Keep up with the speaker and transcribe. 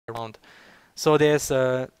around. So there's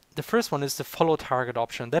the first one is the follow target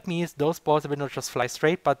option. That means those balls will not just fly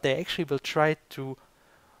straight, but they actually will try to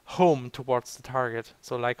home towards the target.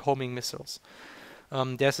 So like homing missiles.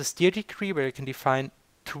 There's a steer degree where you can define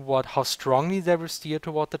toward how strongly they will steer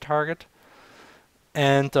toward the target.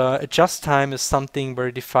 And adjust time is something where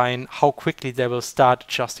you define how quickly they will start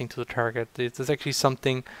adjusting to the target. It's actually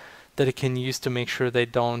something that you can use to make sure they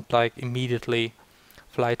don't like immediately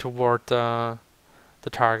fly toward the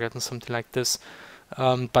target and something like this.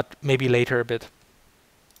 But maybe later a bit.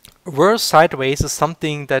 Whirl sideways is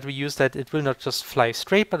something that we use that it will not just fly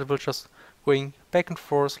straight, but it will just going back and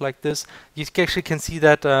forth like this. You actually can see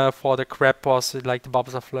that for the crab boss, like the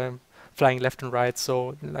bubbles are flying left and right.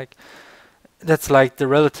 So like that's like the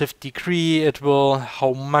relative degree. It will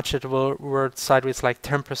how much it will whirl sideways. Like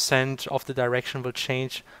 10% of the direction will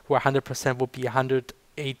change, where 100% will be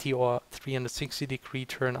 180 or 360 degree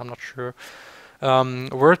turn. I'm not sure.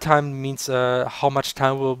 Whirl time means how much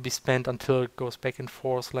time will be spent until it goes back and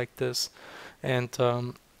forth like this. And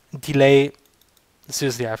delay,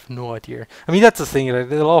 seriously, I have no idea. I mean, that's the thing.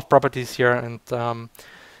 There's a lot of properties here, and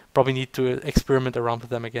probably need to experiment around with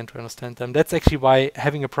them again to understand them. That's actually why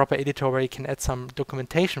having a proper editor where you can add some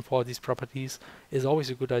documentation for these properties is always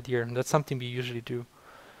a good idea, and that's something we usually do.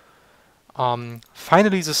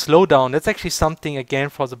 Finally, the slowdown. That's actually something, again,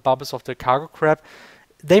 for the bubbles of the cargo crab.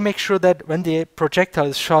 They make sure that when the projectile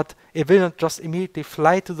is shot, it will not just immediately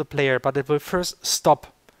fly to the player, but it will first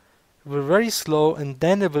stop. It will be very slow, and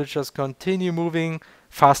then it will just continue moving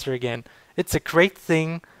faster again. It's a great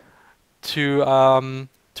thing to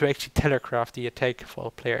actually telegraph the attack for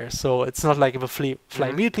the player. So it's not like it will fly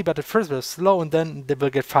immediately, but at first it will slow, and then they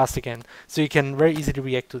will get fast again. So you can very easily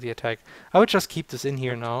react to the attack. I would just keep this in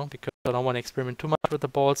here now, because I don't want to experiment too much with the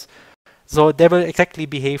balls. So they will exactly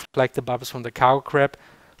behave like the bubbles from the cargo crab.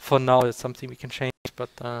 For now, it's something we can change, but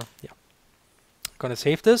yeah. Gonna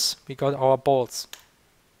save this. We got our balls.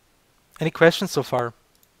 Any questions so far?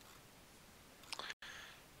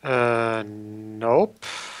 Nope.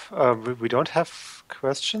 We don't have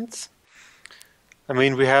questions. I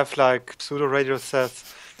mean, we have like Pseudo Radio says,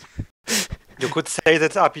 you could say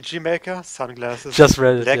that's RPG Maker, sunglasses, just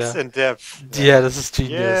read it, legs yeah. in depth. Yeah, this is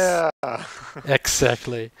genius. Yeah.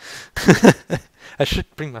 Exactly. I should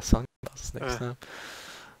bring my sunglasses next time.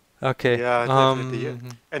 Okay. Yeah, definitely.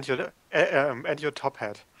 And your top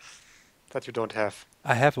hat that you don't have.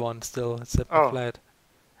 I have one still. It's at my flat.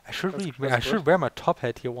 I should wear my top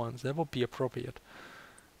hat here once. That would be appropriate.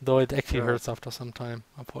 Though it actually hurts after some time,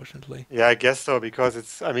 unfortunately. Yeah, I guess so, because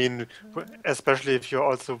it's, I mean, especially if you're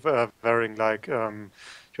also wearing like your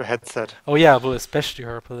headset. Oh yeah, well, especially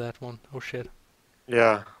hurt for that one. Oh shit.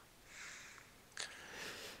 Yeah.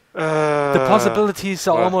 The possibilities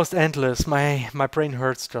are almost endless. My brain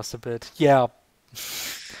hurts just a bit. Yeah.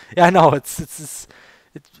 Yeah, I know. It's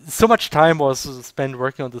so much time was spent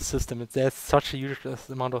working on the system. There's such a huge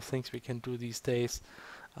amount of things we can do these days.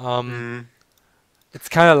 It's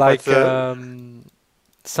kind of like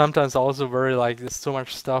sometimes also very like there's so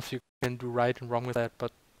much stuff you can do right and wrong with that,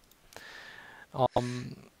 but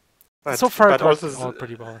so far it works all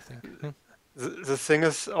pretty well, I think. Yeah. The thing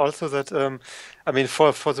is also that I mean,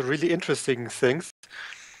 for the really interesting things,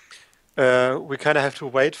 we kind of have to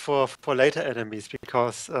wait for later enemies,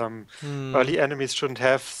 because early enemies shouldn't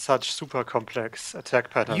have such super complex attack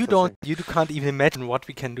patterns. You can't even imagine what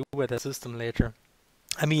we can do with the system later.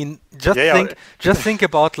 I mean, just think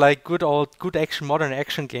about like good modern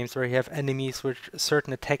action games where you have enemies with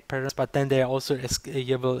certain attack patterns, but then they also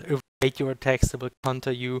you will evade your attacks, they will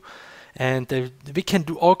counter you, and we can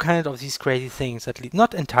do all kinds of these crazy things. At least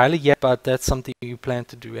not entirely yet, but that's something we plan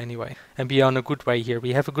to do anyway, and be on a good way here.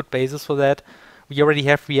 We have a good basis for that. We already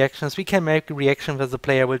have reactions. We can make a reaction where the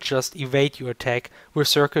player will just evade your attack, will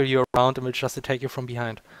circle you around, and will just attack you from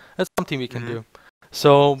behind. That's something we can do.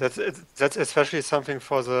 So that's especially something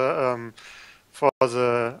for the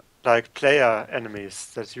like player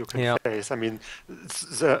enemies that you can face. I mean,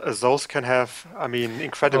 those can have, I mean,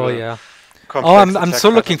 incredible. Oh yeah. I'm so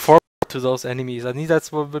looking forward to those enemies. I think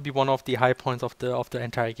that's what will be one of the high points of the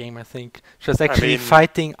entire game. I think just actually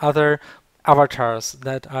fighting other avatars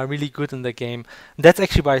that are really good in the game. And that's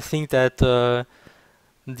actually why I think that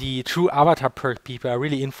the true avatar perk people are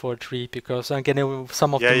really in for a treat, because I'm getting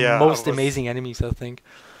some of the most amazing enemies, I think.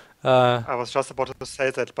 I was just about to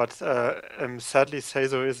say that, but sadly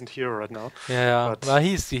Seizo isn't here right now. Yeah, well,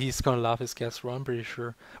 he's gonna love his guest role, I'm pretty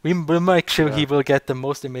sure. We'll make sure he will get the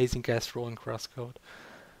most amazing guest role in CrossCode.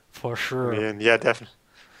 For sure. I mean, yeah, definitely.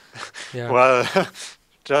 Yeah. Well,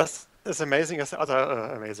 just as amazing as the other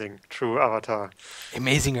amazing true avatar.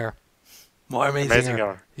 Amazinger. More amazinger.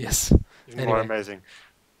 Amazinger. Yes. Even more amazing.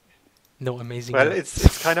 No amazing. Well,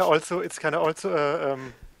 it's kind of also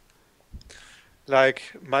like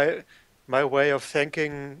my way of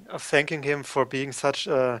thanking him for being such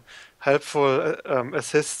a helpful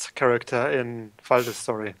assist character in Valde's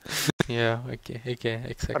story. Yeah. Okay. I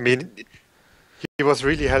Exactly. mean, he was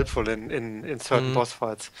really helpful in certain boss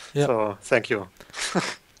fights. Yeah. So thank you.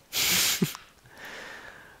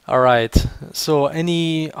 All right. So,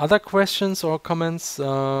 any other questions or comments?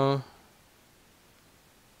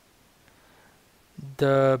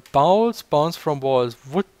 The balls bounce from walls.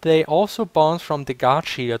 Would they also bounce from the guard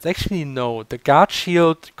shields? Actually, no. The guard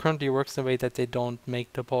shield currently works in a way that they don't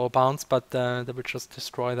make the ball bounce, but they would just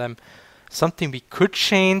destroy them. Something we could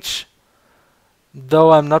change,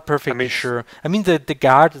 though I'm not perfectly sure. I mean, the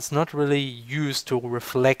guard is not really used to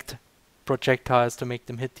reflect projectiles to make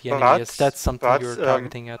them hit the enemy. Is that something you're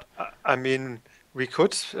targeting at? I mean, we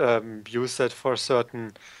could use that for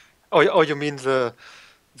certain. Oh, you mean the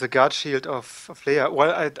guard shield of Leia?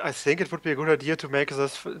 Well, I think it would be a good idea to make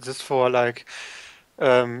this for like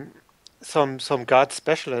some guard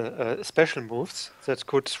special moves that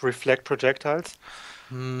could reflect projectiles.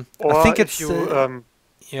 Or I think if you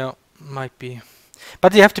yeah, might be.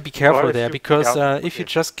 But you have to be careful there, because if you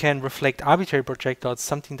okay. just can reflect arbitrary projectiles,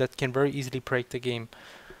 something that can very easily break the game.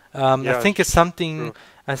 I Yeah, think it's something. true.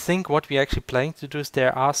 I think what we're actually planning to do is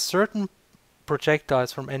there are certain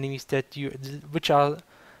projectiles from enemies that which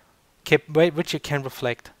you can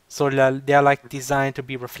reflect. So they are like designed to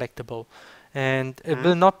be reflectable, and it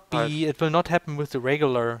will not Right. be. It will not happen with the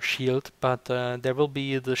regular shield, but there will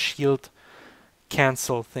be the shield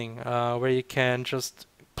cancel thing, where you can just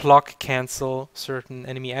block cancel certain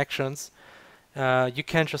enemy actions. You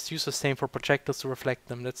can just use the same for projectiles to reflect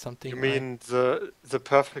them. That's something. You mean the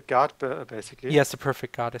perfect guard, basically? Yes, the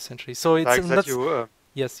perfect guard essentially. So it's Like that you.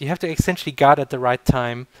 yes, you have to essentially guard at the right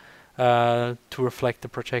time to reflect the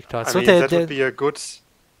projectile. I So mean, that would be a good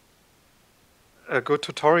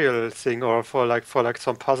tutorial thing, or for like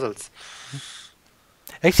some puzzles.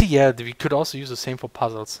 actually, yeah, we could also use the same for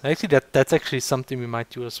puzzles. Actually, that's actually something we might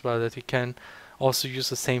do as well. That we can also use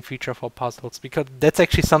the same feature for puzzles, because that's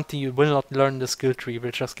actually something you will not learn in the skill tree.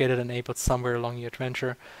 We'll just get it enabled somewhere along your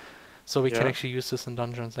adventure. So we can actually use this in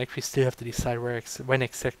dungeons. Like, we still have to decide when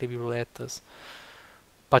exactly we will add this.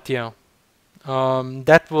 But yeah,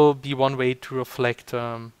 that will be one way to reflect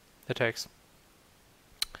attacks,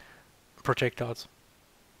 projectiles.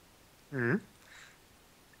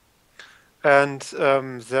 And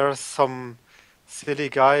there's some silly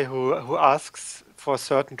guy who asks for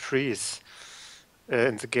certain trees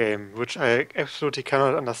in the game, which I absolutely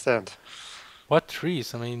cannot understand. What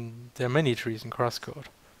trees? I mean, there are many trees in CrossCode.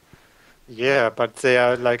 Yeah, but they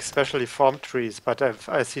are like specially formed trees. But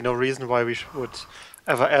I see no reason why we would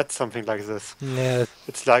ever add something like this. Yeah,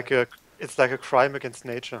 It's like a crime against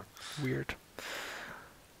nature. weird.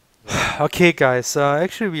 Okay, guys.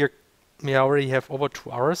 Actually, we already have over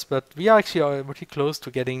 2 hours, but we are actually pretty close to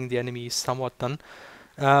getting the enemy somewhat done.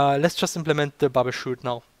 Let's just implement the bubble shoot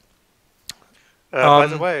now. By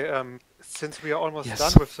the way, since we are almost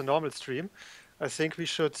done with the normal stream, I think we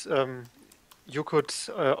should. You could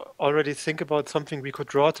already think about something we could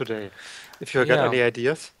draw today, if you got any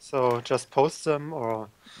ideas. So just post them, or.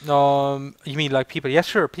 You mean like people? Yeah,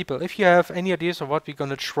 sure, people. If you have any ideas of what we're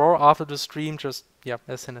gonna draw after the stream, just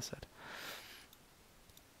as Hannah said.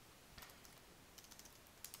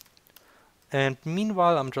 And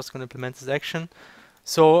meanwhile, I'm just gonna implement this action.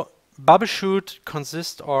 So bubble shoot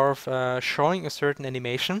consists of showing a certain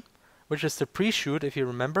animation, which is the pre-shoot, if you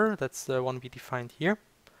remember. That's the one we defined here,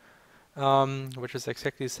 which is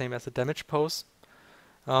exactly the same as the damage pose.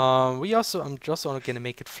 I'm just gonna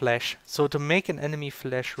make it flash. So to make an enemy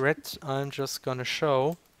flash red, I'm just gonna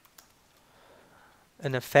show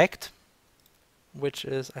an effect, which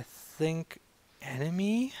is, I think,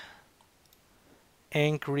 enemy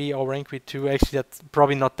angry or angry 2. Actually, that's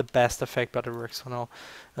probably not the best effect, but it works for now.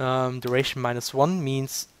 Duration -1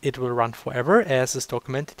 means it will run forever, as is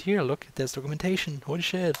documented here. Look, there's documentation. Holy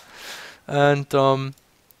shit. And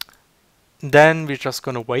then we're just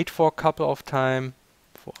gonna wait for a couple of time,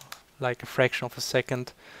 for like a fraction of a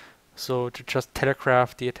second, so to just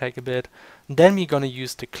telegraph the attack a bit. And then we're gonna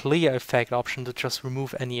use the clear effect option to just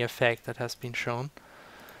remove any effect that has been shown.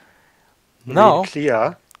 Now,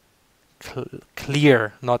 clear.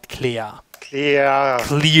 Clear, not clear. Clear.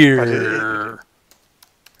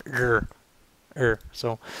 Clear.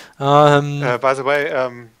 So, by the way,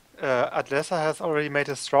 Adlessa has already made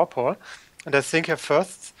a straw poll, and I think the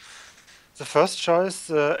first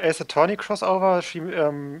choice, Ace Attorney crossover.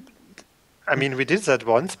 I mean, we did that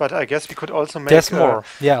once, but I guess we could also make. There's more.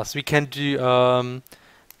 Yes, we can do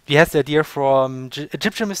he has the idea from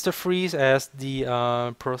Egyptian Mr. Freeze as the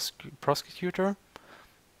prosecutor.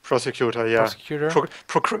 Prosecutor, yeah.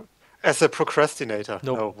 Prosecutor. As a procrastinator.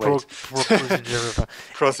 No, No, wait. prosecutor.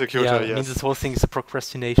 Prosecutor, Yeah, I mean, yes. this whole thing is a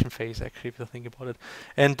procrastination phase, actually, if you think about it.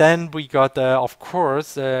 And then we got, of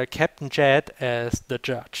course, Captain Jet as the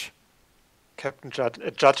judge. Captain Judd,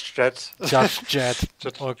 Judge Jet. Judge Jet.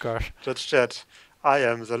 Judge, Oh gosh. Judge Jet. I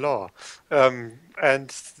am the law. And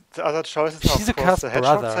the other choices are, He's a of course, cast the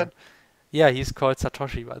hedgehog brother. Yeah, he's called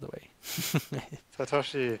Satoshi, by the way.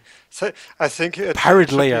 Satoshi. So, I think it Pirate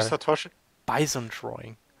should be Lea. Satoshi. Bison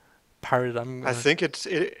drawing. Pirate. I think it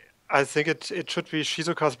should be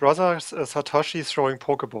Shizuka's brother, Satoshi, throwing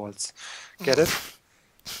Pokeballs. Get it?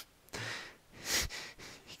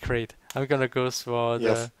 Great. I'm gonna go for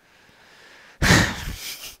Yes.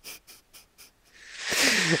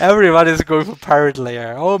 Everybody's going for Pirate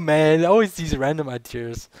Lea. Oh man, always these random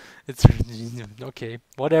ideas. It's okay,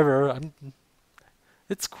 whatever.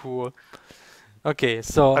 It's cool. Okay,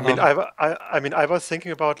 so I mean, I was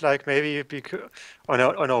thinking about like maybe because. Oh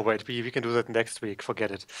no, wait. We can do that next week.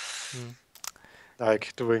 Forget it.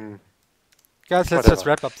 Like doing. guys, let's whatever. just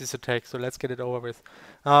wrap up this attack. So let's get it over with.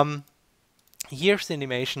 Here's the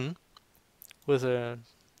animation with a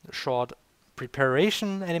short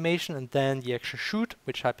preparation animation and then the actual shoot,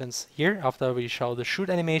 which happens here after we show the shoot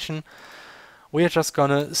animation. We are just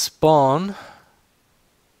gonna spawn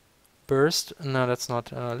burst. No, that's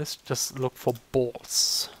not. Let's just look for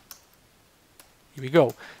balls. Here we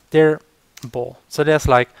go. There, ball. So there's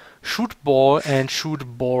like shoot ball and shoot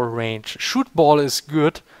ball range. Shoot ball is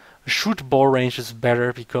good. Shoot ball range is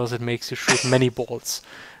better because it makes you shoot many balls.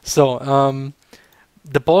 So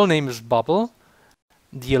the ball name is bubble.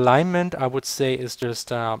 The alignment, I would say, is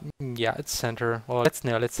just yeah, it's center. Or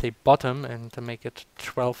let's say bottom and to make it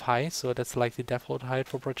 12 high. So that's like the default height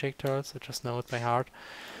for projectiles. So just know it by heart.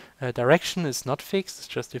 Direction is not fixed. It's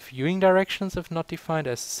just if viewing directions if not defined,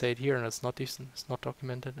 as said here, and it's not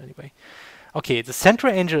documented anyway. Okay, the center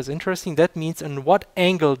angle is interesting. That means in what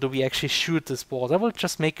angle do we actually shoot this ball? I will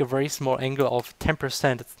just make a very small angle of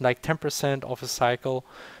 10%. It's like 10% of a cycle.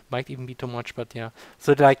 Might even be too much, but yeah.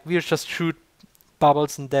 So like we'll just shoot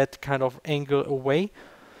bubbles in that kind of angle away.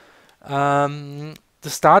 The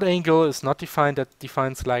start angle is not defined. That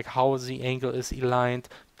defines like how the angle is aligned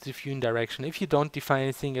to the viewing direction. If you don't define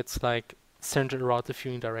anything, it's like centered around the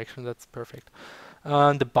viewing direction. That's perfect.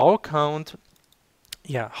 The ball count,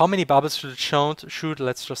 yeah, how many bubbles should it shoot?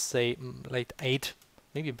 Let's just say like 8,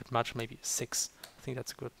 maybe a bit much, maybe 6. I think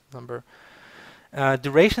that's a good number.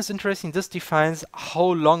 Duration is interesting. This defines how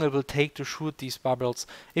long it will take to shoot these bubbles.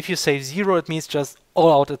 If you say 0, it means just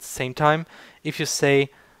all out at the same time. If you say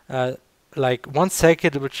like 1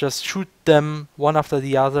 second, it will just shoot them one after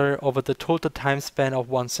the other over the total time span of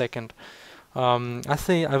 1 second. I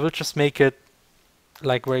think I will just make it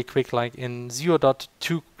like very quick, like in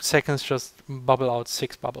 0.2 seconds, just bubble out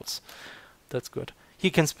 6 bubbles. That's good. He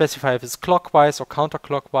can specify if it's clockwise or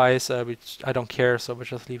counterclockwise, which I don't care, so we'll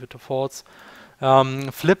just leave it to false.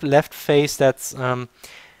 Flip left face, that's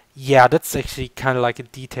yeah, that's actually kind of like a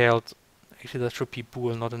detailed, actually that should be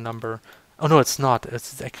bool, not a number. Oh no, it's not,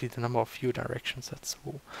 it's actually the number of view directions. That's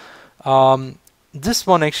cool. This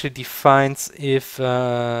one actually defines if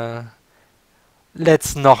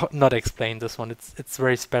let's not explain this one. It's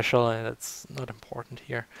very special and it's not important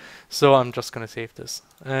here, so I'm just gonna save this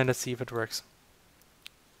and let's see if it works.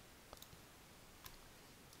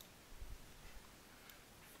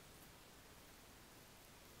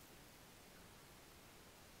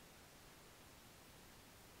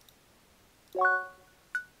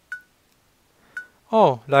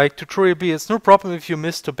 Oh, like tutorial B, it's no problem if you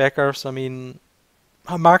miss the backers. I mean,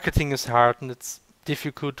 marketing is hard and it's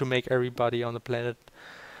difficult to make everybody on the planet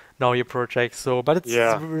know your project. So, but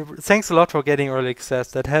it's thanks a lot for getting early access.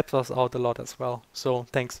 That helps us out a lot as well. So,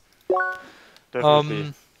 thanks.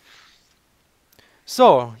 Definitely.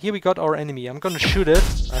 So, here we got our enemy. I'm gonna shoot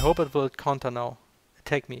it. I hope it will counter now.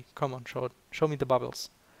 Attack me. Come on, show me the bubbles.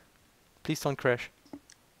 Please don't crash.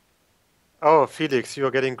 Oh, Felix, you are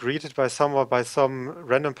getting greeted by some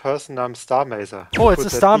random person named Star Mazer. Oh, it's a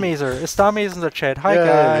Star Mazer. A Star Mazer in the chat. Hi,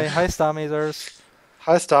 guy. Hi, Star Mazers.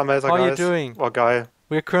 Hi, Star Mazer, How guys. are you doing? Or guy.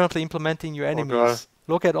 We're currently implementing new enemies.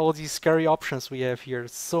 Look at all these scary options we have here.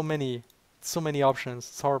 So many options.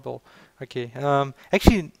 It's horrible. Okay.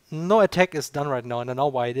 Actually, no attack is done right now, and I know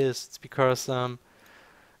why it is. It's because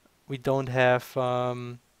we don't have.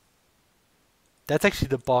 That's actually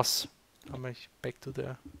the boss. I'm back to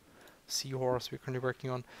the Seahorse we're currently working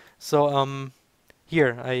on. So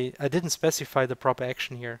here I didn't specify the proper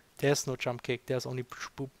action here. There's no jump kick. There's only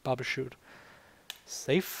bubble shoot.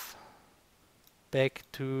 Save. back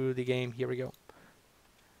to the game. Here we go.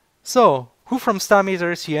 So, who from Star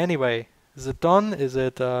Meter is here anyway? Is it Don? Is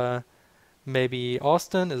it maybe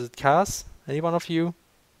Austin? Is it Kaz? Any one of you?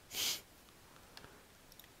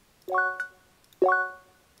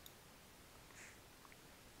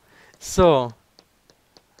 So,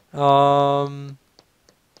 mm,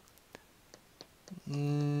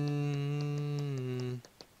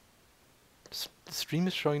 the stream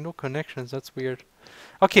is showing no connections. That's weird.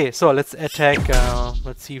 Okay, so let's attack.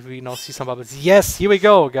 Let's see if we now see some bubbles. Yes, here we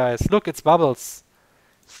go, guys. Look, it's bubbles.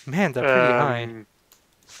 Man, they're pretty high.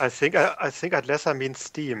 I think Athlessa means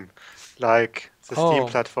Steam, like the Steam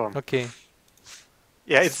platform. Okay.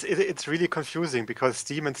 Yeah, it's really confusing because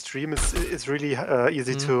Steam and Stream is really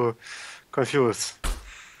easy to confuse.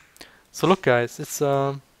 So look, guys, it's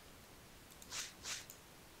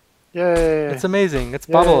Yay! it's amazing. It's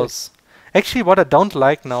bubbles. Actually, what I don't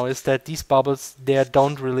like now is that these bubbles they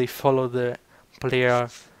don't really follow the player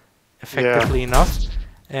effectively enough,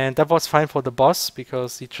 and that was fine for the boss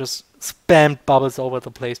because he just spammed bubbles over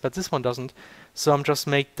the place, but this one doesn't. So I'm just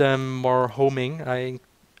make them more homing. I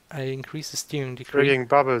increase the steering degree. Frigging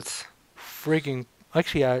bubbles. Frigging.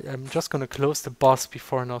 Actually, I'm just gonna close the boss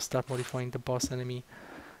before I now start modifying the boss enemy.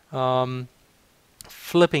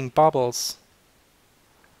 Flipping bubbles.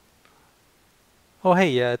 Oh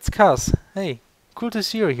hey, yeah, it's Kaz. Hey, cool to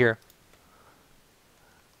see you here.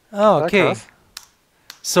 Oh, okay.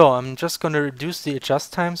 So I'm just gonna reduce the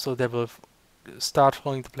adjust time so that will start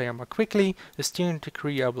following the player more quickly. The steering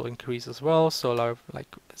degree I will increase as well, so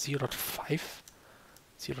like 0.5.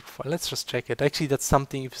 0.5. Let's just check it. Actually, that's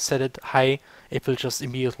something. If you set it high, it will just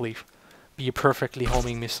immediately be a perfectly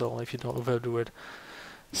homing missile if you don't overdo it.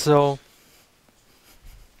 So.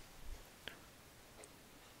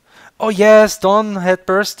 Oh yes, Don had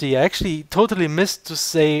birthday. I actually totally missed to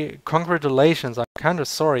say congratulations. I'm kind of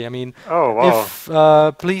sorry. I mean, if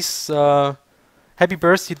please happy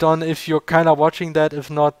birthday, Don. If you're kind of watching that, if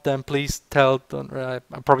not, then please tell Don.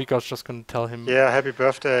 I'm probably just gonna tell him. Yeah, happy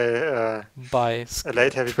birthday. By a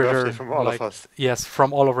late happy Twitter, birthday from all of us. Yes,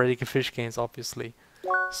 from all of Radical Fish Games, obviously.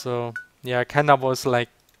 So yeah, I kind of was like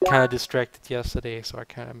kind of distracted yesterday, so I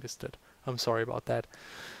kind of missed it. I'm sorry about that.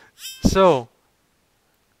 So.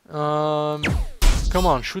 Come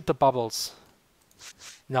on, shoot the bubbles.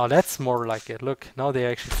 Now that's more like it. Look, now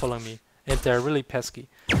they're actually following me. And they're really pesky.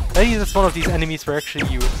 I think that's one of these enemies where actually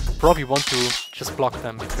you probably want to just block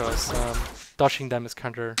them because dodging them is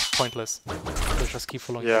kind of pointless. They'll just keep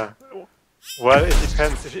following you. Yeah. Well, it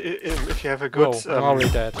depends. If you have a good... Whoa, I'm already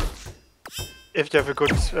dead. If you have a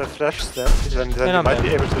good flash step, then you might be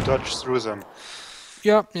able to dodge through them.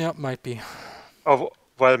 Yeah, might be. Oh,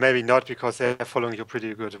 well, maybe not, because they're following you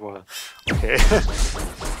pretty good. Well, okay.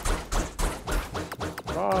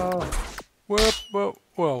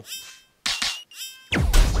 Whoa.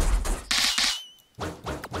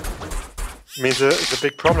 I mean, the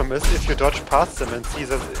big problem is if you dodge past them and see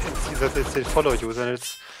that they follow you, then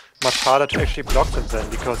it's much harder to actually block them then,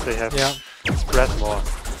 because they have spread more.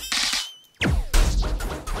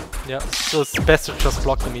 Yeah, so it's best to just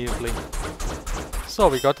block them immediately. So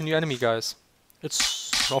we got a new enemy, guys.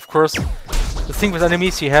 It's, of course, the thing with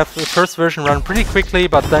enemies, you have the first version run pretty quickly,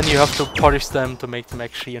 but then you have to polish them to make them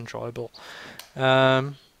actually enjoyable. I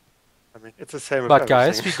mean, it's the same with but everything.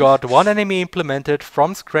 guys, we got one enemy implemented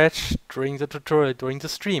from scratch during the tutorial, during the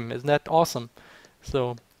stream. Isn't that awesome?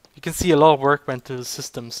 So you can see a lot of work went to the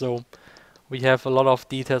system, so we have a lot of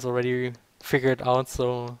details already figured out,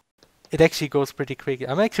 so it actually goes pretty quick.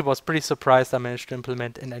 I actually was pretty surprised I managed to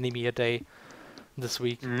implement an enemy a day this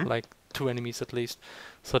week, like 2 enemies at least.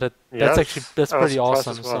 So that's pretty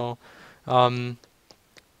awesome. Well. So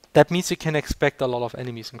that means you can expect a lot of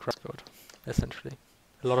enemies in CrossCode, essentially.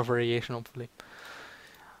 A lot of variation, hopefully.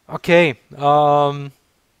 Okay.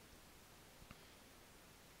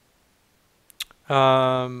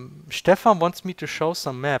 Stefan wants me to show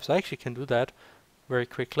some maps. I actually can do that very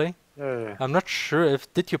quickly. Yeah. I'm not sure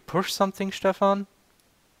if... Did you push something, Stefan?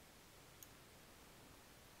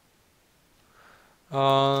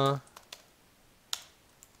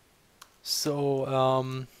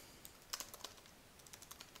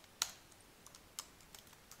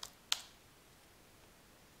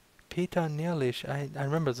 Peter Nerlich. I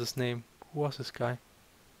remember this name. Who was this guy?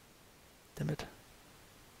 Damn it.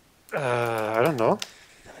 I don't know.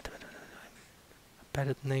 Damn it. Bad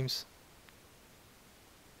at names.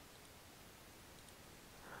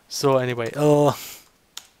 So anyway,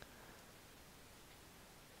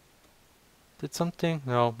 Did something?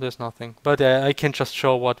 No, there's nothing. But I can just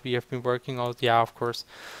show what we have been working on. Yeah, of course.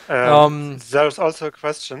 There's also a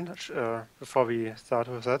question before we start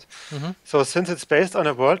with that. Mhm. So since it's based on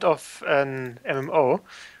a world of an MMO,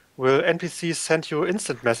 will NPCs send you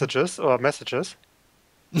instant messages or messages?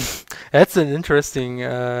 That's an interesting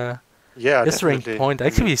Yeah, strange definitely. point.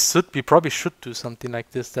 Actually, we probably should do something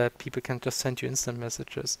like this, that people can just send you instant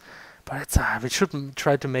messages. But it's we should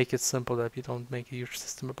try to make it simple, that we don't make a huge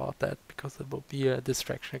system about that, because it will be a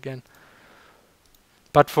distraction again.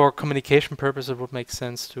 But for communication purpose, it would make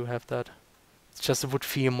sense to have that. It's just it would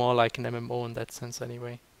feel more like an MMO in that sense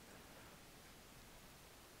anyway.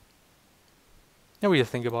 Yeah, what do you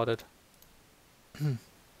think about it?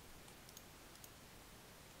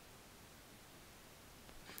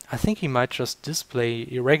 I think he might just display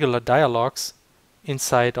irregular dialogues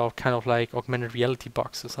inside of kind of like augmented reality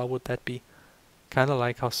boxes. How would that be? Kind of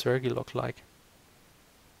like how Sergey looked like.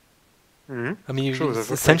 Mm-hmm. I mean, True,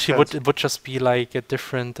 essentially it would just be like a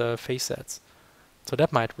different face sets. So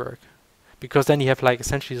that might work. Because then you have like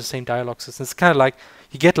essentially the same dialogue system. It's kind of like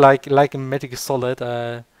you get like a Metal Gear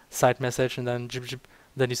Solid side message, and then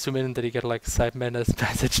then you zoom in and then you get like side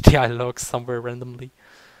message dialogue somewhere randomly.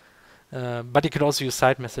 But you could also use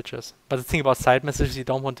side messages. But the thing about side messages, you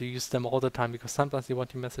don't want to use them all the time, because sometimes you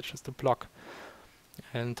want your messages to block.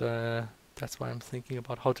 And that's why I'm thinking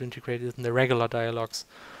about how to integrate it in the regular dialogues.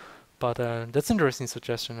 But that's an interesting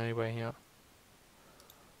suggestion anyway, yeah.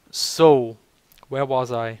 So, where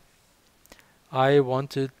was I? I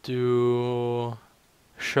wanted to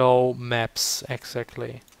show maps,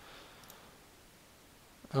 exactly.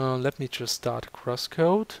 Let me just start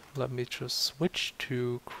CrossCode. Let me just switch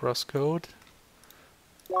to CrossCode.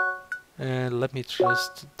 And let me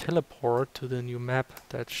just teleport to the new map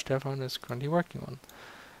that Stefan is currently working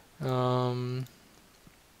on.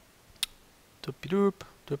 Doop-doop.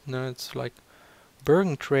 No, it's like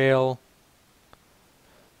Bergen Trail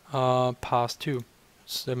Pass 2.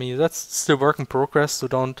 So, I mean, that's still work in progress, so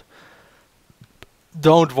don't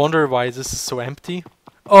wonder why this is so empty.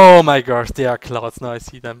 Oh my gosh, there are clouds, now I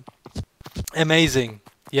see them. Amazing.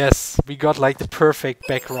 Yes, we got like the perfect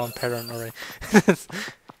background pattern already.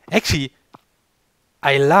 Actually,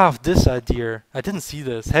 I love this idea. I didn't see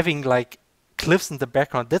this. Having like cliffs in the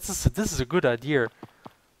background, this is a good idea.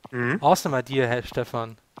 Mm-hmm. Awesome idea,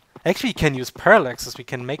 Stefan. Actually, we can use parallaxes. We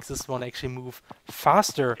can make this one actually move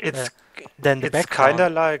faster than the background.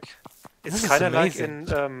 It's kind of like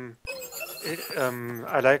in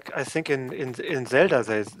I think in Zelda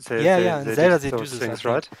they in Zelda they do those this things,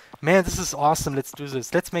 right? Man, this is awesome. Let's do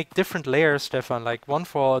this. Let's make different layers, Stefan. Like one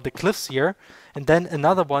for the cliffs here, and then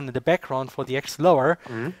another one in the background for the actual lower.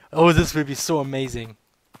 Mm-hmm. Oh, this will be so amazing.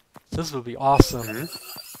 This will be awesome.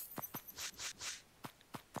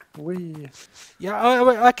 Mm-hmm.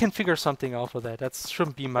 Yeah, I can figure something out for that. That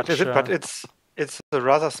shouldn't be much. But it's a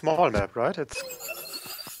rather small map, right? It's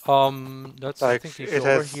that's like I think it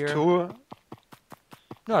has here. two.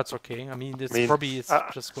 No, it's okay. I mean, it's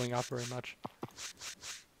just going up very much.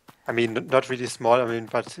 I mean, not really small. I mean,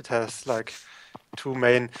 but it has like two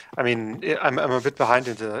main. I mean, I'm a bit behind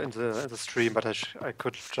in the stream, but I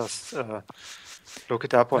could just look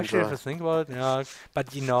it up on Actually, if I think about it, yeah.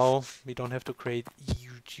 But you know, we don't have to create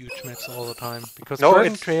huge maps all the time, because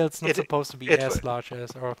Bergen Trail is not supposed to be as large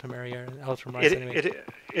as Ultramarine anyway.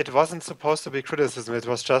 It wasn't supposed to be criticism. It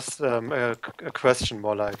was just a question,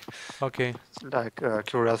 more like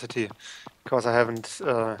curiosity, because I haven't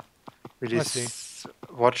really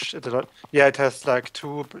watched it a lot. Yeah, it has like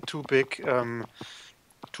two big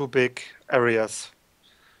areas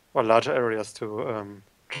or larger areas to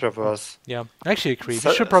traverse. Yeah, I actually agree.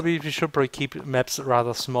 We should probably keep maps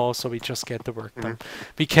rather small, so we just get the work done.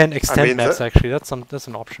 We can extend maps actually. That's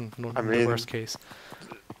an option in the worst case.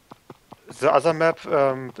 The other map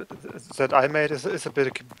that I made is a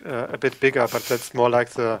bit bigger, but that's more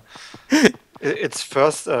like it's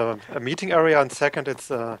first a meeting area, and second it's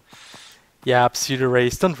yeah, pseudo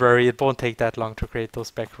race. Don't worry, it won't take that long to create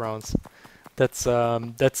those backgrounds. That's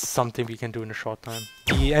something we can do in a short time.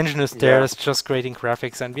 The engine is there, it's just creating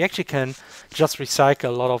graphics, and we actually can just recycle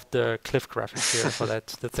a lot of the cliff graphics here for that.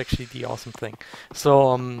 That's actually the awesome thing.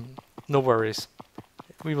 So no worries.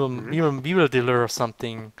 We will deliver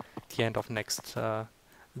something at the end of the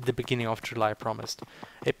beginning of July promised.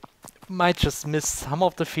 It might just miss some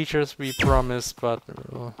of the features we promised, but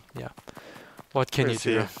yeah. What can you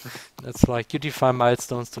do? It's like you define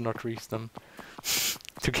milestones to not reach them.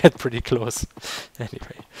 To get pretty close.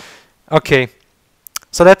 Anyway. Okay.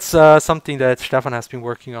 So that's something that Stefan has been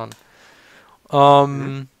working on.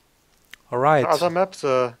 All right. The other map,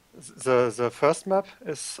 the the first map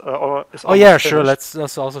is is Oh yeah, almost sure. finished.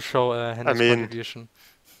 Let's also show I Hannah's mean, contribution.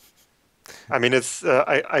 it's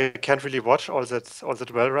I can't really watch all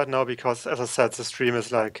that well right now because, as I said, the stream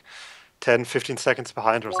is like 10, 15 seconds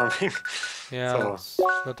behind or something. Yeah, So,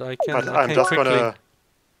 but but I can quickly.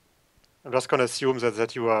 I'm just gonna assume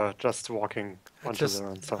that you are just walking onto Just the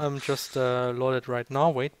run. So, I'm just loaded right now.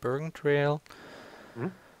 Wait, Bergen Trail. hmm?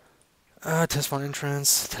 Test one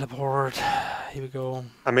entrance, teleport. Here we go.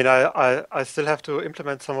 I mean, I still have to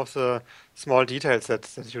implement some of the small details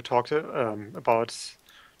that you talked about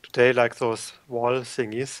today, like those wall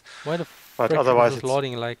thingies. Why the But frick is otherwise, this it's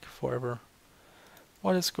loading like forever?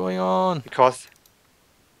 What is going on? because.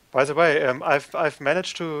 By the way, I've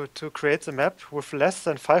managed to create the map with less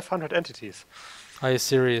than 500 entities. Are you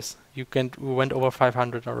serious? We went over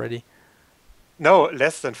 500 already. No,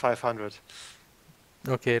 less than 500.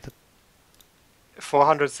 Okay,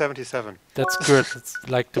 477. that's good. It's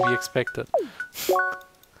like to be expected.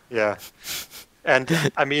 Yeah.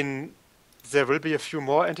 And I mean, there will be a few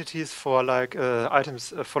more entities for like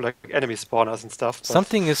items for like enemy spawners and stuff. But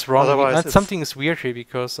Something is wrong. otherwise, it's Something is weird here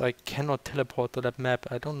because I cannot teleport to that map.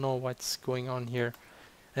 I don't know what's going on here,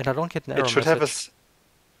 and I don't get an it error should have message.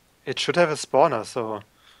 it should have a spawner. So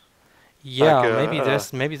Yeah, like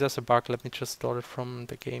maybe there's a bug. Let me just load it from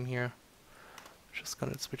the game here. Just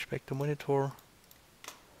gonna switch back to monitor.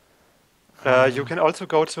 you can also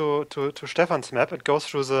go to Stefan's map. It goes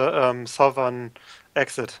through the southern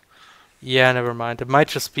exit. Yeah, never mind. It might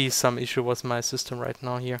just be some issue with my system right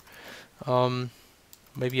now here.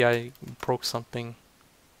 Maybe I broke something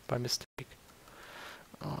by mistake.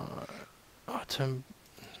 Autumn.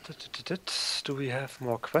 Do we have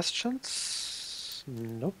more questions?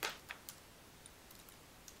 Nope.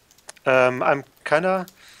 I'm kinda.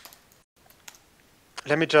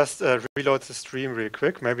 Let me just reload the stream real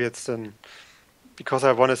quick. Maybe it's then because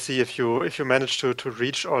I want to see if you manage to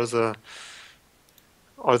reach all the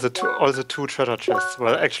two treasure chests.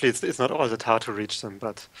 Well, actually, it's not all that hard to reach them,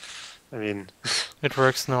 but I mean, It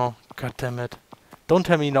works now. God damn it! Don't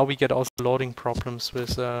tell me now we get also loading problems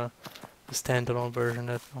with the standalone version.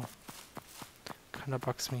 That kind of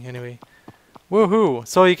bugs me anyway. Woohoo!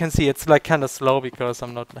 So you can see it's like kind of slow because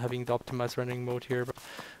I'm not having the optimized rendering mode here. But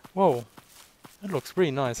whoa, it looks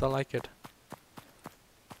really nice. I like it.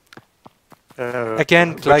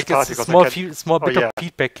 Again, which like part? it's a Because small oh bit yeah. of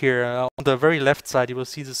feedback here. On the very left side, you will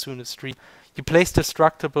see this soon in the stream. You place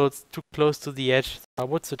destructibles too close to the edge. I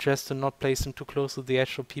would suggest to not place them too close to the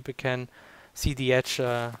edge so people can see the edge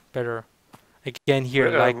better. Again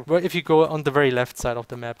here, well, if you go on the very left side of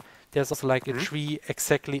the map, there's also like a tree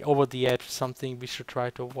exactly over the edge, something we should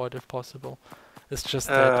try to avoid if possible. It's just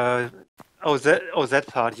that. that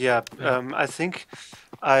part, yeah. I think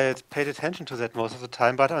I paid attention to that most of the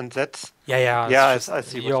time, but on that, Yeah, I it's see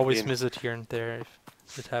just, what you always mean. miss it here and there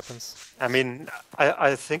if it happens. I mean,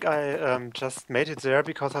 I think I just made it there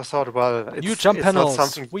because I thought, well, New jump it's panels. not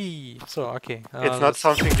something. So okay. It's not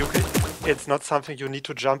something you can. It's not something you need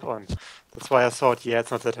to jump on. That's why I thought, yeah,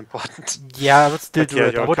 it's not that important. Yeah, I would still But do yeah, it.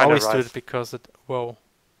 I you're would kinda always do right. it because it. Whoa.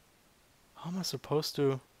 How am I supposed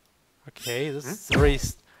to? Okay, this is very.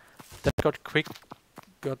 That got quick.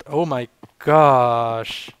 Got. Oh my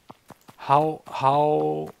gosh. How?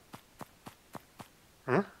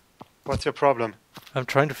 What's your problem? I'm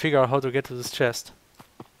trying to figure out how to get to this chest.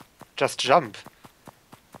 Just jump.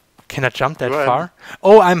 Can I jump that You're far?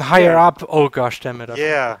 Oh, I'm higher Yeah. up. Oh gosh, damn it.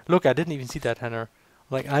 Yeah. Look, I didn't even see that, Hannah.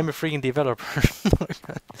 Like, I'm a freaking developer.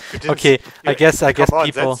 You didn't Okay, s- I you- guess come on,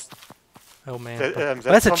 people. that's- Oh man, that- but that's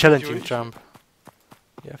that's a something challenging you- jump.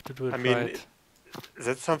 You have to do it I mean, right.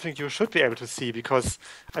 that's something you should be able to see because,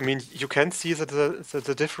 I mean, you can see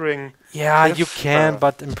the differing. Yeah, you cliff, can,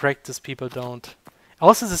 but in practice people don't.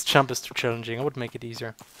 Also, this jump is too challenging. I would make it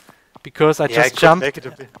easier. Because I Yeah, I just could jumped. make it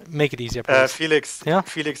a bit. Make it easier, please. Felix, Yeah?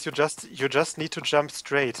 Felix, you just need to jump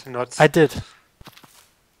straight, not. I did.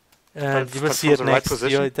 And But- you will but see from it the right next.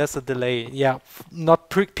 position? There's a delay. Yeah, not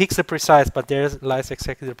pixel precise, but there lies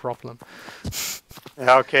exactly the problem.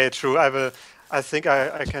 Yeah, okay, true. I think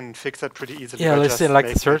I can fix that pretty easily. Yeah, by let's just say like the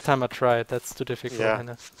making third it- time I tried. That's too difficult. Yeah.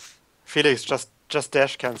 Hannah. Felix, just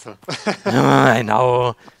dash cancel. I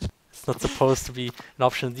know. It's not supposed to be an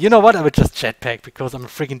option. You know what? I would just jetpack because I'm a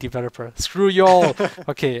freaking developer. Screw you all.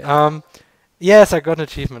 Okay. Yes, I got an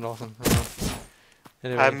achievement. Awesome.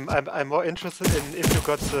 Anyway. I'm more interested in if you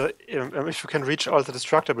got the if you can reach all the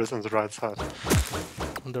destructibles on the right side.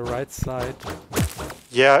 On the right side.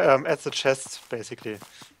 Yeah, at the chests basically.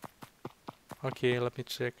 Okay, let me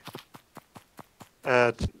check.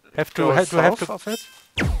 Go Do I have to? south of it?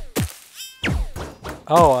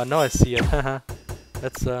 Oh, now I see it.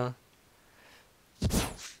 That's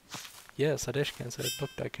Yes, I dash cancel it.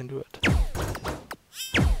 Look, I can do it.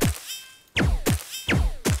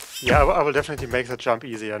 Yeah, I will definitely make that jump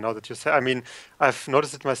easier now that you say. I mean, I've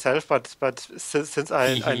noticed it myself, but since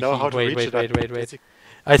I know how to Wait, reach wait, it, wait, wait, wait.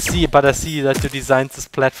 I see that you designed this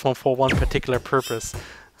platform for one particular purpose.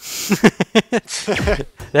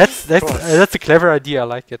 That's a clever idea. I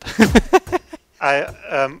like it.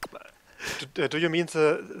 Do you mean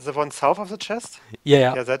the one south of the chest?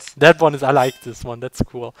 Yeah, Yeah, that's that one is. I like this one. That's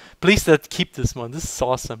cool. Please, keep this one. This is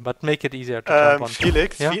awesome. But make it easier to jump on.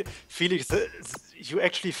 Felix. Yeah? Felix, you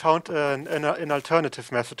actually found an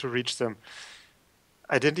alternative method to reach them.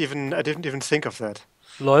 I didn't even think of that.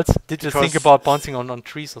 Lols, did you think about bouncing on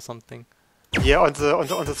trees or something? Yeah, on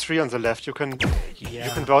the tree on the left, you can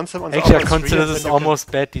bounce them on the Actually, I upper consider tree, this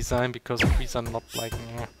almost bad design because trees are not like.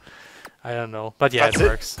 I don't know, but yeah, it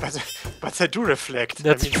works. But they do reflect.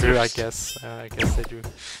 That's true, I guess. I guess they do.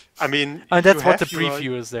 I mean, and that's what the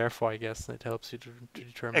preview is there for. I guess it helps you to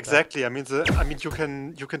determine. Exactly. That. I mean, you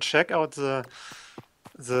can check out the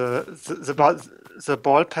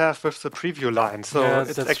ball path with the preview line. So yeah,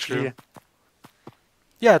 it's actually. True.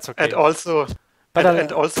 Yeah, it's okay. And also,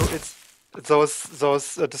 it's those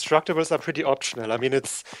destructibles are pretty optional. I mean,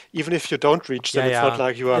 it's even if you don't reach them, it's not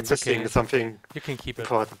like you are missing something. You can keep it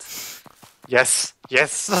important. Yes.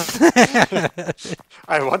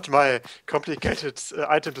 I want my complicated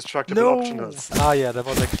item destructible optionals. Ah, yeah, that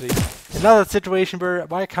was actually another situation where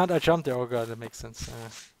why can't I jump there? Oh god, that makes sense.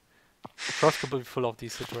 CrossCode will be full of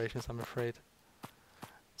these situations, I'm afraid.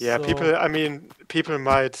 Yeah, so people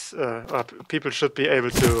might, people should be able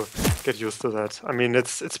to get used to that. I mean,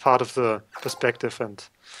 it's part of the perspective and.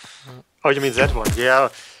 Oh, you mean that one? Yeah.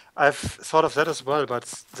 I've thought of that as well,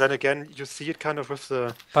 but then again, you see it kind of with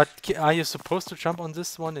the... But are you supposed to jump on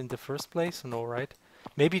this one in the first place? No, right?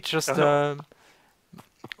 Maybe just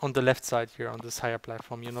on the left side here, on this higher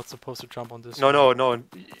platform. You're not supposed to jump on this one. No.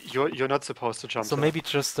 You're not supposed to jump. So maybe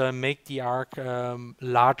just make the arc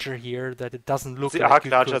larger here, that it doesn't look the like arc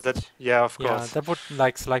larger. That of course. Yeah, that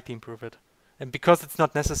would slightly improve it, and because it's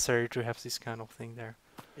not necessary to have this kind of thing there.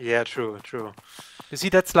 Yeah, true. You see,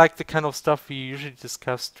 that's like the kind of stuff we usually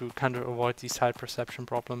discuss to kind of avoid these high perception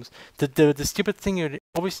problems. The stupid thing, you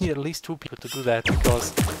always need at least two people to do that,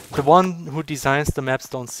 because the one who designs the maps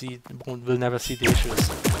will never see the issues.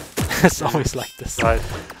 It's always like this. Right.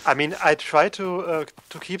 I mean, I try to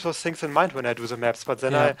keep those things in mind when I do the maps, but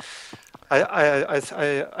then I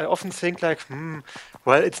often think like,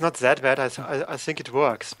 well, it's not that bad. I think it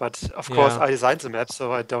works, but of course I designed the map,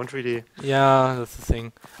 so I don't really. Yeah, that's the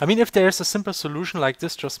thing. I mean, if there's a simple solution like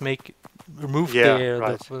this, just remove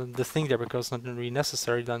the thing there because it's not really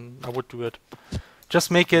necessary, then I would do it. Just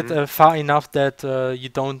make it far enough that you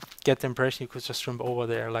don't get the impression you could just jump over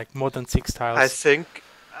there, like more than 6 tiles. I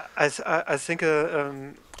think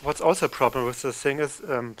what's also a problem with this thing is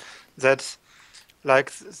that.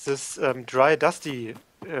 Like this dry, dusty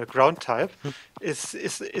ground type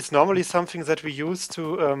is normally something that we use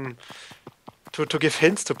to give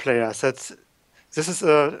hints to players. This is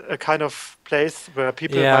a kind of place where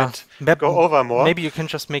people might go over more. Maybe you can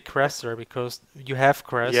just make crest there because you have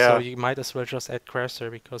crest, so you might as well just add crest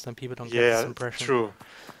there because then people don't get this impression. True.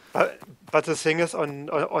 But the thing is, on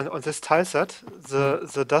this tile set,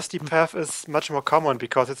 the dusty path is much more common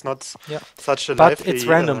because it's not such a lively But it's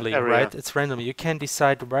randomly, area. right? It's randomly. You can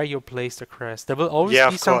decide where you place the crest. There will always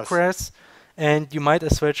be some crest, and you might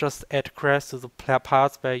as well just add crest to the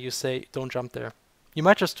parts where you say don't jump there. You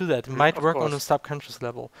might just do that. It might work on a subconscious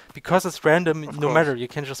level because it's random. No matter, you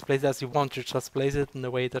can just place it as you want. You just place it in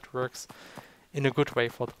a way that works in a good way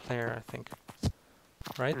for the player, I think.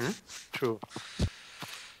 Right? True.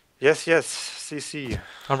 Yes, CC.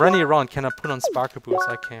 I'm running around. Can I put on sparkly boots?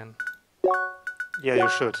 I can. Yeah, you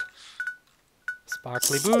should.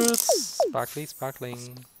 Sparkly boots.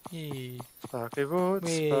 Sparkling. Yee. Sparkly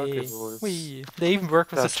boots. Sparkly boots. Wee. They even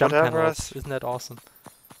work with the jump panels. Isn't that awesome?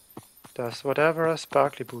 Does whatever a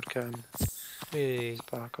sparkly boot can. Wee.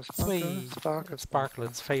 Sparkle. Sparkle.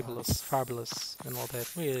 It's fabulous, and all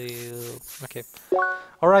that. Wee. Okay.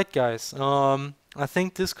 All right, guys. I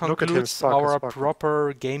think this concludes our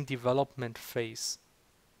proper game development phase.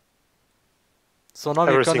 So now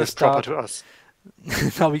we're gonna start. To us.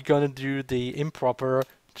 Now we're gonna do the improper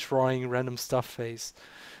drawing random stuff phase.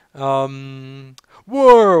 Whoa!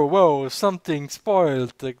 Something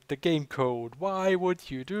spoiled the game code. Why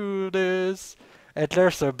would you do this?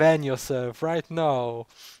 Adlerser, ban yourself right now.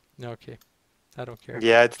 Okay, I don't care.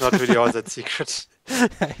 Yeah, it's not really all that secret.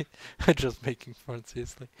 I'm just making fun,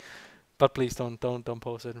 seriously. But please don't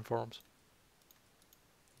post it in forums.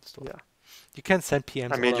 You can send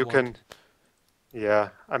PMs. I mean, you can. Yeah,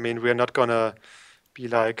 I mean, we're not gonna be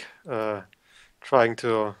like trying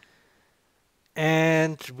to.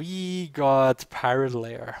 And we got Pirate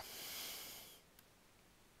Layer.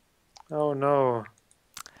 Oh no.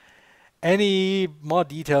 Any more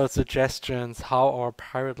detailed suggestions how our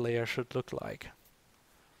Pirate Layer should look like?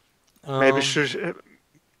 Maybe Um,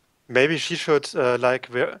 she should like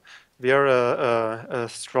wear a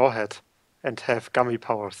straw hat and have gummy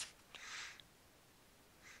powers.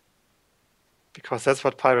 Because that's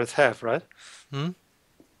what pirates have, right? hmm?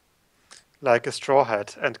 Like a straw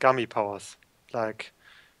hat and gummy powers. Like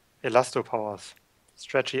elasto powers.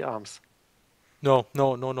 Stretchy arms. No,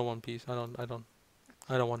 One Piece. I don't want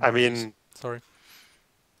I One Piece. mean, Sorry.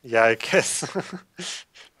 yeah, I guess.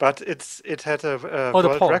 But it had a Oh, the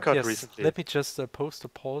world poll. record Yes. recently. Let me just post the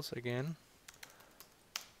polls again,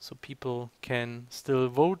 so people can still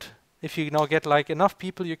vote. If you now get like enough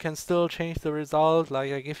people, you can still change the result.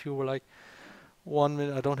 Like I give you like 1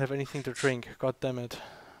 minute. I don't have anything to drink. God damn it.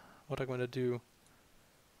 What am I gonna do?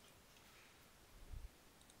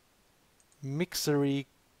 Mixery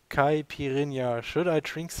caipirinha. Should I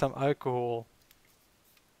drink some alcohol?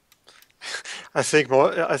 I think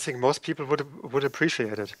most people would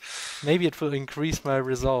appreciate it. Maybe it will increase my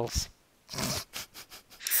results.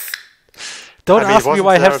 Don't I mean, ask me wasn't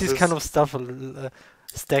why I have there this kind of stuff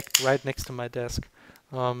stacked right next to my desk.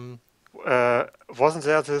 wasn't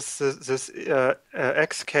there this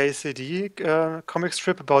XKCD comic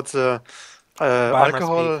strip about the Balmer's Peak.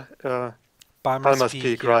 alcohol? Balmer's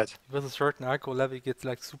Peak, yeah. right? With a certain alcohol level, you get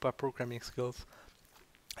like super programming skills.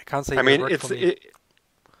 I can't say I that mean, worked for me.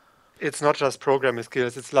 it's not just programming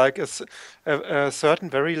skills. It's like a certain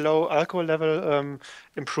very low alcohol level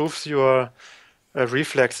improves your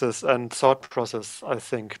reflexes and thought process, I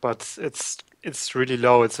think. But it's really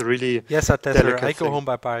low. It's a really Yes, that's her. delicate I go thing. home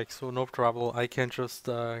by bike, so no trouble. I can just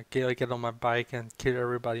get on my bike and kill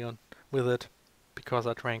everybody with it because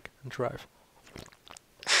I drank and drive.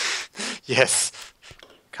 Yes,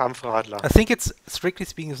 Kampfradler. I think it's strictly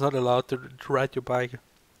speaking, it's not allowed to ride your bike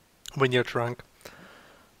when you're drunk.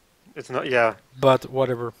 It's not. Yeah. But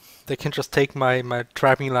whatever. They can just take my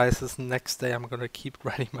driving license. And next day I'm gonna keep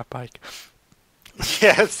riding my bike.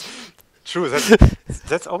 Yes. True.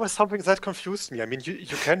 That's always something that confused me. I mean,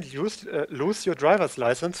 you can lose your driver's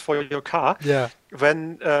license for your car Yeah.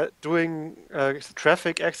 when doing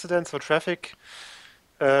traffic accidents or traffic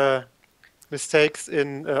mistakes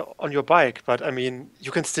on your bike. But I mean,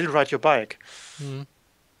 you can still ride your bike. Mm.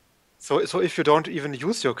 So if you don't even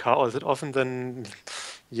use your car all that often, then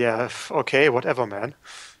yeah, okay, whatever, man.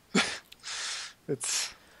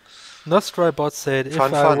 It's Nostrybot said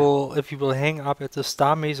fun. if you will hang up at the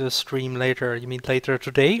Star Mesa stream later. You mean later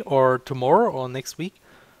today or tomorrow or next week?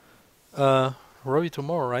 Probably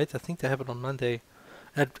tomorrow, right? I think they have it on Monday.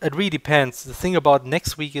 It really depends. The thing about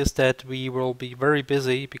next week is that we will be very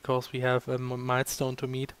busy because we have a milestone to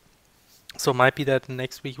meet. So it might be that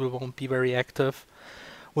next week we won't be very active.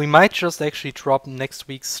 We might just actually drop next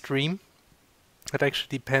week's stream. It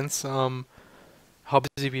actually depends how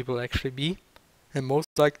busy we will actually be. And most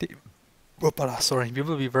likely, we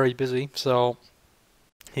will be very busy. So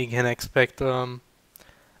you can expect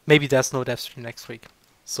maybe there's no dev stream next week.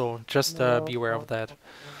 So just be aware of that.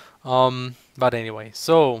 But anyway,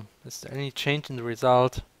 so is there any change in the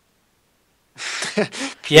result?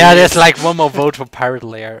 Yeah, there's like one more vote for Pirate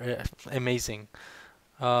Layer. Amazing.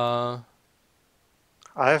 I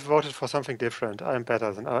have voted for something different. I'm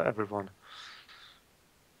better than everyone.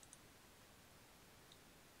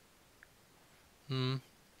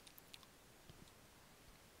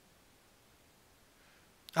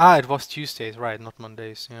 Ah, it was Tuesdays, right, not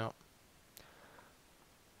Mondays, yeah.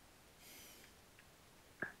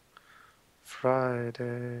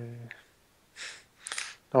 Friday.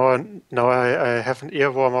 No, I have an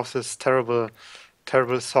earworm of this terrible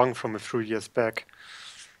song from a few years back.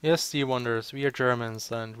 Yes, dear wonders, we are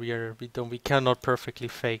Germans and we cannot perfectly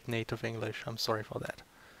fake native English. I'm sorry for that.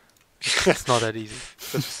 It's not that easy.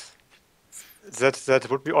 That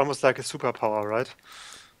would be almost like a superpower, right?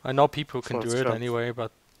 I know people can do it anyway,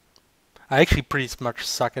 but I actually pretty much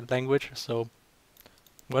suck at language, so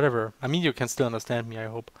whatever. I mean, you can still understand me, I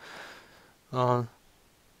hope. Wart,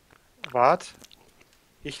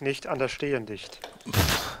 ich nicht understehen dich.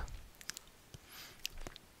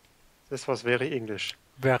 This was very English.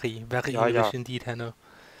 Very English indeed, Hannah.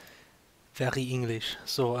 Very English.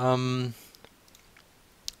 So,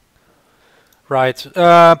 right.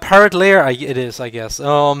 Pirate Layer, it is, I guess.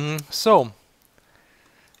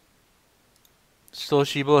 So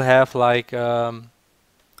she will have like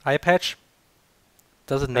eye patch.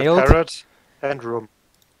 Does it nail it? A parrot and room.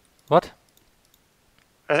 What?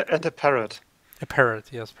 And a parrot. A parrot.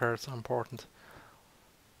 Yes, parrots are important.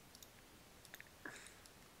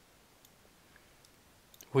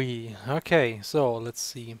 Okay, so let's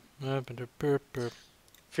see.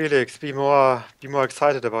 Felix, be more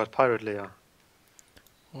excited about Pirate Lea.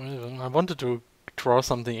 Well, I wanted to draw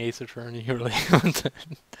something Ace Attorney really.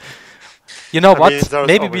 You know I mean, what? there's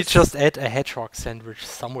Maybe we always just add a hedgehog sandwich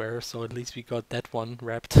somewhere, so at least we got that one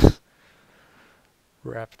wrapped.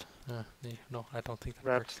 Wrapped. No, I don't think that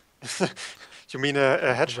wrapped. works. You mean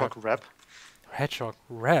a hedgehog wrap? Hedgehog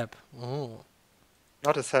wrap. Oh.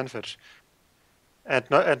 Not a sandwich. And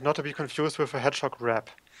not to be confused with a hedgehog wrap.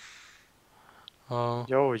 Oh.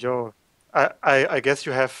 Yo. I guess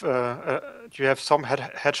you have some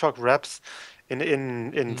hedgehog wraps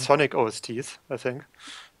in Sonic OSTs, I think.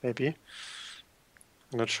 Maybe.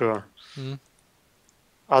 I'm not sure.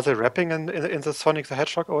 Are they rapping in the Sonic the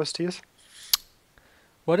Hedgehog OSTs?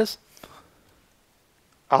 What is?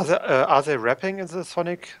 Are they rapping in the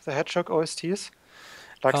Sonic the Hedgehog OSTs?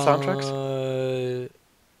 Like soundtracks?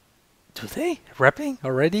 Do they rapping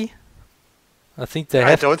already? I think they I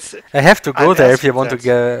have. don't. I have to go I'm there if you asking want to that.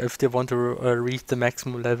 get if they want to reach the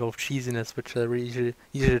maximum level of cheesiness, which I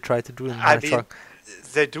usually try to do in I my mean, truck.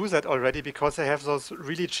 they do that already because they have those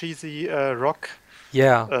really cheesy rock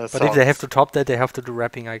Yeah, but songs. if they have to top that, they have to do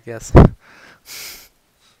rapping, I guess,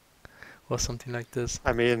 or something like this.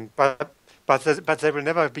 I mean, but they will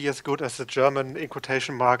never be as good as the German, in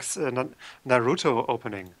quotation marks, Naruto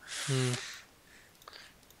opening.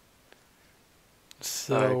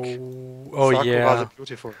 So, Like, oh Sakura yeah. the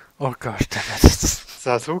Beautiful. Oh gosh, damn it.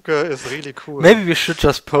 Sasuke is really cool. Maybe we should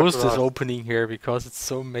just post this Sakura. opening here because it's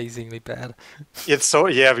so amazingly bad. It's so,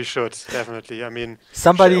 yeah, we should, definitely. I mean,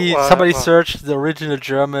 Somebody searched the original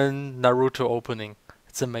German Naruto opening.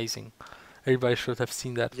 It's amazing. Everybody should have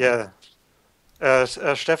seen that. yeah.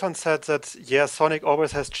 Stefan said that, yeah, Sonic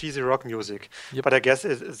always has cheesy rock music, Yep. but I guess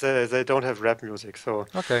they don't have rap music, so.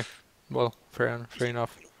 Okay. Well, fair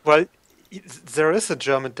enough. Well, there is a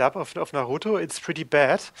German dub of Naruto. It's pretty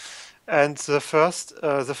bad, and the first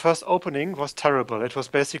opening was terrible. It was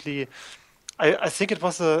basically, I think it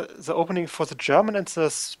was the opening for the German and the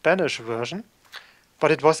Spanish version, but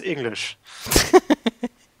it was English.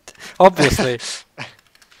 Obviously.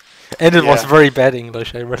 And it was Yeah. very bad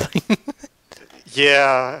English, I really.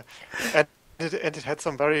 Yeah, and it had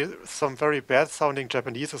some very bad sounding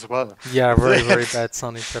Japanese as well. Yeah, very bad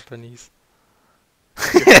sounding Japanese.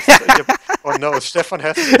 Oh no, Stefan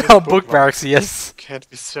has Oh, bookmarks, yes. Can't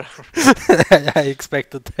be sure. I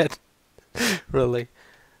expected that. Really.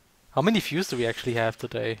 How many views do we actually have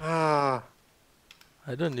today? I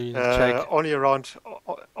don't even check. Only around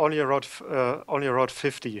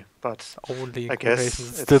 50, but Only I guess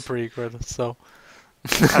it's still pretty good. So.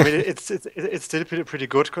 I mean, it's still pretty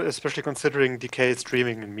good, especially considering DK is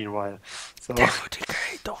streaming meanwhile. So. Damn you,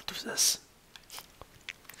 DK, don't do this.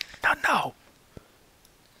 Not now.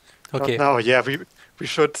 Okay. Not now, yeah, we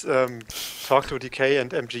should talk to DK and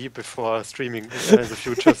MG before streaming in the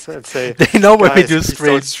future and say they know when we "Guys, do please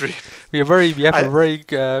stream. don't stream." We have a very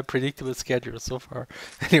predictable schedule so far.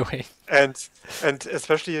 Anyway. And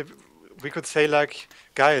especially we could say like,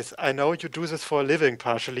 guys, I know you do this for a living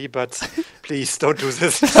partially, but please don't do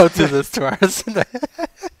this. Don't do this to us.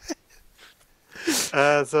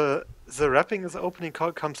 The rapping is opening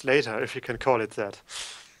comes later, if you can call it that.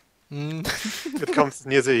 It comes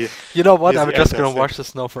near the. You know what? near I'm the just end, I gonna think. watch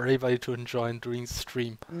this now for everybody to enjoy during the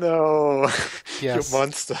stream. No, Yes. you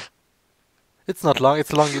monster. It's not long.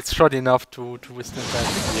 It's short enough to withstand that.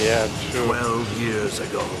 Yeah, true. 12 years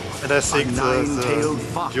ago, And I think a the nine-tailed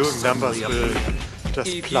fox viewing numbers suddenly will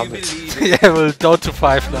just plummet. Yeah, we'll down to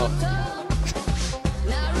 5 now.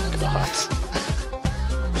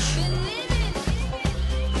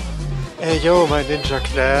 Hey yo, my ninja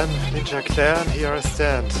clan, here I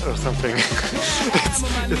stand, or something.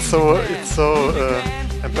 it's so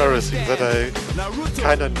embarrassing that I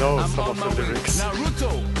kind of know some of the lyrics.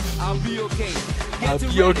 I'll be okay. It's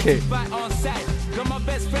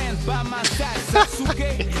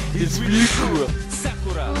really cool.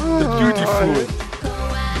 The beautiful.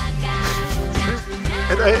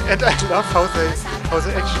 And I love how they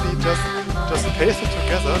actually just pasted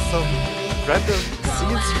together some random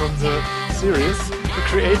scenes from the series to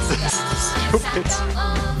create this stupid.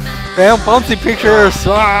 Bam, bouncy pictures.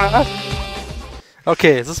 Ah!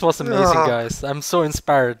 Okay, this was amazing, guys. I'm so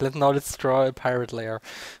inspired. Let's draw a pirate layer.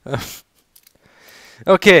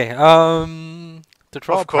 Okay, to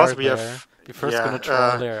draw Of a course pirate we layer, have- we're first yeah, gonna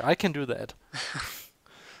draw a layer. I can do that.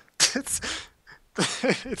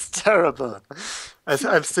 It's terrible.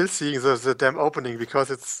 I'm still seeing the damn opening because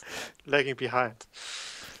it's lagging behind.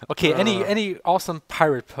 Okay, any awesome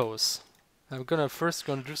pirate pose? I'm gonna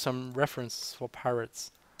do some references for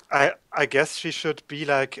pirates. I guess she should be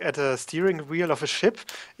like at a steering wheel of a ship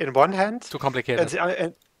in one hand, Too complicated.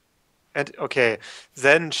 and and okay,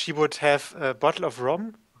 then she would have a bottle of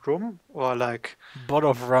rum or like Bottle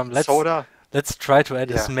of rum. soda. Let's try to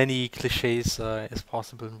add as Yeah, many cliches as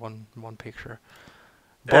possible in one picture.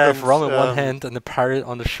 Bottle of and rum in one hand and a pirate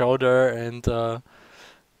on the shoulder, and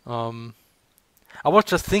um, I was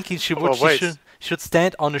just thinking she oh wait, should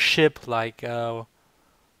stand on a ship like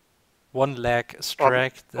one leg or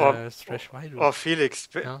or stretched wide. or Felix.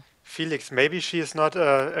 Yeah. Felix, maybe she is not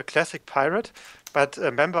a classic pirate, but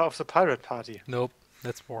a member of the pirate party. Nope,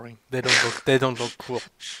 that's boring. They don't look cool.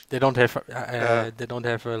 They don't have they don't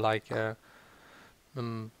have like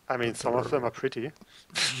I mean, some of them are pretty.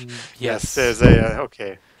 Yes, yes, they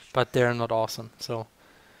okay. but they're not awesome. So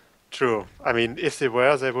True. I mean, if they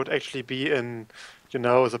were, they would actually be in,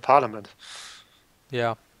 the parliament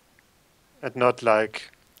yeah, and not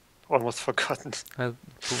like almost forgotten.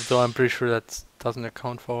 though I'm pretty sure that doesn't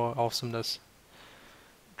account for awesomeness.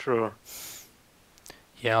 True.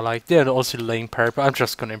 Yeah, like they're also laying parrot, but I'm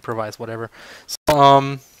just gonna improvise whatever.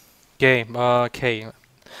 So, okay.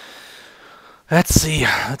 Let's see.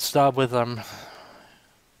 Let's start with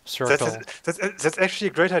circle. That's actually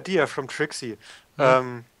a great idea from Trixie.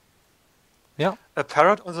 Hmm? Yeah. A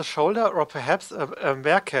parrot on the shoulder, or perhaps a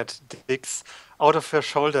meerkat digs out of her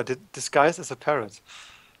shoulder, disguised as a parrot.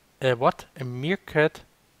 What? A meerkat?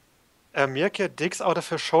 A meerkat digs out of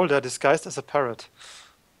her shoulder, disguised as a parrot.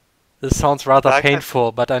 This sounds rather Like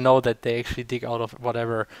painful, but I know that they actually dig out of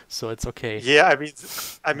whatever, so it's okay. Yeah,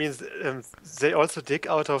 I mean, they also dig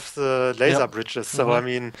out of the laser Yep. bridges. So I Mhm.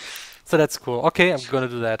 mean, So that's cool. Okay, I'm gonna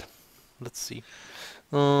do that. Let's see.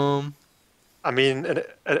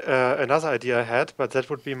 another idea I had, but that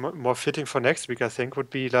would be more fitting for next week, I think, would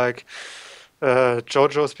be like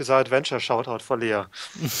JoJo's Bizarre Adventure shout out for Lea.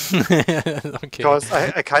 Okay. Because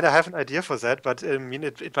I kind of have an idea for that, but I mean,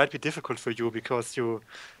 it might be difficult for you because you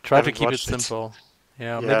Try to haven't keep it watched it. simple.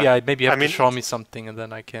 Yeah, Yeah. maybe you I have to mean, show me something and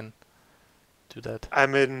then I can do that. I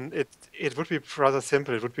mean, it would be rather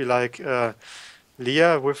simple. It would be like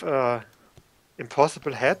Lea with a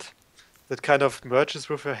impossible head that kind of merges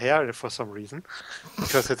with her hair for some reason,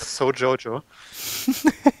 because it's so JoJo.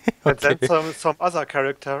 And then Okay. some other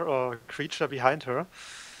character or creature behind her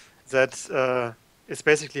that is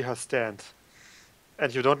basically her stand.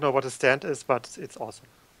 And you don't know what a stand is, but it's awesome.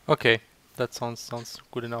 Okay, that sounds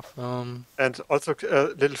good enough. And also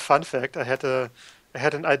a little fun fact: I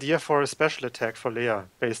had an idea for a special attack for Lea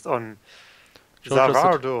based on JoJo's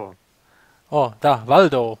Zavardo. Oh, da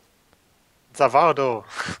Waldo. Zavardo.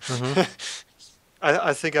 Mhm.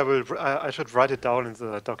 I think I should write it down in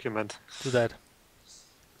the document. Do that.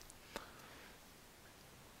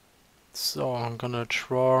 So I'm gonna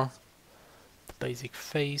draw the basic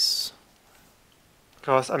face.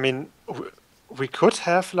 Because I mean, we could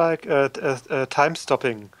have like a time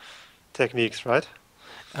stopping techniques, right?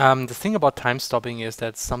 The thing about time stopping is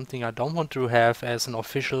that something I don't want to have as an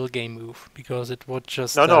official game move because it would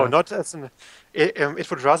just No, not as an. It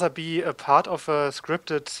would rather be a part of a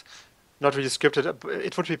scripted, not really scripted.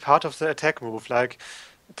 It would be part of the attack move. Like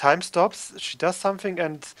time stops, she does something,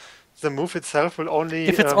 and the move itself will only.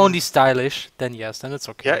 if it's only stylish, then yes, then it's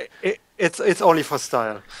okay. Yeah, it's only for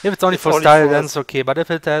style. If it's only It's for only style, for then it's okay. But if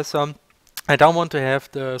it has I don't want to have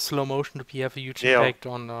the slow motion to have a huge Yeah. impact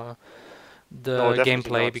on No, the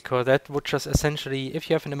definitely gameplay not. because that would just essentially, if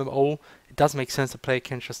you have an MMO, it does make sense the player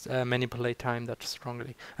can just manipulate time that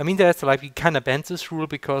strongly. I mean, that's like we kind of bend this rule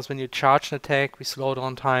because when you charge an attack, we slow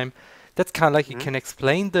down time. That's kind of like you Mhm. can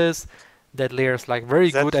explain this. That Leia is like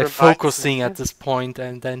very That good at reminds focusing me. at this point,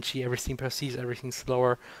 and then she everything perceives everything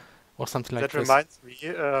slower, or something like That this. reminds me,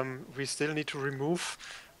 we still need to remove,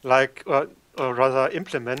 like, or rather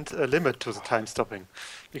implement a limit to the time stopping,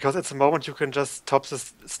 because at the moment you can just stop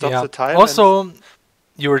Yeah. the time. Also,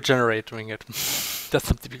 you regenerate doing it. That's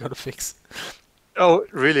something we gotta fix. Oh,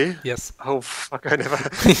 really? Yes. Oh, fuck! I never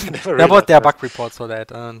There realized are that. bug reports for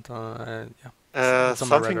that, and yeah, it's on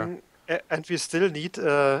my radar. Something, and we still need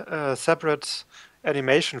a separate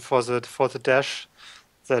animation for the dash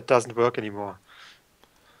that doesn't work anymore.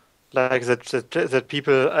 Like that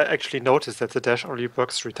people actually notice that the dash only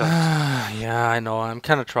works 3 times Yeah, I know. I'm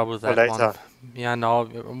kind of trouble with or that one. later. Yeah, no,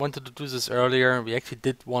 I wanted to do this earlier. We actually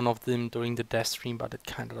did one of them during the death stream, but it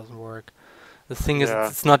kind of doesn't work. The thing is, Yeah.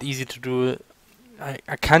 it's not easy to do.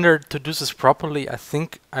 I kind of, to do this properly, I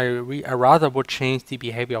think I rather would change the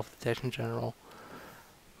behavior of the dash in general.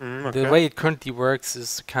 Mm, The okay. way it currently works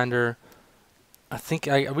is kind of I think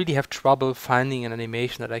I really have trouble finding an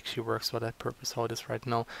animation that actually works for that purpose, how it is right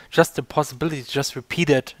now. Just the possibility to just repeat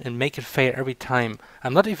it and make it fair every time.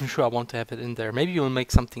 I'm not even sure I want to have it in there. Maybe you'll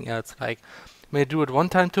make something else, like when you do it one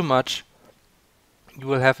time too much, you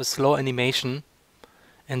will have a slow animation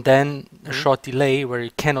and then a short delay where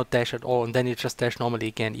you cannot dash at all, and then you just dash normally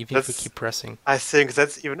again, even if you keep pressing. I think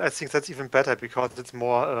that's even better because it's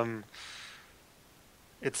more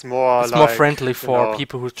more friendly for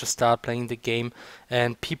people who just start playing the game,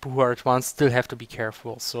 and people who are advanced still have to be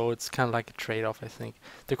careful. So it's kind of like a trade-off, I think.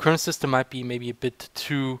 The current system might be maybe a bit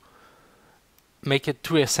make it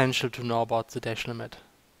too essential to know about the dash limit.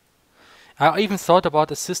 I even thought about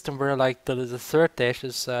a system where like the third dash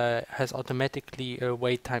is has automatically a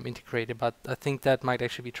wait time integrated, but I think that might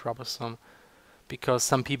actually be troublesome because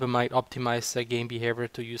some people might optimize their game behavior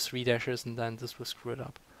to use 3 dashes, and then this will screw it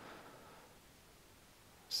up.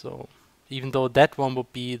 So even though that one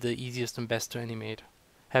would be the easiest and best to animate,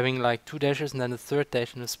 having like 2 dashes and then a third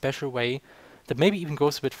dash in a special way that maybe even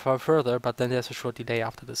goes a bit further, but then there's a short delay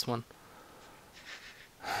after this one.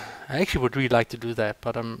 I actually would really like to do that,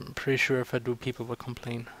 but I'm pretty sure if I do, people will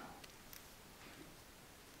complain.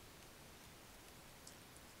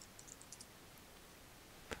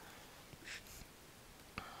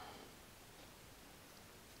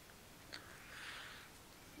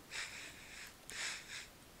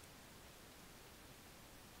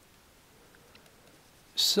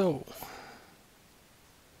 So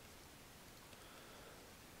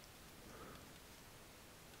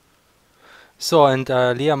and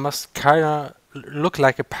Lea must kinda look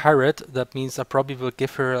like a pirate. That means I probably will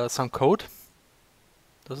give her some code.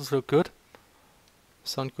 Does this look good?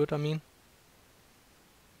 Sound good, I mean?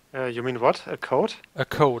 You mean what? A code? A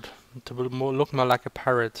code to look more like a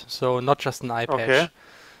pirate. So not just an eye patch,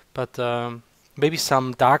 but maybe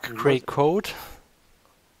some dark gray coat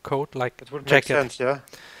like it would jacket. Make sense, yeah.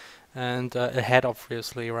 And a head,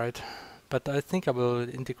 obviously, right? But I think I will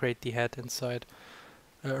integrate the head inside,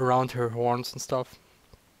 around her horns and stuff.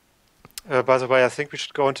 By the way, I think we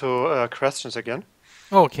should go into questions again.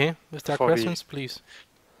 Oh, okay. If there are questions, please.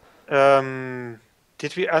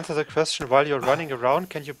 Did we answer the question while you're running around?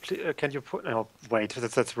 Can you put? No, wait,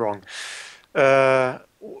 that's wrong.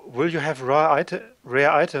 Will you have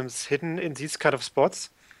rare items hidden in these kind of spots?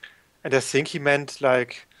 And I think he meant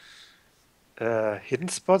like hidden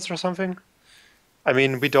spots or something. I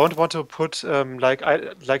mean, we don't want to put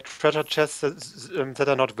like treasure chests that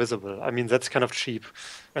are not visible. I mean, that's kind of cheap,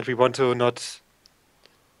 and we want to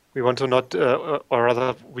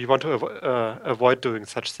avoid doing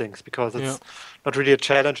such things because it's not really a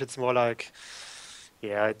challenge. It's more like,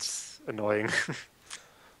 yeah, it's annoying.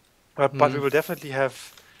 But we will definitely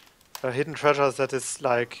have hidden treasures that is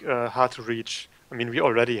like hard to reach. I mean, we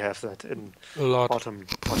already have that in bottom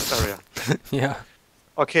area. Yeah.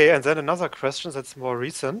 Okay, and then another question that's more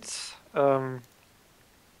recent. I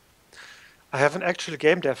have an actual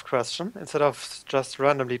game dev question instead of just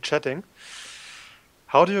randomly chatting.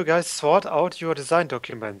 How do you guys sort out your design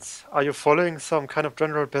documents? Are you following some kind of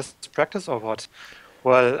general best practice or what?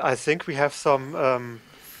 Well, I think we have some.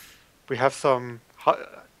 How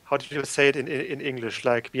do you say it in English?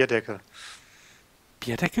 Like Bierdeckel.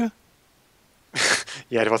 Bierdeckel?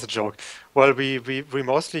 Yeah, it was a joke. Well, we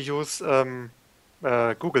mostly use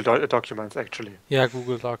Google documents actually. Yeah,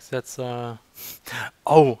 Google Docs. That's oh,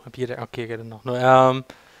 okay, I get it now. No,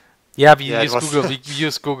 yeah, we use Google. We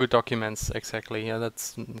use Google Documents exactly. Yeah,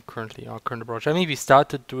 that's currently our current approach. I mean, we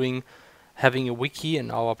started having a wiki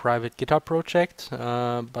in our private GitHub project,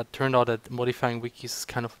 but turned out that modifying wikis is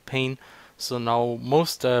kind of a pain. So now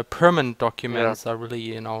most permanent documents are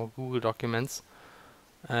really in our Google Documents,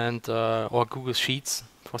 and or Google Sheets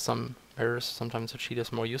for some errors. Sometimes a sheet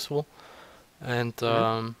is more useful, and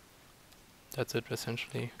that's it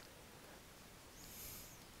essentially.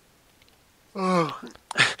 Oh.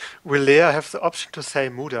 Will Lea have the option to say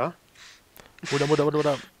Muda? Muda.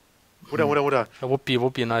 Muda. That would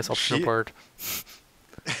be a nice optional word.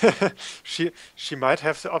 She might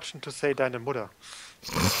have the option to say deine Mutter.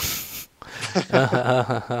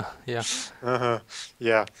 Yeah.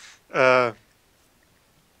 Yeah.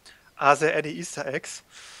 Are there any Easter eggs?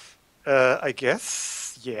 I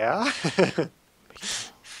guess, yeah.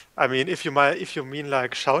 I mean, if you mean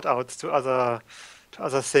like shout outs to other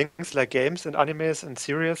things like games and animes and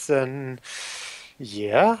series, then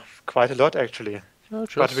yeah, quite a lot actually.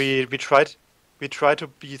 But we try to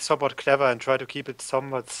be somewhat clever and try to keep it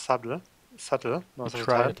somewhat subtle most of the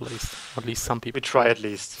time. At least some people. We try at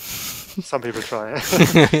least. Some people try.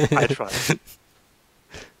 I try.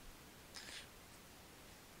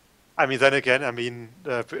 I mean, then again, I mean,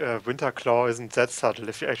 Winter Claw isn't that subtle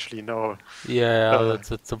if you actually know Yeah, the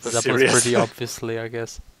that was series. pretty obviously, I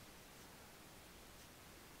guess.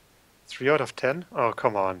 3 out of 10? Oh,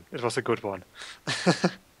 come on. It was a good one.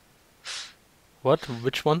 What?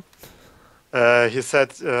 Which one? He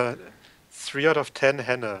said 3 out of 10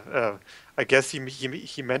 Henne. I guess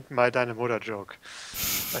he meant my Deine Mutter joke.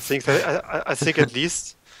 I think that I think at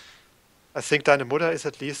least I think Deine Mutter is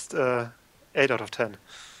at least 8 out of 10.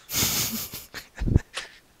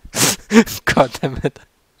 God damn it.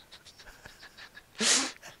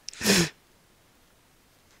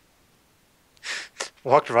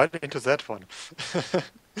 Walked right into that one.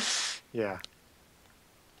 Yeah.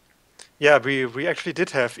 Yeah, we actually did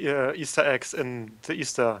have Easter eggs in the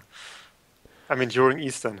Easter. I mean, during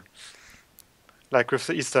Easter, like with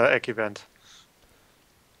the Easter egg event.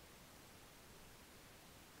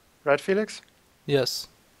 Right, Felix? Yes.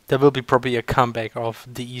 There will be probably a comeback of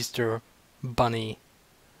the Easter bunny.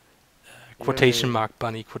 Quotation Yay. mark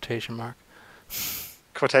bunny, quotation mark.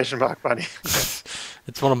 Quotation mark bunny. Yes.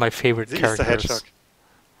 It's one of my favorite The characters. Easter hedgehog.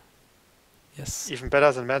 Yes. Even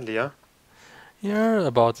better than Manly, huh? Yeah,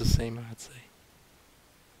 about the same, I'd say.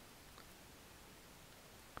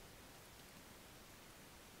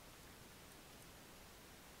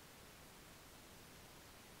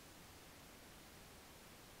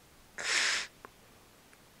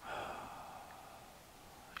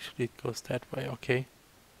 Actually, it goes that way. Okay.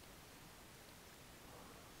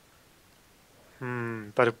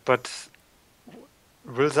 But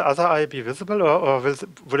will the other eye be visible, or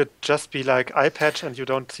will it just be like eye patch and you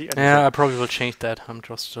don't see anything? Yeah, I probably will change that. I'm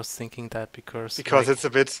just thinking that because like, it's a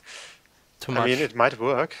bit. too I much. mean, it might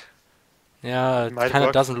work. Yeah, it might kind of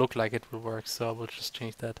work. doesn't look like it will work, so I will just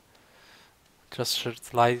change that. Just should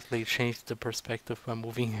slightly change the perspective by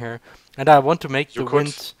moving here. And I want to make You the could-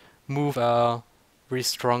 wind move very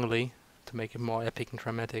strongly to make it more epic and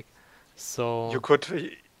dramatic. So You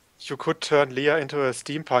could turn Leah into a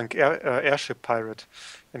steampunk airship pirate,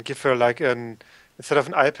 and give her like instead of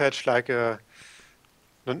an eye patch, like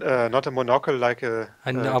not a monocle, like a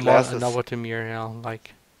I know glasses. what you mean. Yeah,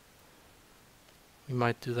 like we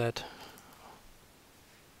might do that.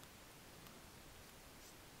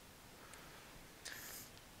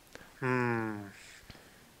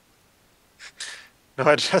 No,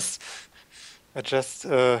 I just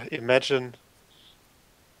imagine.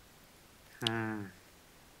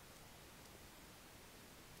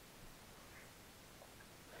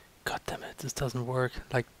 God damn it, this doesn't work.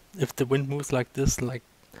 Like if the wind moves like this, like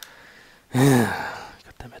God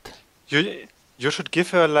damn it. You should give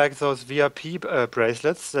her like those VIP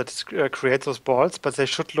bracelets that create those balls, but they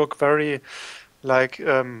should look very like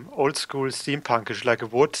old school steampunkish, like a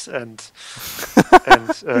wood and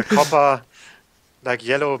copper, like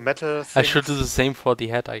yellow metal things. I should do the same for the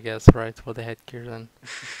head, I guess, right? For the headgear then.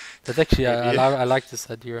 That's actually Maybe. I like this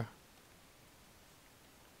idea.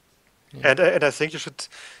 Yeah. And I think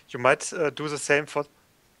you might do the same for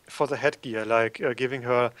the headgear, like making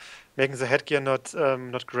the headgear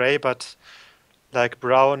not gray, but like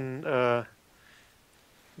brown,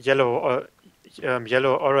 yellow, or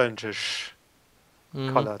yellow orangish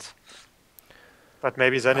Mhm. colored. But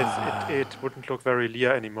maybe then it wouldn't look very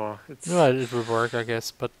Leah anymore. Yeah, it will work, I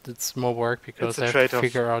guess, but it's more work because a I have to trade-off.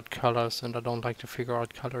 figure out colors, and I don't like to figure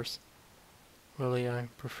out colors. Really, I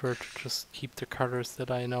prefer to just keep the colors that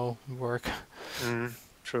I know work.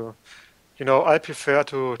 True. You know, I prefer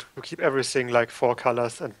to keep everything like 4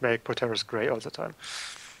 colors and make Poteris gray all the time.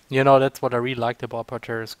 You know, that's what I really liked about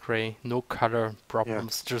Pirate Gray. No color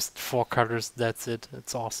problems, just 4 colors, that's it.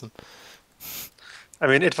 It's awesome. I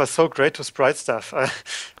mean, it was so great to sprite stuff.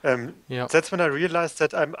 Yeah. That's when I realized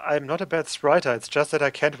that I'm not a bad spriter. It's just that I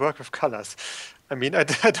can't work with colors. I mean, I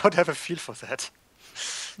don't have a feel for that.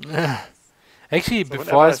 Actually, So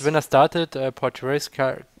before when I started Pirate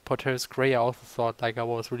Gray, I also thought like I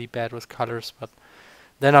was really bad with colors, but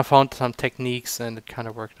then I found some techniques and it kind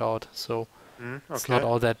of worked out. So it's not Okay.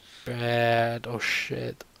 all that bad. Oh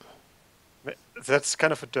shit, That's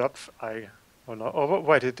kind of a derp. Oh no. Oh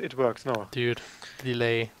wait, it works. No. dude,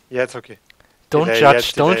 delay. Yeah, it's okay. Don't Delay, judge.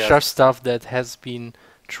 yes, Don't delay, judge stuff that has been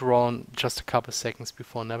drawn just a couple seconds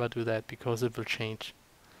before. Never do that because it will change.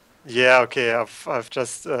 Yeah, okay. I've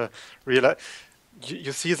just realized.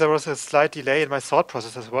 You see, there was a slight delay in my thought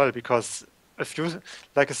process as well because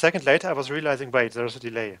like a second later, I was realizing, wait, there's a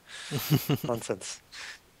delay. Nonsense.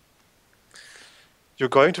 You're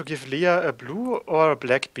going to give Leah a blue or a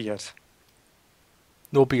black beard?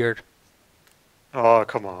 No beard. Oh,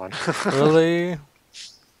 come on. Really?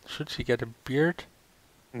 Should she get a beard?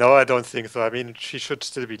 No, I don't think so. I mean, she should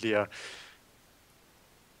still be Leah.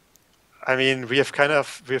 I mean, we could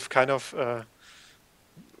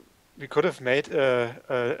have made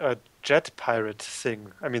a jet pirate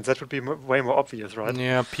thing. I mean, that would be way more obvious, right?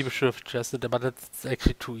 Yeah, people should have suggested that, but it's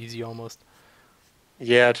actually too easy almost.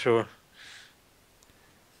 Yeah, true.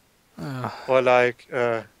 Uh, Or like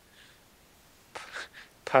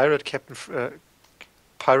pirate Captain,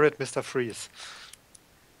 pirate Mr. Freeze.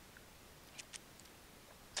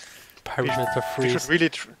 Pirate Mr. We should Freeze. really,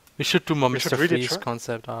 We should do more we should Mr. really Freeze try.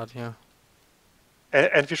 concept art, yeah.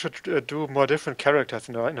 And we should do more different characters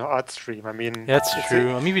in our art stream. I mean, That's it's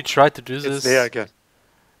true. I mean, we tried to do it's this. there again.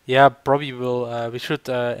 Yeah, probably will. We should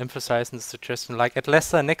emphasize in the suggestion, like at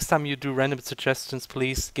Leicester, next time you do random suggestions,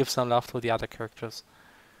 please give some love to the other characters.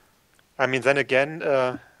 I mean, then again,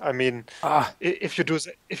 I mean, Ah, if you do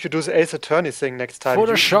the Ace Attorney thing next time,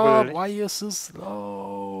 Photoshop, why are you so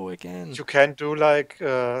slow again? you can do like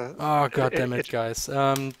Oh, god damn it, guys.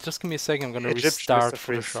 Just give me a second, I'm gonna Egyptian restart Mr.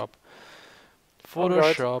 Freeze. Photoshop.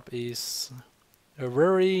 Alright. Photoshop is a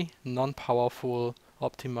very non-powerful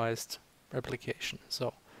optimized application.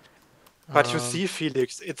 So, But you see,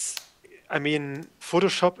 Felix, I mean,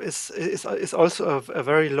 Photoshop is also a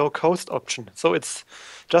very low cost option, so it's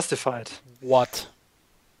justified. what?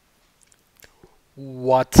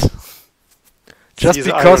 Just See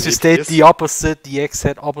the because irony, you state please. the opposite, the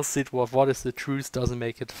exact opposite of what is the truth doesn't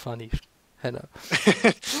make it funny, Hannah.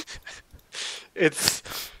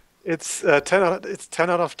 It's 10 out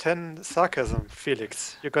of 10 sarcasm,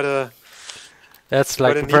 Felix. You gotta That's But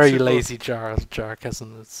like it needs very to go- lazy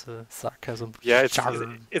sarcasm. It's sarcasm. yeah,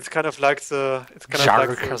 Jargon. it's kind of like the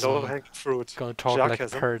Sarcasm. low hanging fruit. Gonna talk like a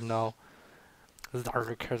Sarcasm. bird now.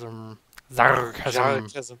 Sarcasm.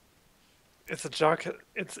 Sarcasm. It's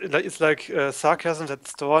a it's like sarcasm that's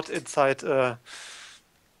stored inside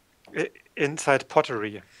inside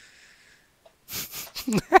pottery.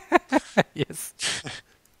 Yes.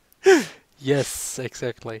 Yes,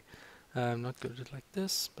 exactly. I'm not good at like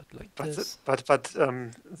this, but like But this.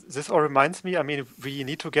 this all reminds me. I mean, we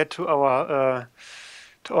need to get to our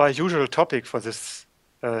usual topic for this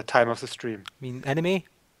time of the stream. I mean, anime?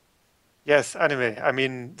 Yes, anime. I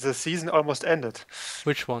mean, the season almost ended.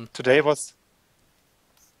 Which one? Today was,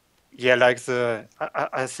 yeah, like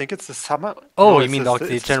I think it's the summer. Oh, No, you it's mean the- like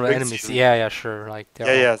the it's general spring enemies? season. Yeah, yeah, sure. Like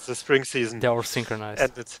Yeah, the spring season they're all synchronized.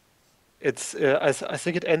 ended. It's I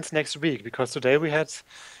think it ends next week because today we had.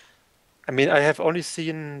 I mean, I have only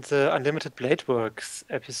seen the Unlimited Blade Works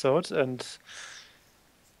episode, and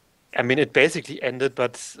I mean, it basically ended,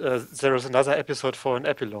 but there is another episode for an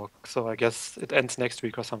epilogue, so I guess it ends next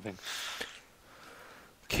week or something.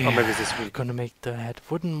 Okay, Or maybe this week. gonna make the head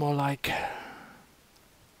wooden more like.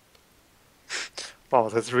 Wow,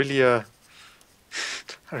 that's really I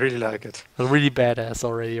really like it. Really badass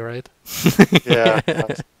already, right? Yeah.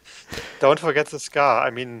 But don't forget the scar.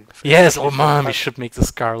 I mean, Yes, especially oh for man, we Pi- should make the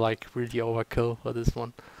scar like really overkill for this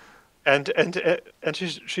one. and she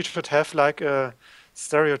should have like a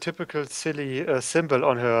stereotypical silly symbol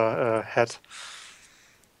on her head,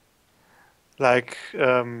 like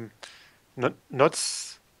not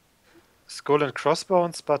skull and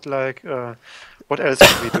crossbones, but like what else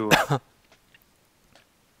can we do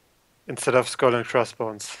instead of skull and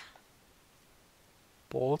crossbones?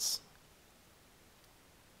 Balls?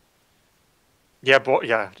 Yeah,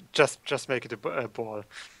 yeah. Just make it a ball.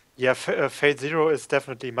 Yeah, Fate Zero is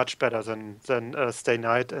definitely much better than Stay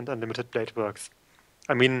Night and Unlimited Blade Works.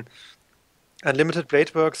 I mean, Unlimited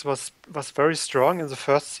Blade Works was very strong in the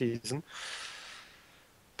first season,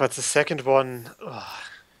 but the second one,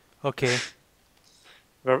 Okay.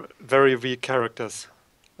 were very weak characters.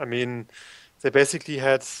 I mean, they basically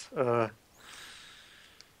had.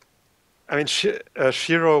 I mean,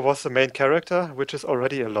 Shiro was the main character, which is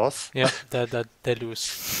already a loss. Yeah, that they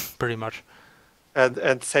lose pretty much.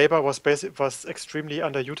 And Saber was extremely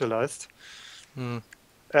underutilized. Mm.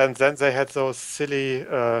 And then they had those silly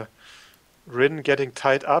Rin getting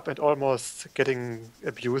tied up and almost getting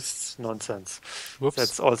abused nonsense. Whoops.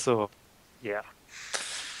 That's also, yeah.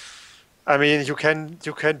 I mean, you can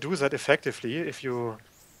do that effectively if you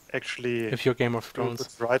actually If you're Game of do Thrones.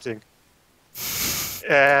 good writing.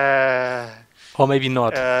 Uh, Or maybe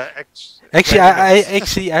not.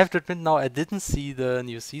 actually, I have to admit now I didn't see the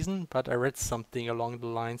new season, but I read something along the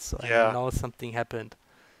lines, so Yeah. I know something happened.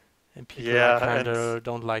 And people Yeah, kind of and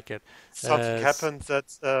don't like it. something happened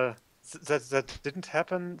that didn't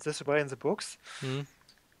happen this way in the books. Hmm?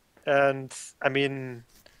 And I mean,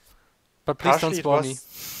 But please don't partially it spoil me.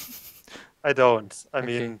 was. I don't. I Okay.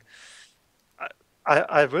 mean,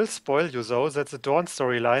 I will spoil you though that the Dawn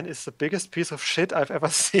storyline is the biggest piece of shit I've ever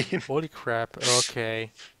seen. Holy crap,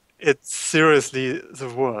 okay. It's seriously the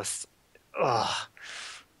worst. Ugh.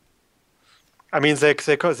 I mean, they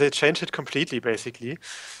changed it completely, basically,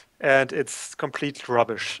 and it's complete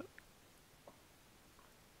rubbish.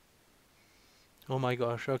 Oh my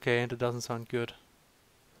gosh, okay, that doesn't sound good.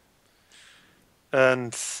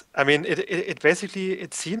 And I mean, it basically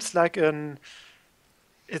it seems like it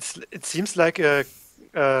seems like a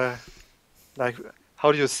like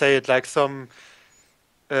how do you say it, like some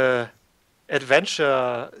uh,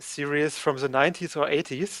 adventure series from the 90s or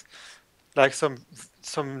 80s, like some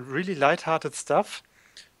really light-hearted stuff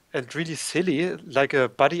and really silly, like a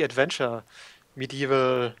buddy adventure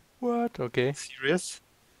medieval What? Okay. series.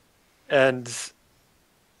 And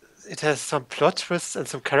it has some plot twists and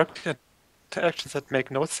some character interactions that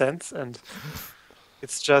make no sense, and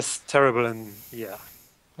it's just terrible. And yeah,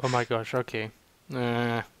 Oh my gosh, okay.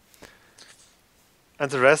 Uh,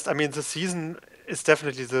 and the rest, I mean, the season is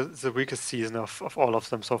definitely the weakest season of all of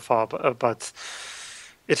them so far, but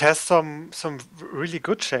it has some really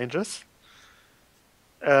good changes,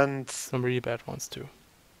 and some really bad ones too.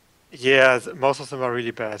 yeah, most of them are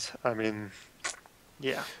really bad. I mean,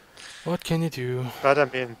 yeah, What can you do? but I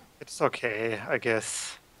mean, it's okay, I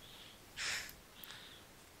guess.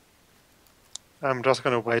 I'm just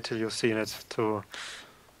gonna wait till you've seen it to.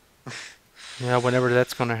 Yeah, whenever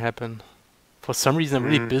that's gonna happen. For some reason, I'm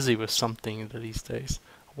really Mm. busy with something these days.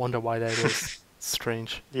 I wonder why that is.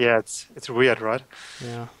 Strange. Yeah, it's weird, right?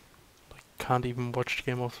 Yeah. Like, can't even watch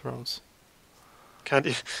Game of Thrones. Can't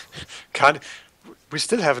e- can't. We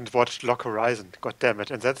still haven't watched Lock Horizon. God damn it!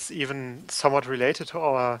 And that's even somewhat related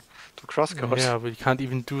to CrossCode. Yeah, we can't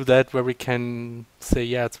even do that where we can say,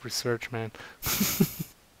 yeah, it's research, man.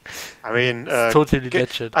 I mean, It's totally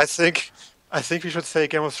that shit. I think we should say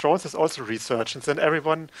Game of Thrones is also research, and then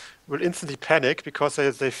everyone will instantly panic because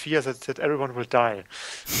they fear that everyone will die.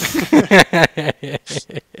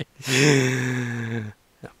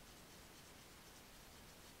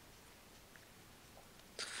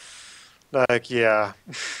 Like, yeah,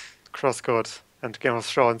 CrossCode and Game of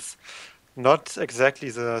Thrones, not exactly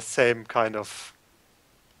the same kind of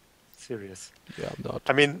series. Yeah, I'm not.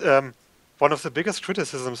 I mean, one of the biggest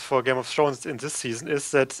criticisms for Game of Thrones in this season is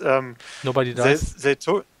that Nobody they dies? they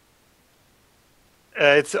took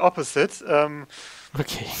it's the opposite.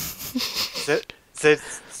 Okay.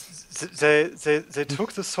 They they they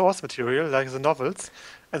took the source material, like the novels,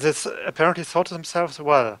 and apparently thought to themselves,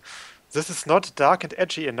 well, this is not dark and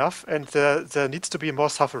edgy enough, and there needs to be more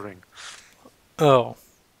suffering. Oh,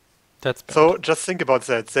 that's bad. So just think about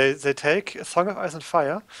that. They take A Song of Ice and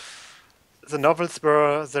Fire. The novels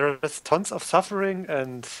were there is tons of suffering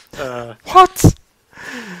and What?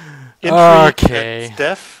 intrigue Okay. and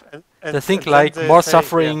death, and I think then like they more say, yeah,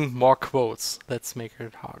 suffering, more quotes. Let's make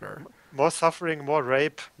it harder. more suffering, more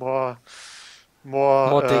rape, more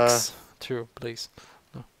More dicks too, please.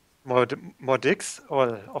 more dicks.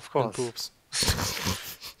 Well, of And course. boobs.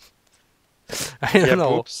 I don't Yeah, know.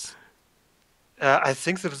 boobs. I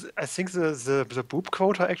think the boob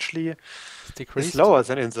quota actually It's is decreased. lower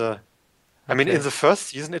than in the. I mean, in Okay. the first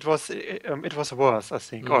season it was worse, I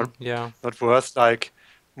think, or Yeah, not worse, like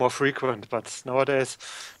more frequent. But nowadays,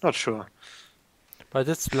 not sure. but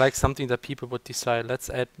it's like something that people would decide. Let's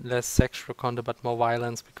add less sexual content, but more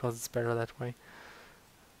violence because it's better that way.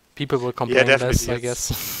 People will complain less, definitely, I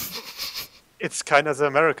guess. It's kind of the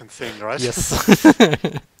American thing, right? Yes.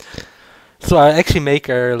 So I actually make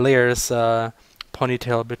Lea's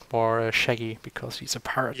ponytail a bit more shaggy because she's a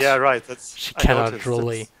pirate. Yeah, right. She I cannot noticed.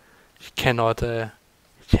 really. She cannot.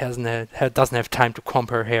 She doesn't have time to comb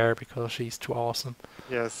her hair because she's too awesome.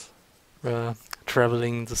 Yes.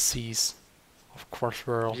 Traveling the seas of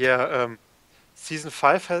CrossWorld. Yeah. Season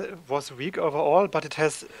 5 was weak overall, but it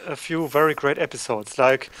has a few very great episodes.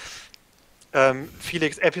 Like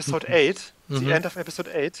Felix, episode 8, the end of episode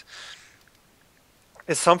 8,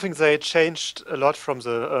 is something they changed a lot from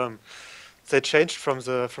the. They changed from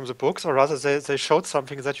the books, or rather, they showed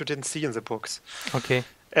something that you didn't see in the books. Okay.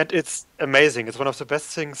 And it's amazing. It's one of the best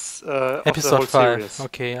things of the Episode whole 5. series.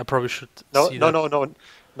 Okay, I probably should No, see no, that.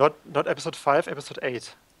 no, not episode 5, episode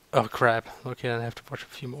 8. Oh crap. Okay, then I have to watch a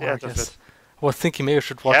few more, The I end of guess. it. I was thinking maybe I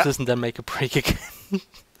should watch Yeah. this and then make a break again.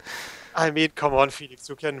 I mean, come on, Felix.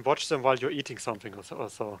 You can watch them while you're eating something or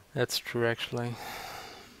so. That's true, actually.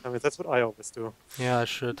 I mean, that's what I always do. Yeah, I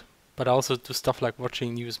should. But I also do stuff like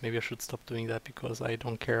watching news. Maybe I should stop doing that because I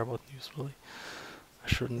don't care about news, really. I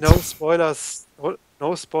shouldn't. No spoilers.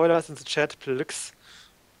 No spoilers in the chat, please.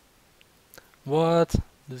 What?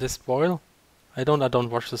 Did they spoil? I don't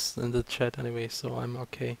watch this in the chat anyway, so I'm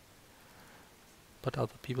okay. But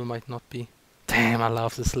other people might not be. Damn, I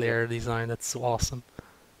love this layer design. That's so awesome.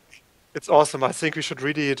 It's awesome. I think we should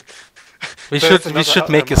read it. We There's should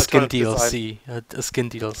another make a skin alternative design. DLC, a skin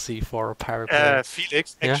DLC for Pirate Lea.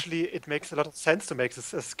 Felix, Yeah. actually, it makes a lot of sense to make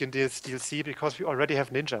this a skin DLC because we already have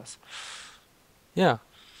ninjas. Yeah.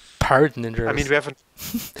 Pirate ninjas. I mean, we haven't.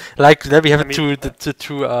 Like there we have I mean, the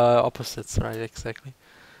two opposites, right? Exactly.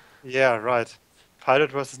 Yeah, right.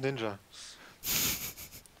 Pirate versus ninja.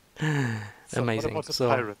 So Amazing. What about the So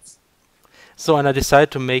pirates? So and I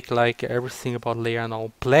decided to make like everything about Leia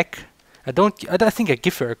now black. I think I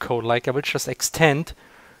give her a code. Like I will just extend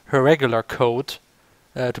her regular code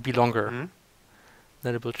to be longer. Hmm?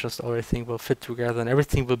 Then it will just everything will fit together and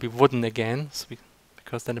everything will be wooden again. So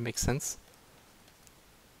because then it makes sense.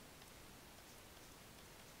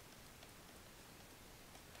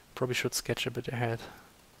 Probably should sketch a bit ahead,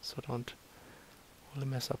 so don't really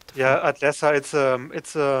mess up the Yeah, Atlessa,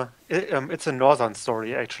 it's a northern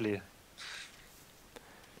story actually,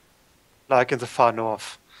 like in the far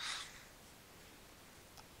north,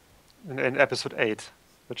 in episode 8,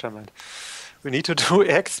 which I meant. We need to do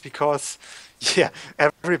X because, yeah,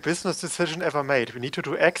 every business decision ever made. We need to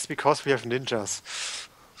do X because we have ninjas.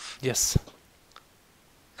 Yes.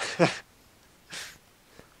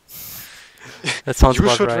 That sounds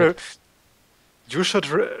about right. You should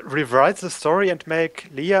rewrite the story and make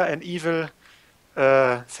Leah an evil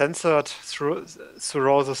censored through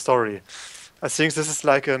the story. I think this is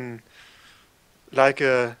like a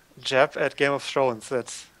jab at Game of Thrones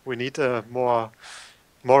that we need a more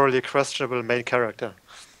morally questionable main character.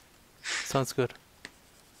 Sounds good.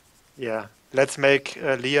 Yeah, let's make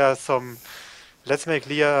Leah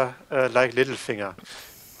like Littlefinger,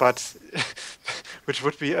 but which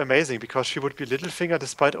would be amazing because she would be Littlefinger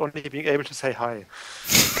despite only being able to say hi.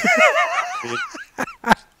 I mean,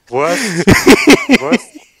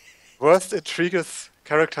 worst intriguous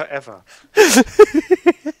character ever.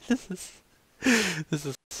 This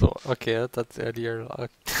is so okay. That's earlier.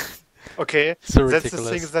 Okay, So that's the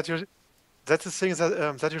ridiculous. thing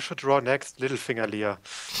that you should draw next, Littlefinger Leah.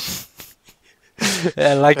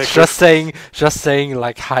 Like Okay. just saying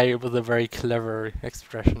like hi with a very clever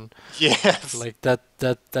expression. Yes. Like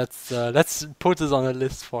that's let's put this on a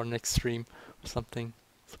list for next stream or something,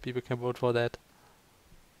 so people can vote for that.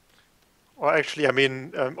 Or actually, I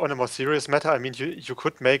mean, on a more serious matter, I mean, you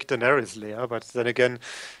could make Daenerys Leia, but then again,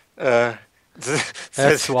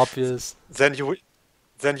 That's too obvious. then you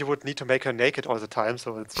would need to make her naked all the time.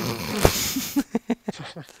 So it's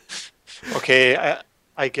okay.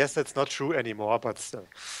 I guess that's not true anymore, but still.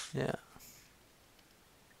 Yeah.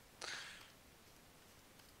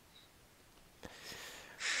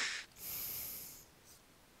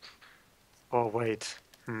 Oh wait.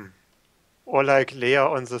 Or like Leia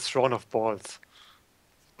on the throne of balls.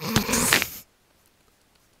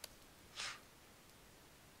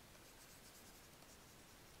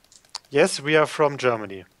 Yes, we are from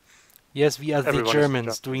Germany. Yes, we are the Everyone is from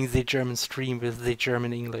Germans doing the German stream with the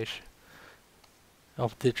German English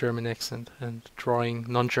of the German accent and drawing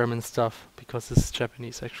non-German stuff because this is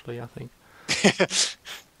Japanese actually, I think.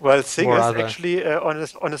 Well, the thing Or is other. actually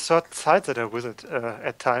on a certain site that I visit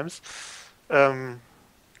at times, there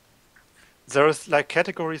is like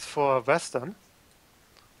categories for Western.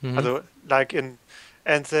 Mhm. Also, like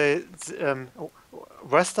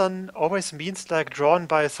Western always means like drawn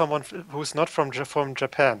by someone who's not from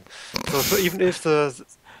Japan. So even if the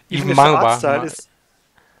Even if the art manga. style is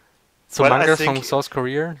So well, I manga from think- South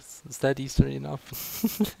Korea? Is that Eastern enough?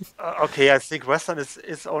 okay, I think Western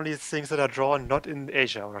is only things that are drawn not in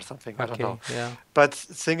Asia or something. I don't Okay, know. yeah. But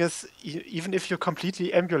the thing is, even if you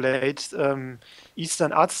completely emulate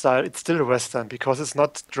Eastern art style, it's still Western because it's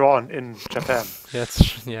not drawn in Japan.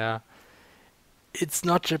 Yeah. It's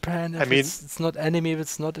not Japan. I If mean- it's not anime. If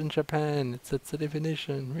it's not in Japan, that's the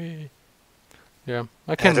definition. Really. Yeah,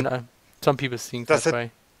 I can. Some people think does that it-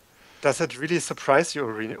 way. Does it really surprise you,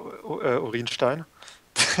 Urinstein?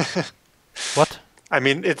 What? I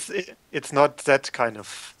mean, it's not that kind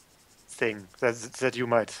of thing that you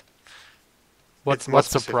might. It's more What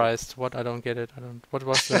specific. surprised? What? I don't get it. What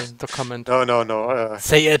was the comment? No.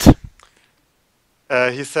 Say it.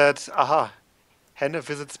 He said, "Aha, Henne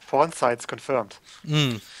visits porn sites confirmed."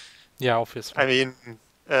 Yeah, obviously. I mean,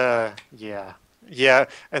 yeah,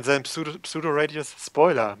 and then pseudo radius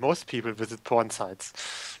spoiler. Most people visit porn sites.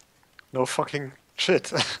 No fucking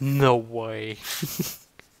shit. No way.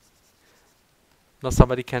 Now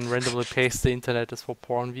somebody can randomly paste the internet as for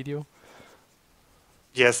porn video.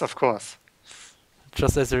 Yes, of course.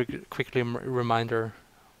 Just as a quickly reminder.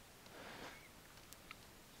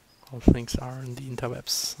 All things are in the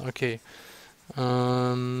interwebs. Okay.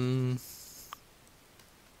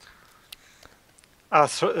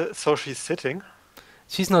 So she's sitting.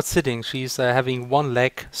 She's not sitting. She's having one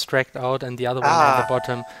leg stretched out and the other one on the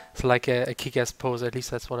bottom. It's like a kick-ass pose. At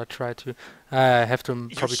least that's what I try to. I have to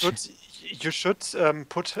probably. You should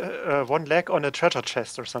put one leg on a treasure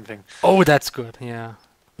chest or something. Oh, that's good. Yeah,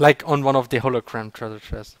 like on one of the hologram treasure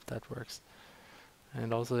chests, if that works.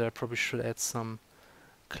 And also, I probably should add some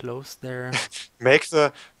clothes there. make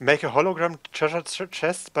a hologram treasure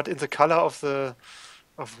chest, but in the color of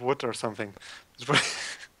wood or something. It would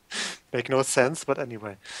make no sense, but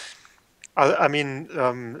anyway. I mean,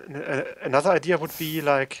 another idea would be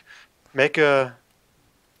like make a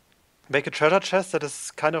treasure chest that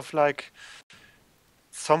is kind of like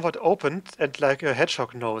somewhat opened and like a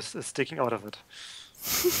hedgehog nose is sticking out of it.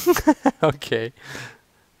 Okay.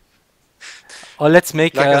 Or let's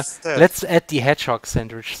make Like let's add the hedgehog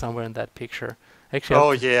sandwich somewhere in that picture. Actually,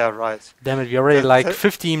 oh yeah, right. Damn it, we're already like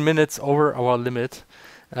 15 minutes over our limit.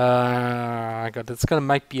 God, it's gonna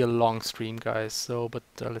might be a long stream, guys. So, but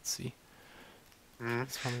let's see.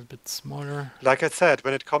 This one is a bit smaller. Like I said,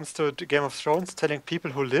 when it comes to Game of Thrones, telling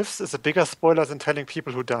people who lives is a bigger spoiler than telling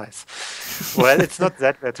people who dies. Well, it's not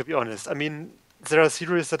that bad, to be honest. I mean, there are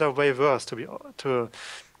series that are way worse.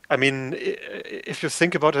 I mean, if you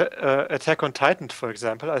think about Attack on Titan, for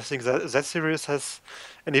example, I think that series has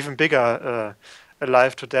an even bigger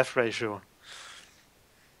life-to-death ratio.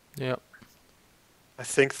 Yeah. I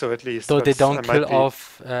think so, at least. Though they don't kill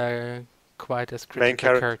off quite as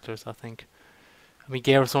critical characters, I think. I mean,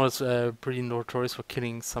 Game of Thrones is pretty notorious for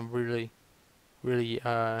killing some really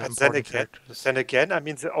important characters. Then again, I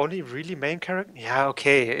mean, the only really main character... Yeah,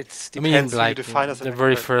 okay, it depends who you define as a the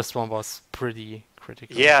very first one was pretty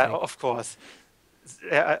critical. Yeah, of course.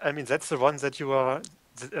 I mean, that's the one that you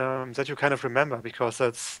kind of remember, because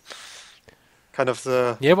that's kind of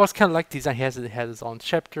the... Yeah, it was kind of like design. It has its own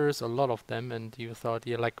chapters, a lot of them, and you thought,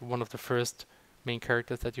 yeah, like one of the first main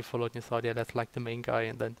characters that you followed, and you thought, yeah, that's like the main guy,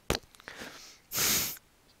 and then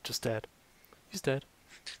just dead. He's dead.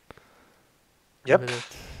 Yep.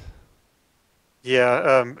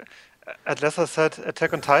 Yeah, as I said,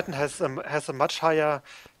 Attack on Titan has a much higher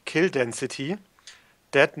kill density,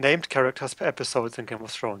 dead named characters per episode than Game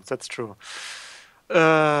of Thrones. That's true.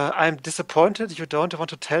 I'm disappointed you don't want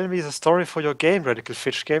to tell me the story for your game, Radical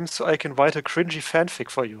Fitch Games, so I can write a cringy fanfic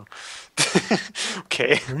for you.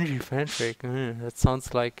 Okay. Cringy fanfic? That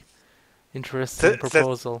sounds like interesting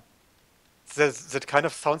proposal. That kind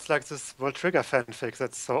of sounds like this World Trigger fanfic.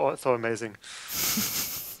 That's so amazing.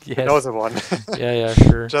 Yes. You know the one. Yeah,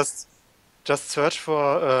 sure. Just search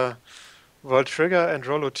for World Trigger and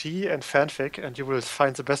Rolo T and fanfic, and you will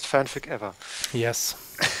find the best fanfic ever. Yes.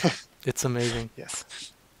 It's amazing. Yes.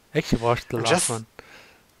 I actually watched the last one.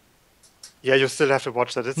 Yeah, you still have to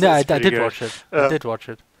watch that. I did watch it. I did watch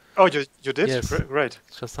it. Oh, you did? Yes. Great.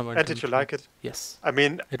 It's just someone. And did you like it? Yes. I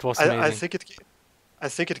mean, it was amazing. I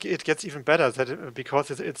think it gets even better because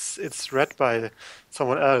it's read by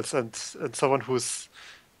someone else and someone who's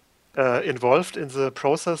involved in the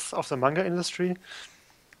process of the manga industry.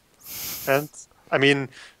 And I mean,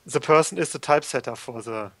 the person is the typesetter for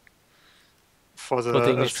the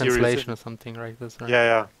English series. Translation or something like this, right?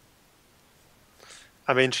 Yeah.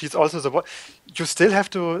 I mean, she's also the one. You still have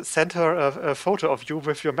to send her a photo of you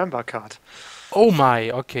with your member card. Oh my!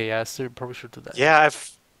 Okay, yeah, I still probably should do that. Yeah,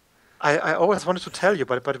 I always wanted to tell you,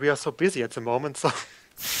 but we are so busy at the moment, so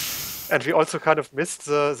and we also kind of missed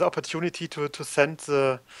the opportunity to send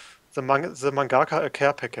the mangaka a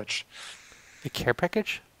care package. A care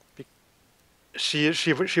package?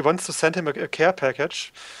 She wants to send him a care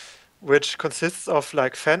package, which consists of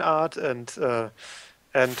like fan art and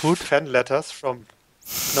food? fan letters from.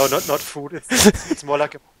 No, not food. It's more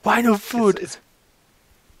like a. Why no food?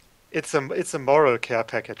 It's a moral care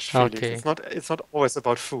package, Felix. Okay. It's not always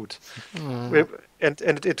about food.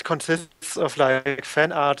 And it consists of like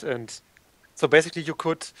fan art, and so basically you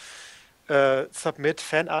could submit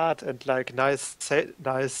fan art and like nice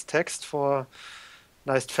text for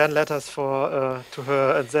nice fan letters for to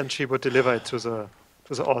her, and then she would deliver it to the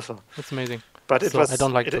author. That's amazing. But it was I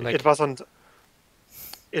don't like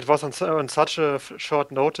it was on such a short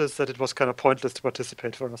notice that it was kind of pointless to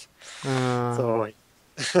participate for us. So.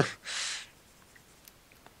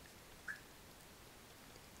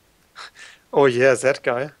 Oh yeah, that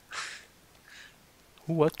guy.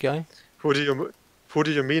 Who? What guy? Who do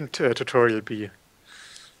you mean tutorial B?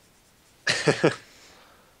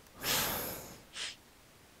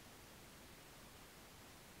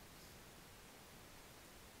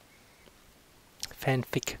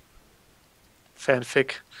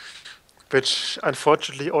 Fanfic, which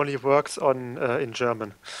unfortunately only works on in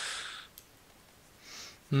German.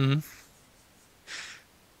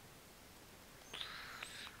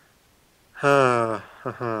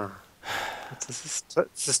 This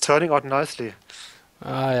is turning out nicely.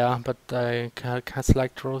 Ah, yeah, but I can't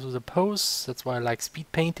like draw to the pose. That's why I like speed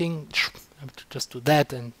painting. I have to just do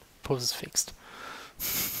that and pose is fixed.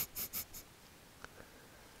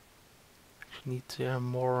 Need to have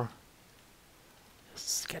more.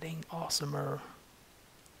 It's getting awesomer.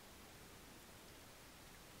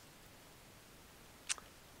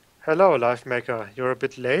 Hello, Life Maker. You're a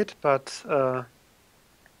bit late, but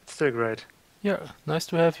it's still great. Yeah, nice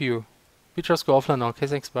to have you. We just go offline now. Okay,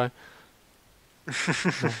 thanks, bye. No,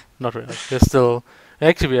 not really. We're still.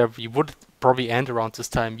 Actually, we would probably end around this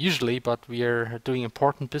time usually, but we are doing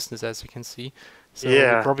important business as you can see. So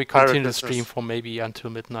Yeah, we'll probably pirate continue the business. stream for maybe until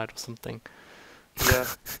midnight or something. Yeah.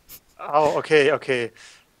 Oh, okay.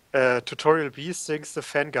 Tutorial Beast thinks the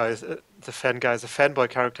fanboy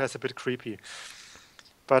character is a bit creepy.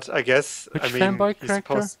 But I guess, Which I mean, fanboy he's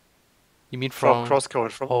character? supposed You mean from from?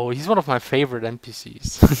 CrossCode. Oh, he's one of my favorite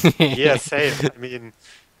NPCs. Yeah, same. I mean,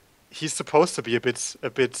 he's supposed to be a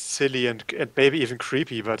bit silly and maybe even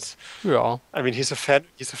creepy, but Yeah. I mean, he's a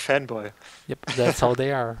fanboy. Yep, that's how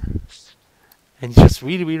they are. And he just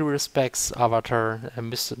really, really respects Avatar,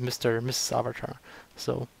 Mrs. Avatar.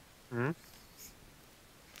 So, Mhm.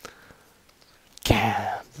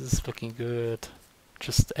 yeah, this is looking good.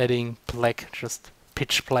 Just adding black, just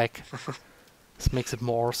pitch black. This makes it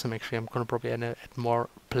more awesome. Actually, I'm gonna probably add more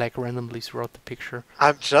black randomly throughout the picture.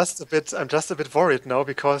 I'm just a bit worried now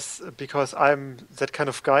because I'm that kind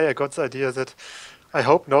of guy. I got the idea that I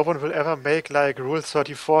hope no one will ever make like Rule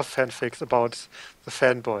 34 fanfics about the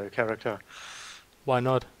fanboy character. Why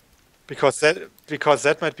not? Because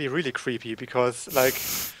that might be really creepy. Because like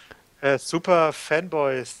a super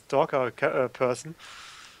fanboy stalker person.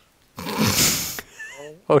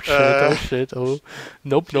 Oh shit! Oh,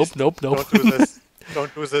 nope. Please Don't do this.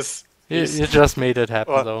 Don't do this. You please. just made it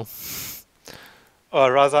happen Or- though.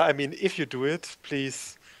 Or rather, I mean, if you do it,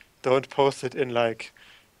 please don't post it in like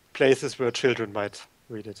places where children might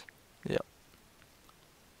read it.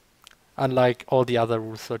 Unlike all the other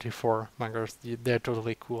Rule 34 mangas, they're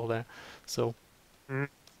totally cool there. So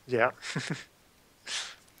Yeah.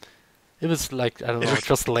 it was like, I don't It know, was-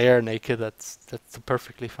 just layer naked. That's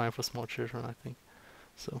perfectly fine for small children, I think.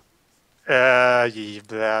 So Yeah,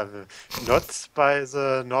 not by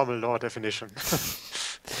the normal law definition.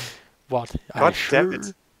 what? God damn sure?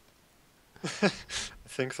 it. I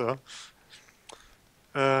think so.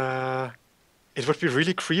 It would be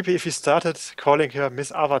really creepy if he started calling her Miss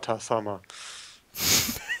Avatar Summer.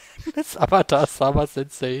 It's Avatar Sama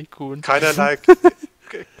Sensei Kun. Kind of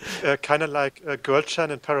like,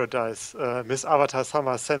 Girl-chan in Paradise. Miss Avatar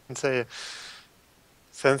Summer Sensei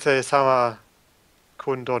Sama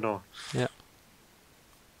Kun Dono. Yeah.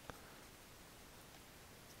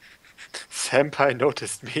 Senpai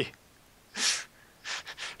noticed me.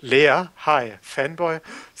 Lea, hi. Fanboy,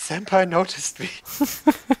 Senpai noticed me.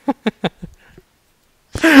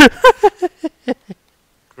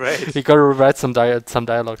 Great. We gotta rewrite some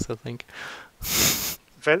dialogues, I think.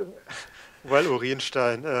 Well,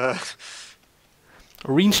 Urinstein.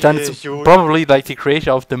 Reenstein is you- probably like the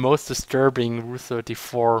creator of the most disturbing Rule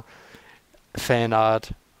 34 fan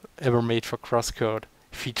art ever made for CrossCode,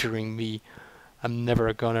 featuring me. I'm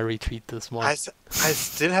never gonna retweet this one. I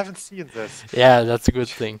still haven't seen this. Yeah, that's a good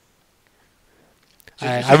thing.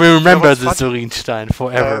 I You will know remember what's this funny? Urinstein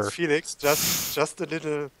forever. Felix, just a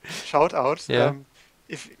little shout out. Yeah.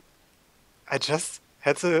 If I just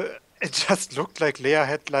had it just looked like Lea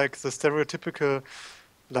had like the stereotypical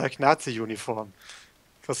like Nazi uniform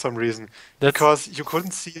for some reason. That's Because you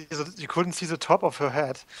couldn't see the top of her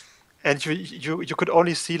head, and you could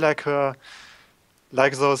only see like her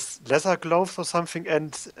like those leather gloves or something,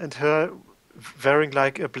 and her wearing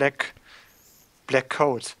like a black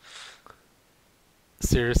coat.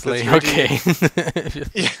 seriously that's really- okay.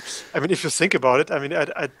 Yeah, I mean, if you think about it, I mean, I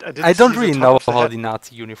didn't I don't see the really top know of the how head. the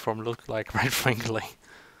Nazi uniform looked like, right? Frankly.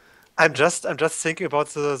 I'm just thinking about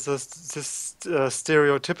this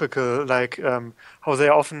stereotypical like how they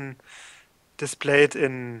are often displayed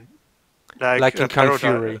in Like in Kung Paradise.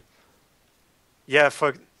 Fury. Yeah,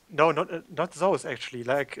 not those actually.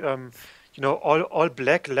 Like all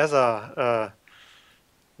black leather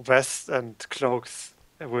vests and cloaks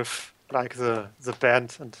with like the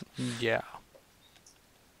band and Yeah.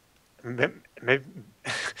 maybe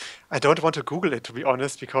I don't want to Google it to be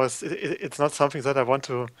honest because it's not something that I want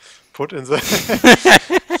to put in the.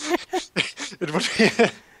 It would be.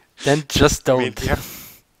 Then just I don't. mean, we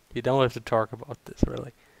have- You don't have to talk about this,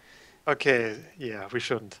 really. Okay, yeah, we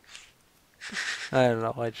shouldn't. I don't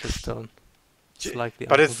know. I just don't. It's J- like the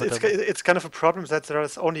But uncle, it's kind of a problem that there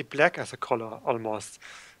is only black as a color almost.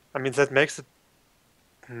 I mean that makes it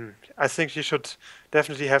I think you should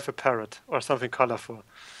definitely have a parrot or something colorful.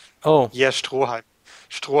 Oh, Yeah, Stroheim.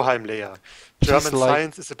 Stroheim Lea. she's German like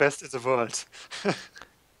science is the best in the world.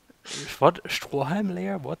 what? Stroheim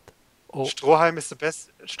layer? What? Oh, Stroheim is the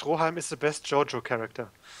best. Stroheim is the best JoJo character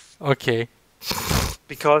okay.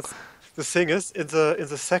 because the thing is, in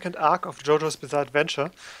the second arc of JoJo's Bizarre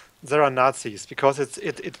Adventure, there are Nazis because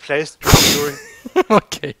it plays during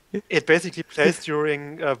Okay. it basically plays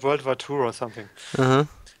during World War II or something. Uh-huh.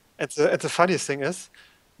 And the funny thing is,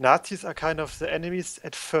 Nazis are kind of the enemies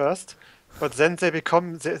at first, but then they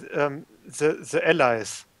become the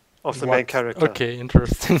allies of the main What? character. Okay,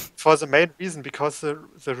 interesting. For the main reason, because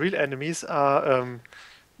the real enemies are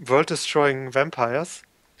world-destroying vampires.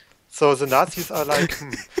 So the Nazis are like,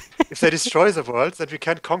 if they destroy the world, then we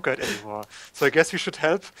can't conquer it anymore. So I guess we should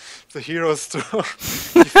help the heroes to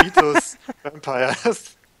defeat those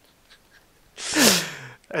vampires.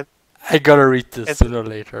 And, I gotta read this and, sooner or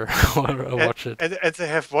later or watch it. and they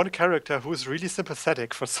have one character who's really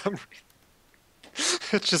sympathetic for some reason,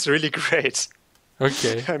 which is really great.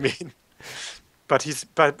 Okay. I mean, but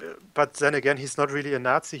then again, he's not really a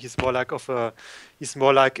Nazi. He's more like a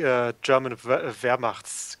German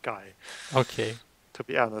Wehrmachts guy, Okay. to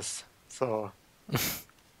be honest. So,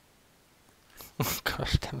 Oh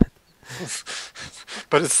gosh, damn it.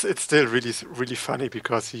 but it's still really funny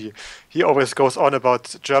because he always goes on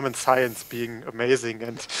about German science being amazing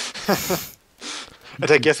and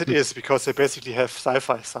and I guess it is because they basically have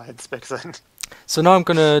sci-fi science back then. So now I'm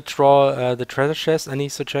gonna draw the treasure chest. Any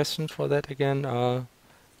suggestions for that again?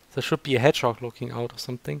 There should be a hedgehog looking out or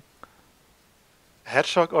something.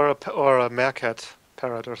 Hedgehog or a meerkat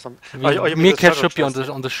parrot or something. I Oh, you mean the meerkat treasure should be chest.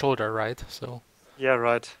 on the shoulder, right? So. Yeah,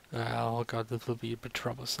 right. Oh god, this will be a bit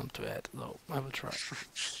troublesome to add, though. I will try.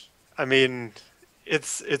 I mean,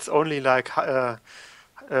 it's only like how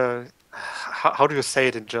do you say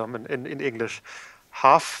it in German in English?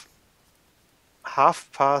 Half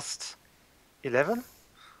past 11?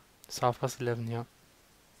 It's 11:30, yeah.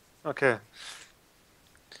 Okay.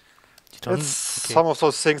 You don't. It's Okay. some of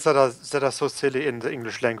those things that are so silly in the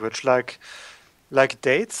English language, like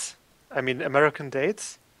dates. I mean, American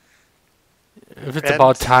dates. If it's And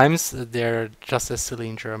about times, they're just as silly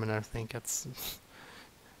in German. I think it's.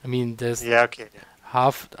 I mean, there's yeah, okay.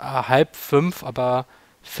 halb fünf, aber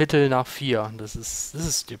Viertel nach vier. This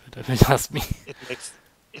is stupid. If you ask me.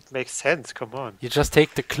 It makes sense. Come on. You just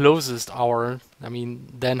take the closest hour. I mean,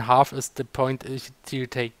 then half is the point. If you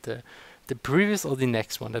take the previous or the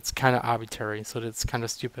next one, that's kind of arbitrary. So that's kind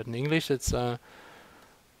of stupid. In English, it's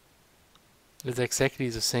exactly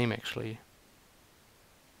the same actually.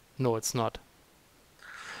 No, it's not.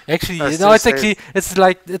 Actually, I no, still it's say actually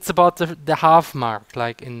it's about the half mark.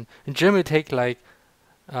 Like in German, you take like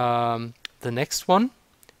the next one.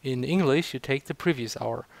 In English, you take the previous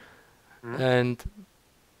hour, and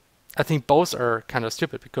I think both are kind of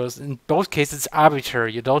stupid because in both cases it's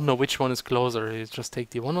arbitrary. You don't know which one is closer. You just take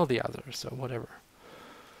the one or the other. So whatever.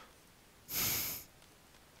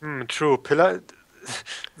 True.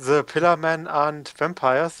 The Pillar Men aren't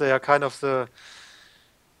vampires. They are kind of the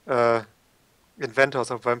inventors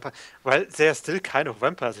of vampire. Well, they are still kind of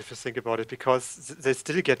vampires if you think about it, because they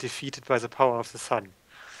still get defeated by the power of the sun,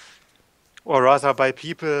 or rather by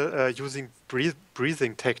people using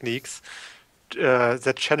breathing techniques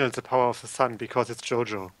that channel the power of the sun, because it's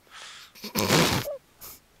JoJo.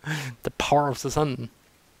 The power of the sun.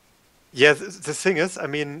 Yeah, the thing is, I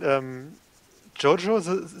mean,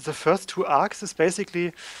 JoJo, the first two arcs is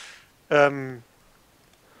basically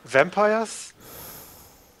vampires.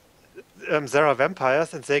 There are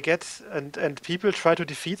vampires, and and people try to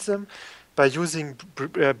defeat them by using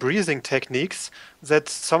breathing techniques that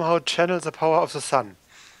somehow channel the power of the sun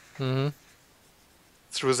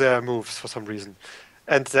through their moves for some reason.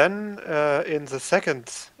 And then in the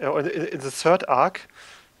third arc,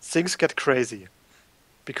 things get crazy,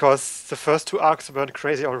 because the first two arcs weren't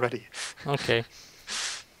crazy already. Okay.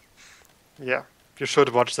 Yeah, you should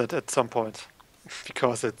watch that at some point,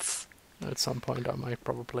 because it's At some point, I might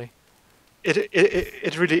probably.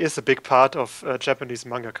 it really is a big part of Japanese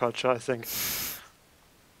manga culture, I think.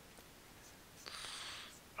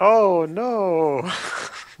 Oh no!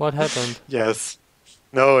 What happened? Yes.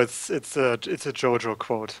 No, it's a JoJo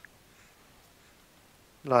quote.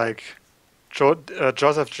 Like,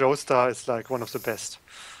 Joseph Joestar is like one of the best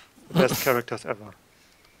characters ever.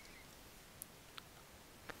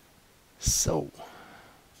 So.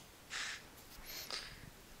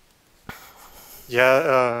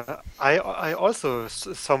 Yeah, I also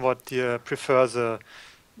somewhat prefer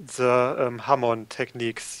the Hammond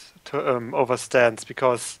techniques to over stands,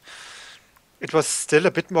 because it was still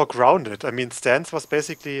a bit more grounded. I mean, Stance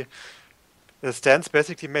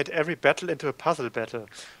made every battle into a puzzle battle,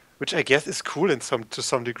 which I guess is cool to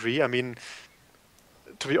some degree. I mean,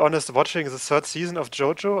 to be honest, watching the third season of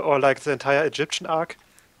JoJo or like the entire Egyptian arc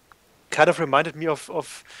kind of reminded me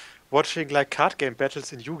of watching like card game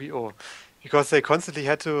battles in Yu-Gi-Oh! Because they constantly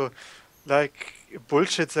had to like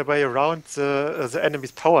bullshit their way around the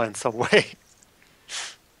enemy's power in some way.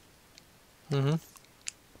 Mm-hmm.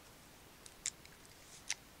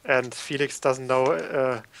 And Felix doesn't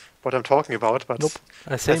know what I'm talking about, but Nope.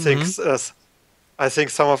 I think I think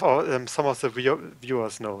some of the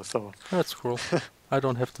viewers know. So That's cool. I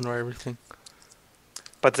don't have to know everything.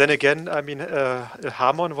 but then again, I mean,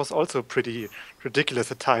 Harmon was also pretty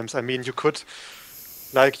ridiculous at times. I mean, you could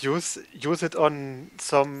like use it on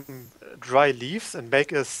some dry leaves and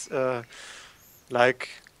make us like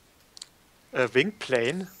a wing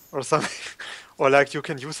plane or something, or like you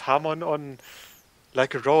can use Harmon on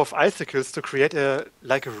like a row of icicles to create a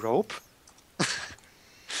rope.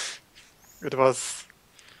 It was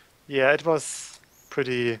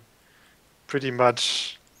pretty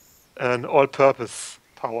much an all-purpose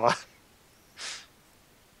power.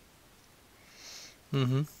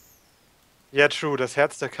 Mm-hmm. Yeah, true. Das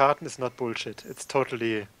Herz der Karten is not bullshit. It's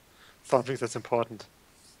totally something that's important.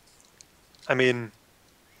 I mean,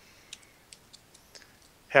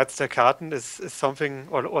 Herz der Karten is something,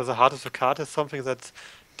 or the heart of the card is something that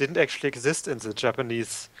didn't actually exist in the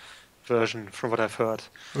Japanese version, from what I've heard.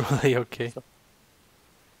 Really? Okay.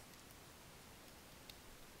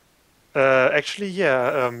 Actually,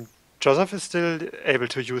 yeah. Joseph is still able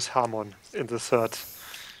to use Harmon in the third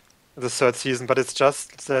season, but it's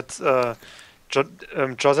just that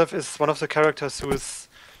Joseph is one of the characters who is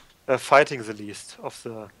fighting the least of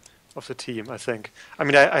the team, I think. I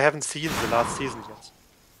mean, I haven't seen the last season yet.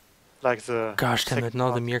 Like the Gosh damn it, second now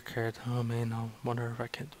the part. meerkat. Oh man, I wonder if I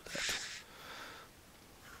can do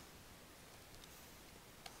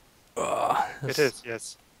that. It is,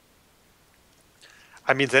 yes.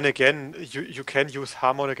 I mean, then again, you can use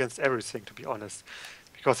Harmon against everything, to be honest,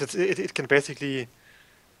 because it can basically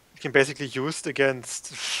used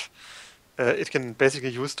against it can basically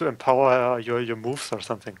use to empower your moves or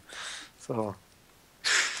something. So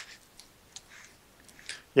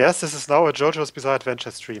yes, this is now a JoJo's Bizarre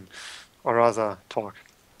Adventure stream, or rather talk.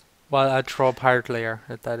 Well, I draw Pirate Lea,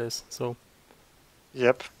 that is, so.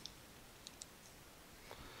 Yep.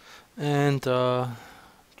 And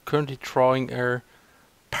currently drawing a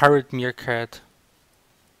pirate meerkat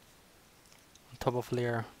on top of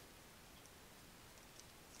Lea.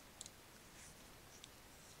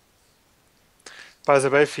 By the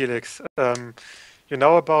way, Felix, you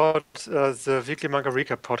know about the Weekly Manga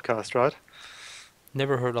Recap podcast, right?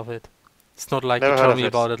 Never heard of it. It's not like Never you heard tell of me it.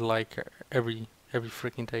 about it like every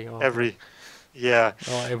freaking day or Yeah.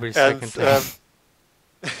 or every And second day.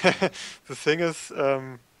 the thing is,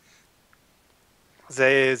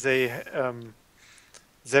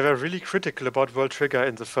 they were really critical about World Trigger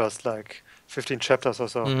in the first like 15 chapters or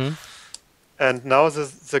so. Mm-hmm. And now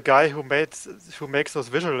the guy who makes those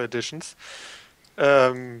visual editions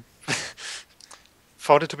found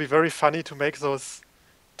it to be very funny to make those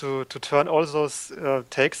to turn all those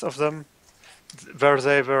takes of them where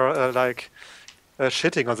they were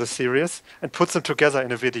shitting on the series and put them together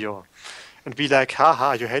in a video and be like,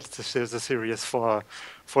 haha, you hated the series for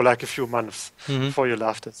like a few months before you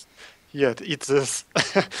loved it. Here, eat this.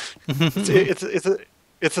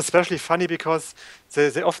 It's especially funny because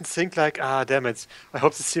they often think like, damn it, I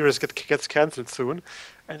hope the series gets cancelled soon,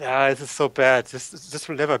 and this is so bad. This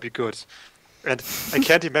will never be good, and I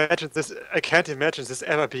can't imagine this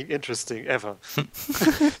ever being interesting ever.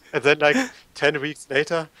 And then like 10 weeks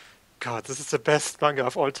later, God, this is the best manga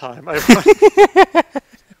of all time.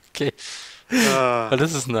 Okay. But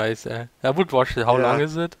this is nice. I would watch it. How Yeah. long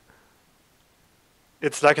is it?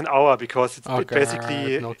 It's like an hour because it Okay,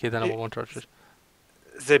 basically okay, then I won't watch it.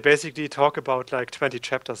 they basically talk about like 20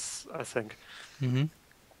 chapters, I think. Mm-hmm.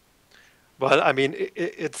 Well, I mean,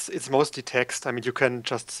 it's mostly text. I mean, you can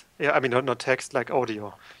just, I mean, not text, like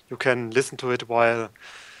audio. You can listen to it while,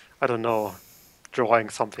 I don't know, drawing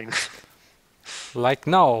something. Like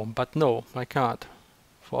now, but no, I can't.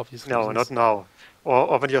 For obvious No, reasons. not now.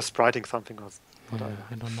 Or when you're spriting something or Yeah,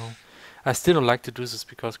 I don't know. I still don't like to do this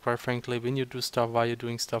because, quite frankly, when you do stuff while you're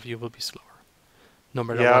doing stuff, you will be slower. No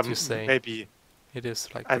matter yeah, what you say. maybe. It is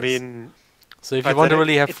like I this. mean, So if but you want to then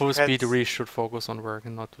really have it full speed, you depends. really should focus on work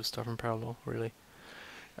and not do stuff in parallel, really.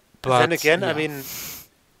 But then But, again, I yeah. mean,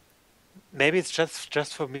 maybe it's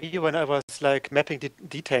just for me when I was like mapping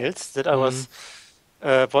details that I was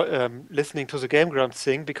listening to the Game Grumps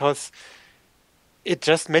thing, because it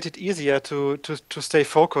just made it easier to stay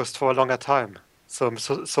focused for a longer time. So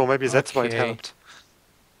maybe that's why it Okay. helped.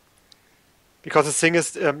 Because the thing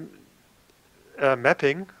is,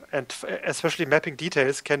 mapping and especially mapping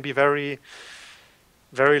details can be very,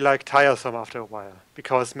 very like tiresome after a while.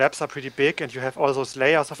 Because maps are pretty big and you have all those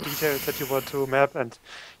layers of details that you want to map, and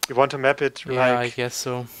you want to map it Yeah, I like guess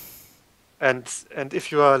so. and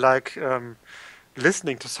if you are like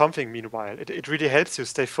listening to something meanwhile, it really helps you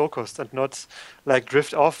stay focused and not like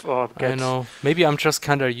drift off or I get know. Maybe I'm just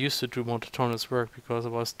kind of used to do monotonous work because I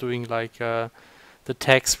was doing like the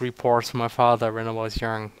tax reports for my father when I was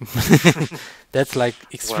young. That's like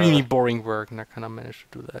extremely well. boring work, and I kind of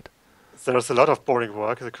managed to do that. There's a lot of boring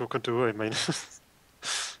work that you can do. I mean,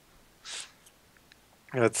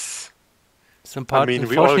 it's. Some I part, mean,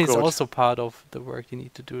 we all unfortunately, it's go. also part of the work you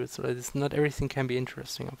need to do it. So it's not everything can be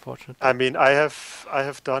interesting, unfortunately. I mean, I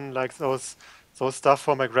have done like those stuff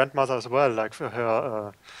for my grandmother as well, like for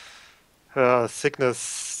her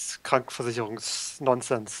sickness Krankenversicherungs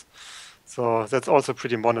nonsense. So that's also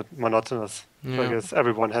pretty monotonous. So I Yeah, guess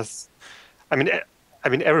everyone has. I mean, I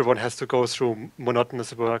mean, everyone has to go through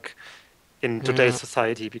monotonous work in today's yeah,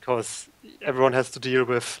 society because everyone has to deal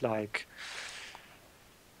with like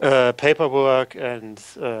paperwork and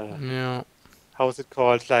yeah. how is it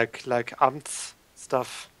called? Like Amts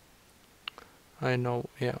stuff. I know.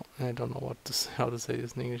 Yeah, I don't know what to how to say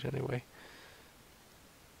this in English anyway.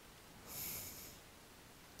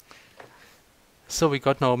 So we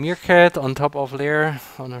got now Meerkat on top of Lair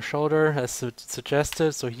on her shoulder as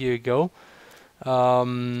suggested. So here you go.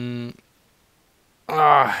 Um,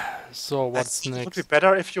 so I what's think it would be next?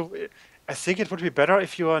 better if you. I think it would be better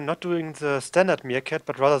if you are not doing the standard meerkat,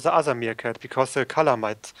 but rather the other meerkat, because the color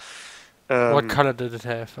might. What Um, color did it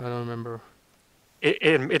have? I don't remember.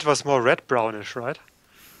 it was more red brownish, right?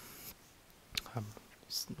 I'm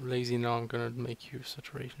lazy now. I'm gonna make you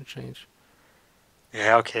saturation change.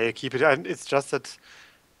 Yeah, okay, keep it. And it's just that.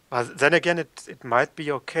 Then again, it might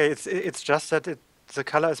be okay. It's just that the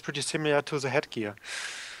color is pretty similar to the headgear.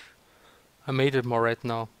 I made it more red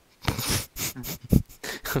now. Mhm.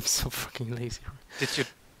 I'm so fucking lazy.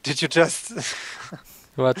 Did you just?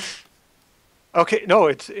 What? Okay, no,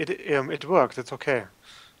 it worked. It's okay.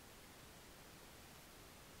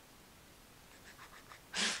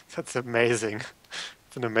 That's amazing.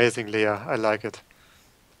 It's an amazing Lea. I like it.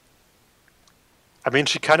 I mean,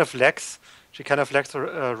 she kind of lacks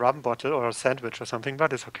a rum bottle or a sandwich or something,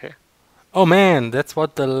 but it's okay. Oh man, that's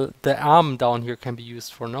what the arm down here can be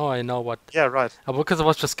used for. Now I know what. Yeah, right. Because I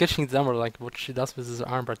was just sketching them, or like what she does with his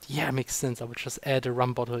arm. But yeah, it makes sense. I would just add a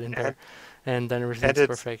rum bottle in there, And and then and everything's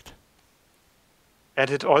it's perfect. and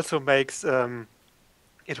it also makes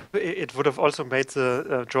it would have also made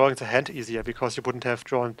the drawing the hand easier because you wouldn't have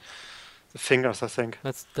drawn the fingers, I think.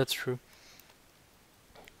 That's true.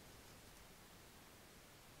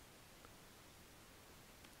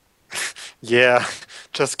 Yeah,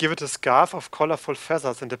 just give it a scarf of colorful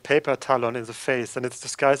feathers and a paper talon in the face, and it's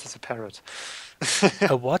disguised as a parrot.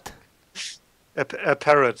 A what? A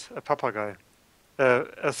parrot, a papagei.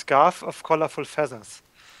 A scarf of colorful feathers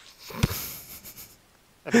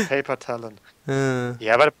and a paper talon.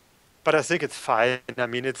 Yeah, but I think it's fine. I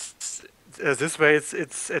mean, it's this way.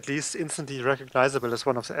 It's at least instantly recognizable as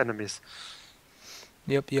one of the enemies.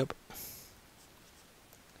 Yep.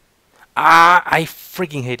 Ah, I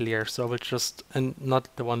freaking hate layers. So I will just and not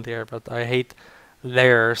the one there, but I hate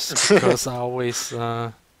layers because I always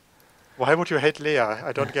Why would you hate Lea?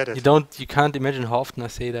 I don't get it. you can't imagine how often I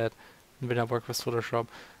say that when I work with Photoshop.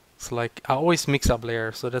 It's like I always mix up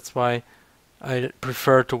layers, so that's why I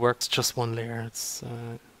prefer to work just one layer. It's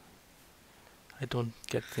I don't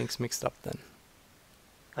get things mixed up then.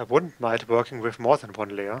 I wouldn't mind working with more than one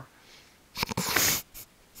layer.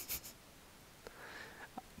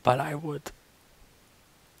 But I would.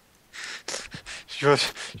 You're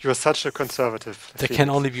you're such a conservative, There can Felix.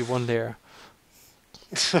 only be one layer.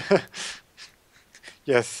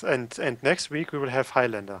 Yes, and next week we will have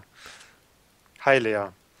Highlander.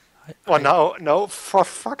 Highlander. Oh I, no, for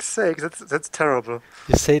fuck's sake, that's terrible.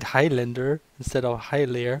 you said Highlander instead of high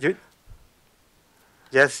layer. You,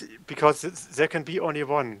 yes, because there can be only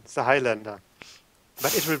one, the Highlander.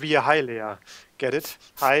 But it will be a high layer. Get it?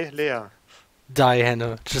 High layer. Die,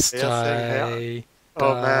 Hannah. Just Layer saying, die.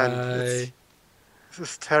 oh man, Die. this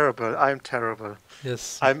is terrible. I'm terrible.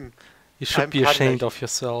 Yes. I'm You should I'm be ashamed pun of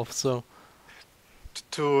yourself. So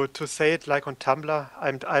to say it like on Tumblr.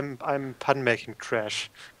 I'm pun making trash.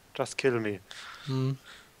 Just kill me.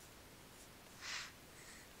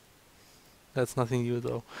 that's nothing new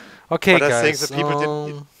though. Okay, But I think guys. the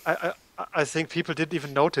people I think people didn't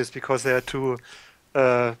even notice because they are too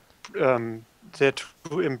uh, they're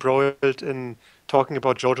too embroiled in talking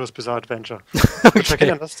about JoJo's Bizarre Adventure, which I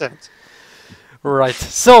can understand. Right.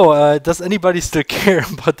 So, does anybody still care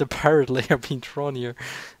about the pirate layer being drawn here?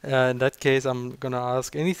 In that case, I'm gonna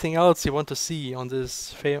ask anything else you want to see on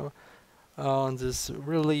this on this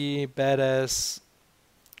really badass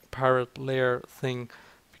pirate layer thing,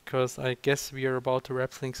 because I guess we are about to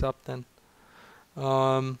wrap things up then.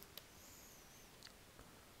 A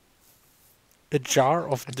jar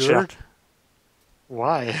of dirt?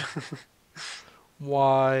 Why?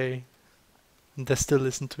 Why? And they still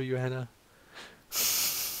listen to you, Hannah.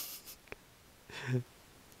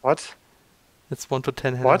 What? It's 1 to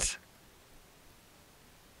 10, Hannah. What?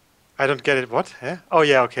 I don't get it. What? Huh? Oh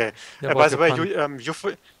yeah, okay. Yeah, By what's the your way,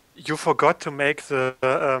 pun? you forgot to make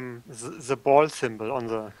the ball symbol on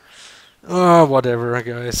the. Whatever,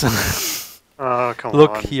 guys. Oh, come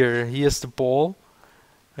Look on. here. Here's the ball.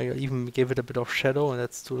 I even gave it a bit of shadow, and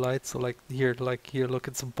that's too light. So like here, look,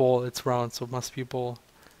 it's a ball. It's round, so it must be a ball.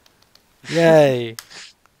 Yay,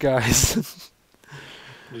 guys!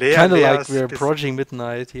 Kind of like we're approaching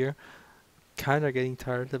midnight here. Kind of getting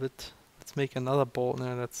tired a bit. Let's make another ball.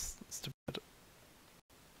 No, that's stupid.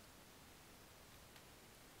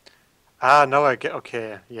 Ah, now I get.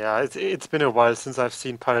 Okay, yeah. It's been a while since I've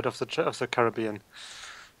seen Pirate of the Caribbean.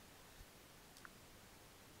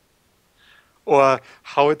 Or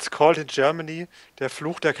how it's called in Germany, der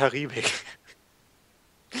Fluch der Karibik.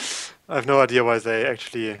 I have no idea why they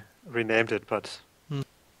actually renamed it, but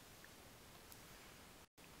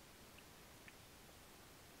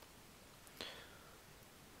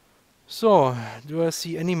So, do I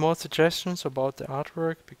see any more suggestions about the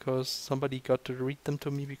artwork? Because somebody got to read them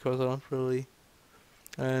to me, because I don't really.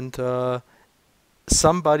 And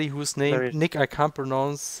somebody whose name Nick I can't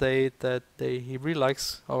pronounce said that he really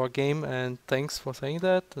likes our game, and thanks for saying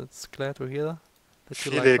that. It's glad to hear that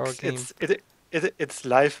you like our game. It's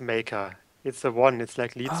Live Maker. It's the one. It's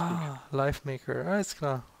like lead speak. Live Maker. Ah, it's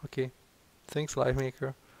klar. Okay. Thanks, Live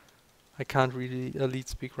Maker. I can't really lead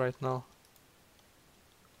speak right now.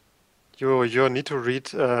 You need to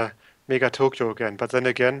read Mega Tokyo again, but then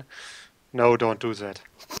again, no, don't do that.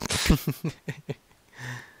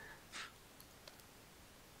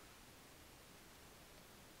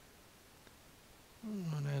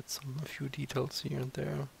 I'm gonna add a few details here and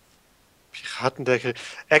there. Piratendeckel.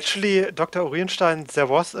 Actually, Dr. Urienstein, there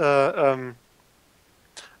was a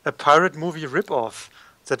pirate movie ripoff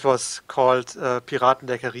that was called Piraten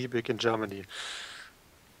der Karibik in Germany.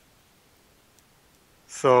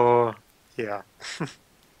 So, yeah.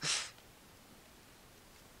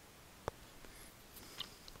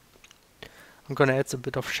 I'm gonna add a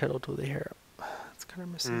bit of shadow to the hair. It's kind of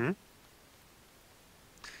missing. Mm-hmm.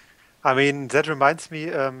 I mean, that reminds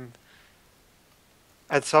me.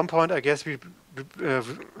 At some point, I guess we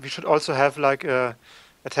should also have like a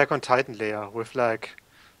Attack on Titan layer with like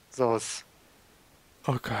those.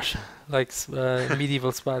 Oh gosh, like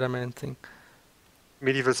medieval Spider-Man thing.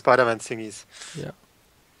 Medieval Spider-Man thingies. Yeah.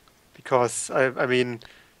 Because I mean,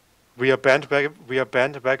 we are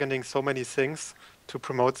bandwagoning so many things to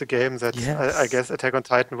promote the game that I guess Attack on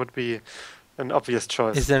Titan would be an obvious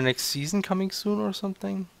choice. Is there next season coming soon or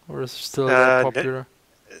something, or is it still that popular?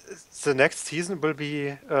 The next season will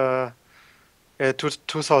be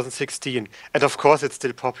 2016, and of course it's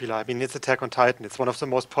still popular. I mean, it's Attack on Titan. It's one of the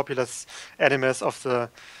most popular animes of the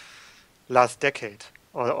last decade,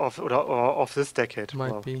 or of this decade.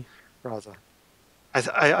 Might be rather.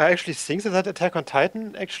 I actually think that Attack on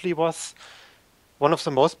Titan actually was one of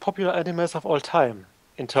the most popular animes of all time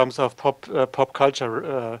in terms of pop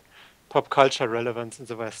culture relevance in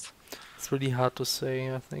the West. It's really hard to say,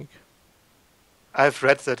 I think. I've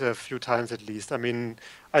read that a few times at least. I mean,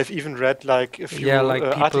 I've even read like a few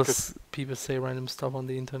articles. People say random stuff on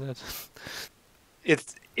the internet.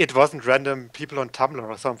 It wasn't random people on Tumblr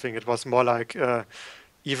or something. It was more like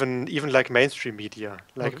even like mainstream media,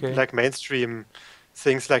 like mainstream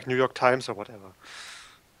things like New York Times or whatever.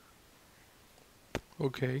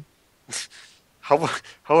 Okay. How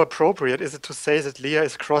appropriate is it to say that Lea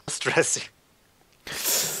is cross-dressing?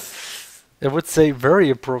 I would say very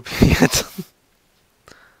appropriate.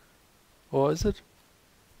 Or is it?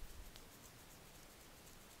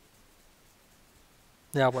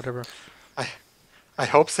 Yeah, whatever. I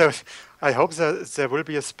hope so. I hope there will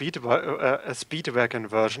be a speedwagon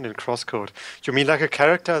version in CrossCode. You mean like a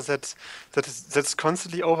character that's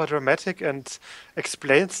constantly over dramatic and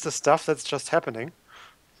explains the stuff that's just happening?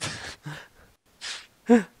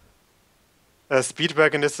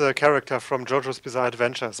 Speedwagon is a character from JoJo's Bizarre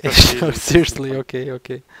Adventure. Seriously,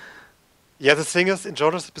 okay. Yeah, the thing is, in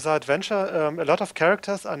JoJo's Bizarre Adventure, a lot of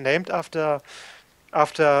characters are named after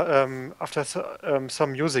after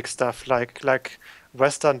some music stuff like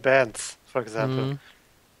Western bands, for example. Mm.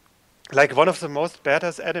 Like one of the most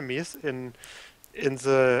badass enemies in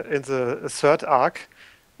the third arc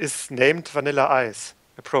is named Vanilla Ice,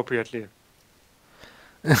 appropriately.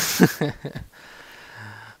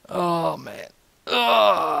 Oh man.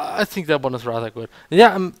 I think that one is rather good.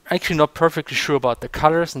 Yeah, I'm actually not perfectly sure about the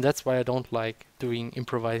colors, and that's why I don't like doing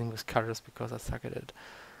improvising with colors, because I suck at it.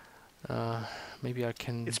 Maybe I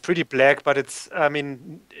can. It's pretty black, but I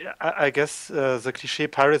mean, I guess the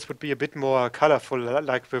cliché pirates would be a bit more colorful,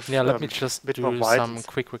 like with Yeah, let me just a bit more do white. some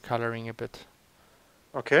quick recoloring a bit.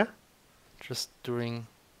 Okay. Just doing.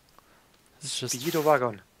 It's just Speedo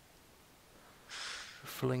wagon.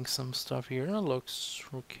 filling some stuff here. It looks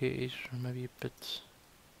okay. Maybe a bit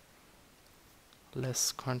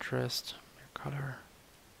less contrast, more color.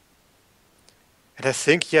 And I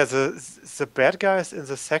think, yeah, the bad guys in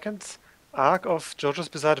the second arc of JoJo's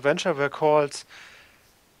Bizarre Adventure were called,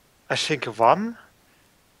 I think, Wham,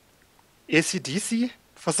 AC/DC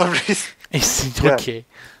for some reason. Is it Yeah. okay?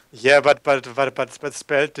 Yeah, but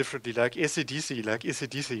spelled differently, like AC/DC, like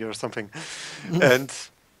AC/DC or something. And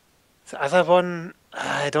the other one,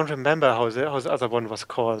 I don't remember how the other one was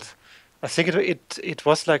called. I think it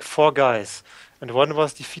was like 4 guys, and one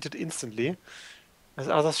was defeated instantly. And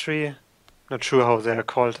the other 3, not sure how they are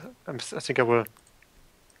called. I think I will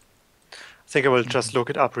just look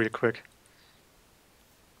it up real quick.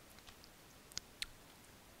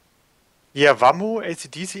 Yeah, Wammu,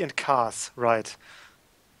 AC/DC, and Cars, right?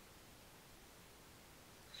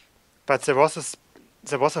 But there was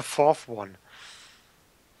a fourth one.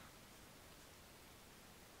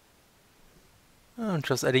 I'm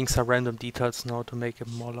just adding some random details now to make it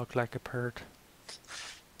more look like a bird.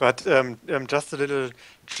 But just a little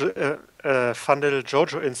fun little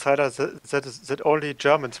JoJo insider that only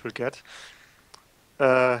Germans will get.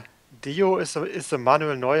 Dio is the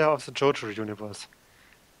Manuel Neuer of the JoJo universe.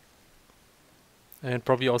 And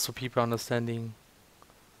probably also people understanding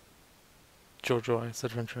JoJo's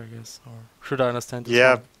Adventure, I guess. Or should I understand this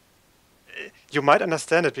Yeah, one? you might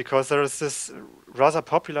understand it because there is this rather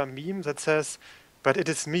popular meme that says, "But it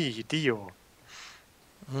is me, Dio."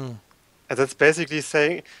 Mm. And that's basically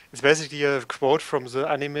saying it's basically a quote from the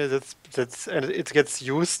anime that's and it gets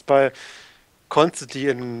used by constantly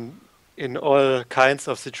in all kinds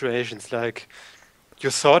of situations. Like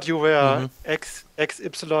you thought you were X Y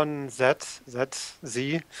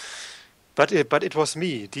Z, but it was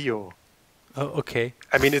me, Dio. Oh, okay.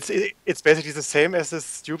 I mean it's basically the same as this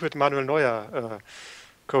stupid Manuel Neuer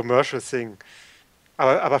commercial thing.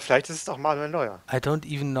 Aber vielleicht ist es auch Manuel Neuer. I don't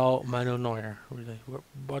even know Manuel Neuer, really.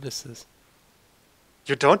 What is this?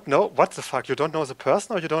 You don't know? What the fuck? You don't know the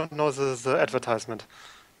person or you don't know the advertisement?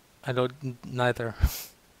 I don't neither.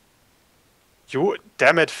 You,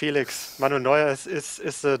 damn it, Felix. Manuel Neuer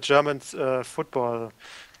is the German football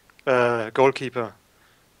goalkeeper.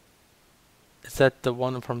 Is that the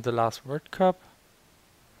one from the last World Cup?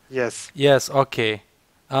 Yes. Yes, okay.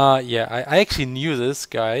 Yeah, I actually knew this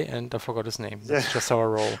guy and I forgot his name. That's Yeah. just how I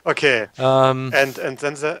roll. Okay. Um, And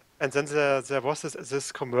then there was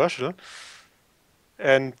this commercial,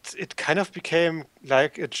 and it kind of became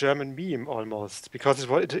like a German meme almost because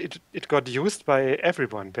it got used by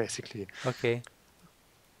everyone basically. okay.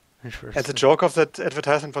 And the Interesting. joke of that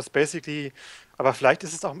advertisement was basically, aber vielleicht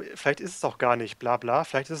ist es auch gar nicht, bla bla,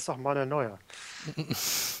 vielleicht ist es auch Manuel Neuer.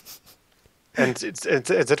 And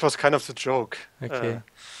that was kind of the joke. Okay,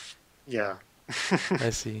 Yeah.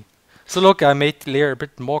 I see. So look, I made the layer a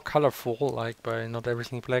bit more colorful, like by not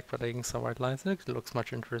everything black, but adding some white lines. It looks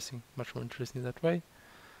much more interesting that way.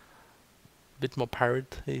 Bit more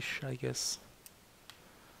pirate-ish, I guess.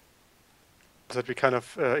 That we kind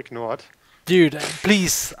of ignored. Dude,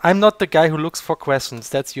 please, I'm not the guy who looks for questions.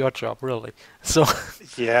 That's your job, really. So,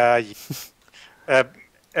 Yeah.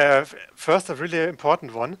 First, a really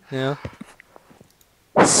important one. yeah.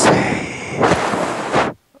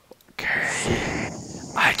 Okay.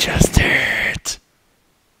 I just heard.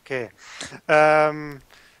 Okay. And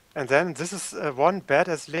then this is one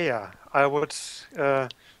badass Leia. I would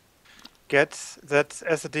get that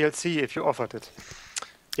as a DLC if you offered it.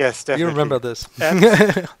 Yes, definitely. You remember this.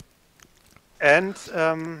 And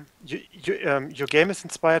your game is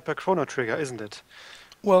inspired by Chrono Trigger, isn't it?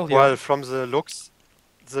 Well, yeah. Well, from the looks,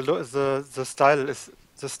 the style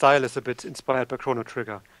is a bit inspired by Chrono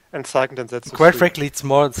Trigger and Seiken Densetsu Quite 3. frankly, it's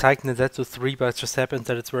more Seiken Densetsu 3, but it just happens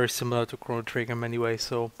that it's very similar to Chrono Trigger in many ways.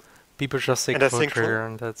 So people just say And I Chrono think Trigger,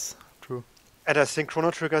 and that's true. And I think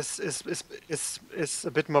Chrono Trigger is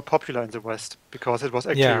a bit more popular in the West because it was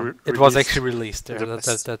actually Yeah, it was released actually released in there. the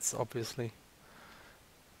West. That's obviously.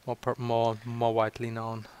 more widely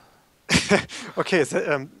known. Okay,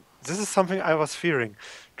 so, this is something I was fearing.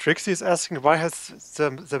 Trixie is asking why has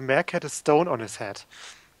the meerkat a stone on his head,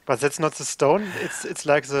 but that's not the stone. It's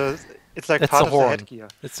like It's part a of the horn. headgear.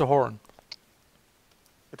 It's a horn.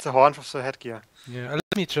 It's a horn of the headgear. Yeah. Let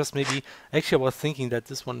me just maybe. Actually, I was thinking that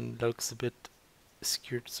this one looks a bit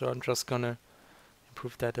skewed, so I'm just gonna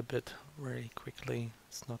improve that a bit very quickly.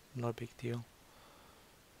 It's not a big deal.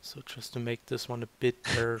 So just to make this one a bit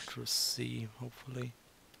better to see, hopefully.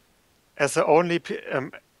 As a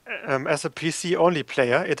PC only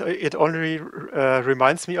player, it only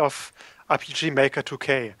reminds me of RPG Maker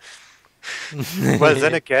 2K. Well,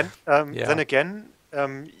 then again,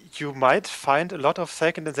 you might find a lot of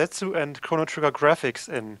Seiken Densetsu and Chrono Trigger graphics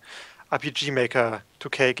in RPG Maker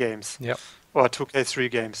 2K games. Yep. Or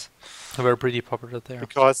 2K3 games. They were pretty popular there.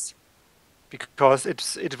 Because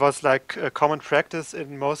it was like a common practice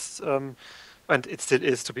in most, and it still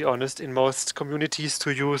is, to be honest, in most communities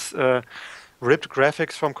to use ripped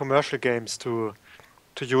graphics from commercial games to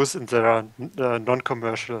use in their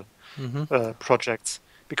non-commercial projects,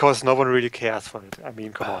 because no one really cares for it. I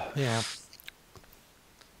mean, come on. Yeah.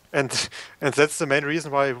 And that's the main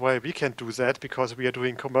reason why we can't do that, because we are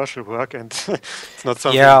doing commercial work and it's not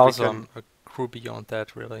something. Yeah, also I'm a crew beyond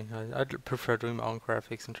that, really. I'd prefer doing my own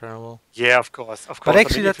graphics in general. Yeah, of course. But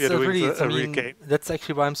actually, I mean, that's that's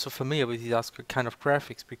actually why I'm so familiar with these kind of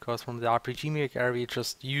graphics, because from the RPG Maker area, we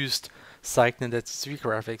just used Seiken and that's 3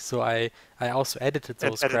 graphics, so I also edited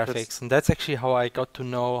those graphics, and that's actually how I got to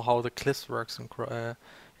know how the cliffs works in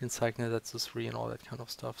Seiken and that's 3 and all that kind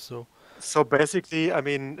of stuff. So basically, I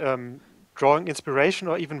mean, drawing inspiration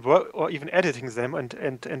or even editing them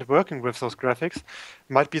and working with those graphics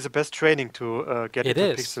might be the best training to get into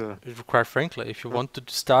pixel. Quite frankly, if you want to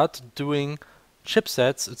start doing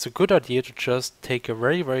chipsets, it's a good idea to just take a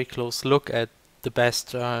very, very close look at the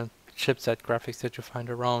best chipset graphics that you find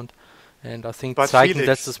around. And I think Seiken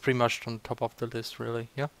that's pretty much on top of the list, really.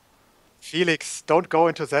 Yeah. Felix, don't go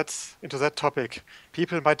into that topic.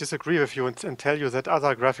 People might disagree with you and tell you that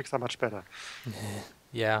other graphics are much better.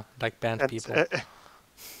 Yeah, like banned people.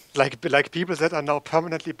 Like people that are now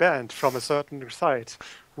permanently banned from a certain site.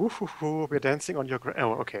 We're dancing on your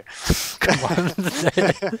oh, okay. Come on.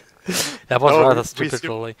 That was rather stupid,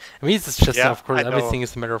 really. I mean, it's just, of course, everything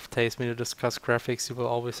is a matter of taste. When you discuss graphics, you will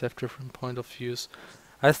always have different point of views.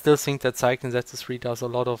 I still think that Seiken Z3 does a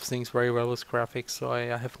lot of things very well with graphics, so I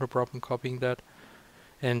have no problem copying that.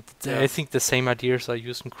 And I think the same ideas are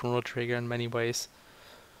used in Chrono Trigger in many ways.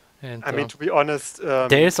 And I mean, to be honest,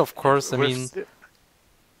 there is, of course, I mean,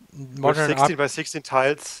 modern 16 by 16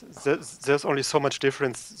 tiles, there's only so much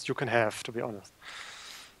difference you can have, to be honest.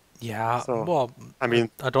 Yeah, so, well, I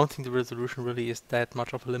mean, I don't think the resolution really is that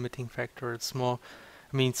much of a limiting factor. It's more,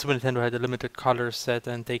 I mean, Super Nintendo had a limited color set,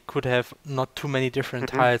 and they could have not too many different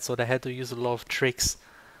tiles, so they had to use a lot of tricks.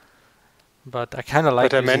 But I kind of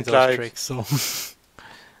like using those tricks. So.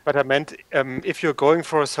 But I meant, if you're going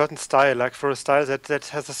for a certain style, like for a style that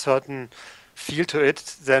has a certain feel to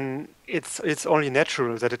it, then it's only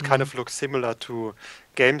natural that it kind of looks similar to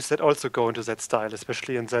games that also go into that style,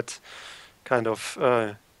 especially in that kind of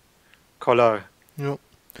color. Yeah.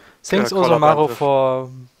 Thanks also, Maro, for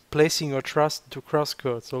placing your trust into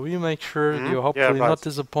CrossCode. So we make sure you're hopefully not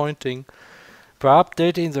disappointing by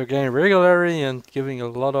updating the game regularly and giving a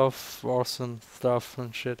lot of awesome stuff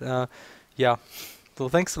and shit. Yeah. So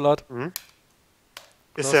thanks a lot.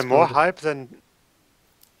 Is there more hype than...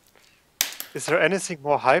 Is there anything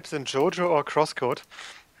more hype than JoJo or CrossCode?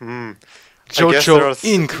 JoJo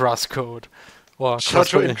in CrossCode. Or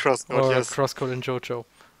JoJo in CrossCode, or yes. CrossCode in JoJo.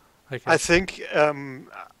 I think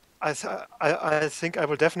I think I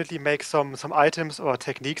will definitely make some items or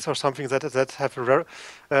techniques or something that have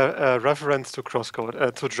a reference to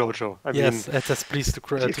CrossCode, to JoJo. I mean, yes, please to it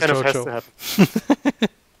JoJo. kind of has to happen.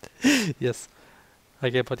 Yes. I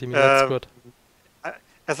get what you mean. That's good.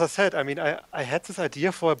 As I said, I mean, I had this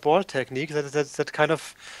idea for a ball technique that kind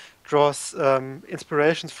of draws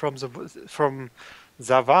inspirations from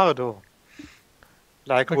Zavardo,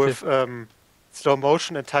 like with slow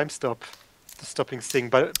motion and time stopping thing,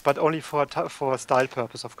 but only for style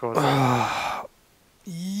purpose, of course.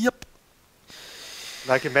 Yep.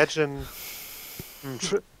 Like imagine.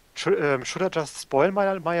 Should I just spoil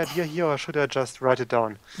my idea here, or should I just write it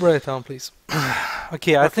down? Write it down, please.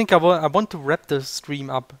 Okay, I think I want to wrap the stream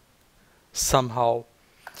up somehow,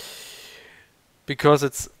 because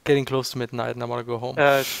it's getting close to midnight and I want to go home.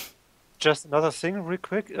 Just another thing, real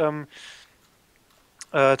quick.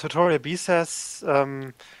 Tutorial B says,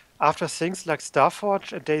 after things like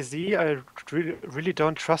Starforge and DayZ, I really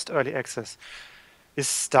don't trust early access. Is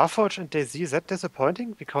Starforge and DayZ that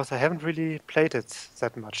disappointing? Because I haven't really played it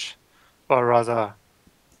that much. Or rather,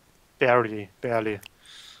 barely.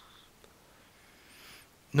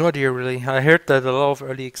 No idea really. I heard that a lot of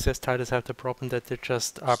early access titles have the problem that they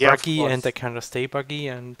just are Yeah, of buggy and they course. kind of stay buggy,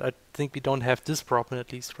 and I think we don't have this problem,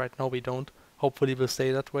 at least right now we don't. Hopefully we'll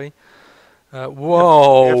stay that way. We have a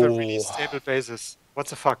really Whoa! stable basis. What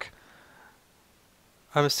the fuck?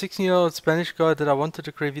 I'm a 16-year-old Spanish guy that I wanted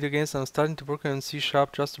to create video games, and I'm starting to work on C#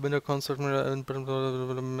 just to win a console. Is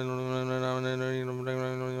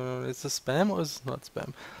this spam or is it not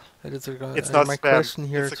spam? It's not My spam. question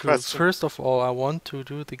here It's a to question. first of all, I want to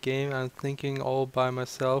do the game. I'm thinking all by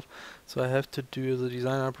myself, so I have to do the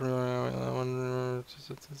design. So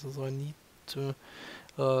I need to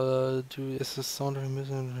do is the sound and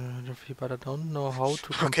music, but I don't know how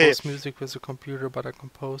to Okay. compose music with a computer. But I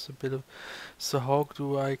compose a bit of. So how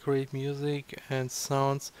do I create music and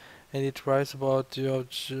sounds? And it writes about your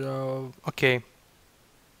job. Okay,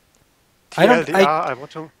 I don't. TLDR, I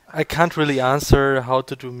want to. I can't really answer how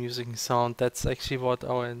to do music and sound. That's actually what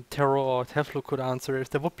our Tero or Teflo could answer if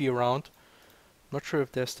they would be around. Not sure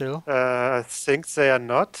if they're still. I think they are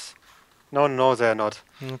not. No, they are not.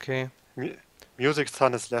 Okay. Mu Music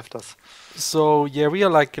Sun has left us. So yeah, we are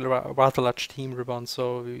like a rather large team, Ribbon.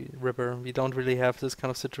 So we don't really have this kind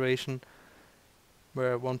of situation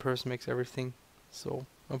where one person makes everything. So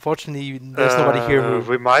unfortunately, there's nobody here who.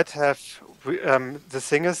 We might have. The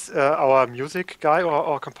thing is, our music guy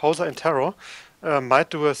or composer in Taro might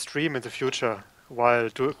do a stream in the future while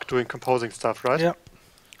doing composing stuff, right? Yeah.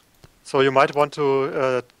 So you might want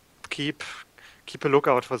to keep a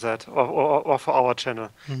lookout for that, or for our channel.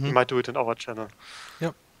 We might do it in our channel.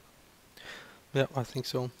 Yep. Yeah, I think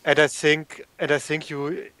so. And I think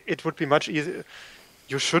it would be much easier.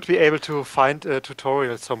 You should be able to find a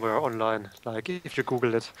tutorial somewhere online, like if you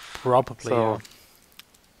Google it. Probably. So,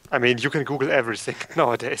 I mean, you can Google everything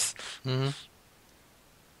nowadays. Yeah.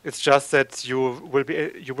 It's just that you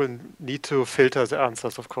will need to filter the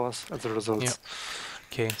answers, of course, and the results. Yeah.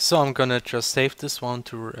 Okay, so I'm gonna just save this one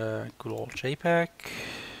to good old JPEG.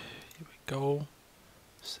 Here we go.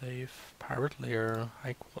 Save Pirate Lea,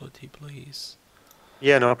 high quality, please.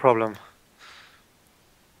 Yeah, no problem.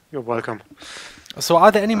 You're welcome. So,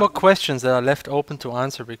 are there any more questions that are left open to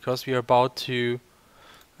answer? Because we are about to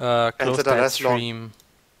close that stream.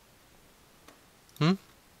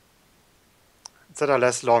 That are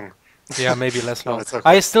less long. Yeah, maybe less long. Okay.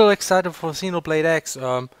 Are you still excited for Xenoblade X?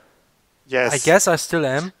 Yes. I guess I still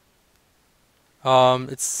am.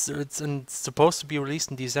 It's supposed to be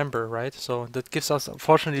released in December, right? So that gives us,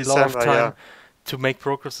 unfortunately, a lot of time to make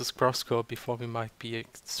progress with CrossCode before we might be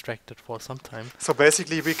extracted for some time. So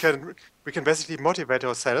basically, we can basically motivate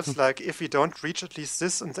ourselves. Like if we don't reach at least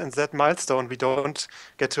this and that milestone, we don't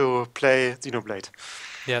get to play Xenoblade.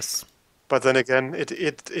 Yes. But then again,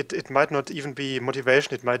 it might not even be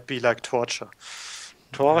motivation. It might be like torture.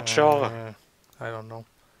 Torture. I don't know.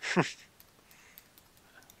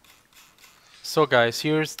 So guys,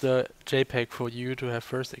 here's the JPEG for you to have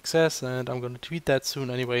first access, and I'm gonna tweet that soon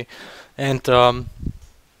anyway. And so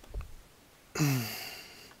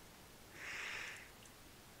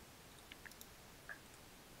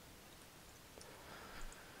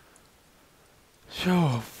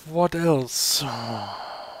what else?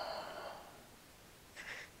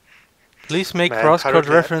 Please make CrossCode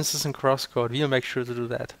references in CrossCode. We'll make sure to do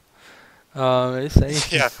that.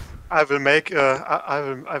 Yeah, I will make.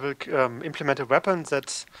 I will implement a weapon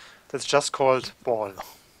that's just called ball.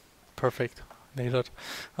 Perfect. Nailed it.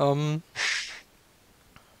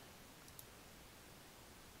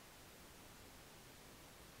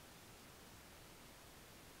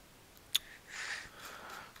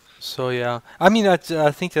 So yeah, I mean, I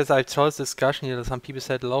think that I saw this discussion here. Some people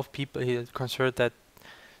said a lot of people here concerned that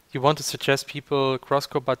you want to suggest people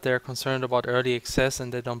CrossCode, but they're concerned about early access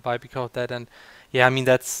and they don't buy because of that. And yeah, I mean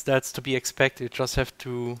that's to be expected. You just have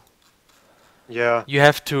to. Yeah. You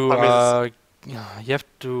have to. I mean, you have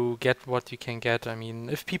to get what you can get. I mean,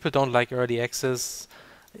 if people don't like early access,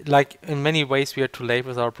 like in many ways we are too late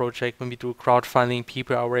with our project. When we do crowdfunding,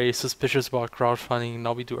 people are already suspicious about crowdfunding.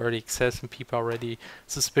 Now we do early access and people are already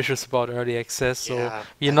suspicious about early access. So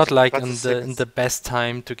we are not like in the best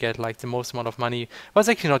time to get like the most amount of money. It was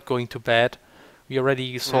actually not going too bad. We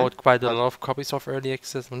already sold quite a lot of copies of early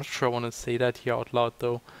access. I'm not sure I want to say that here out loud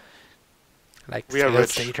though. Like we are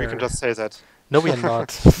rich. We can just say that. No, we are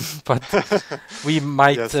not. But we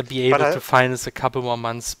might be able to finance a couple more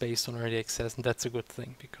months based on early access, and that's a good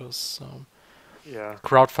thing because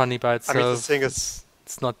crowdfunding by itself, I mean, the thing is,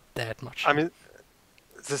 it's not that much. I mean,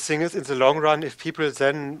 the thing is, in the long run, if people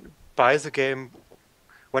then buy the game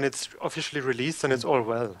when it's officially released, then it's all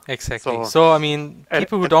well. Exactly. So I mean, and-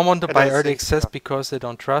 people who don't want to and buy I early think- access because they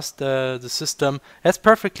don't trust the system, that's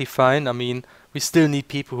perfectly fine. I mean, we still need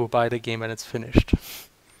people who buy the game when it's finished,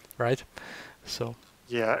 right? So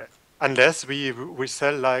Yeah, unless we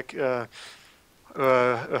sell like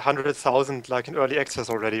 100,000 like in early access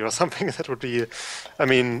already or something, that would be. I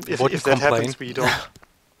mean, if Wouldn't that complain. happens, we don't.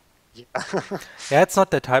 yeah, it's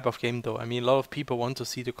not that type of game though. I mean, a lot of people want to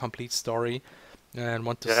see the complete story and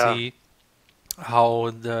want to Yeah. see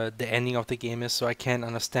how the ending of the game is. So I can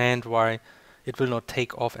understand why it will not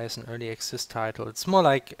take off as an early access title. It's more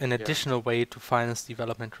like an additional way to finance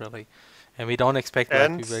development, really. And we don't expect like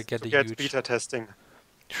And we will get to a get huge. beta testing.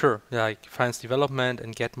 Sure, like finance development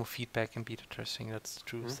and get more feedback and beta testing. That's the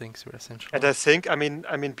two things we're essential. And I think, I mean,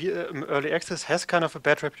 early access has kind of a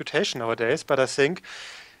bad reputation nowadays. But I think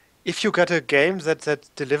if you got a game that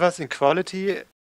delivers in quality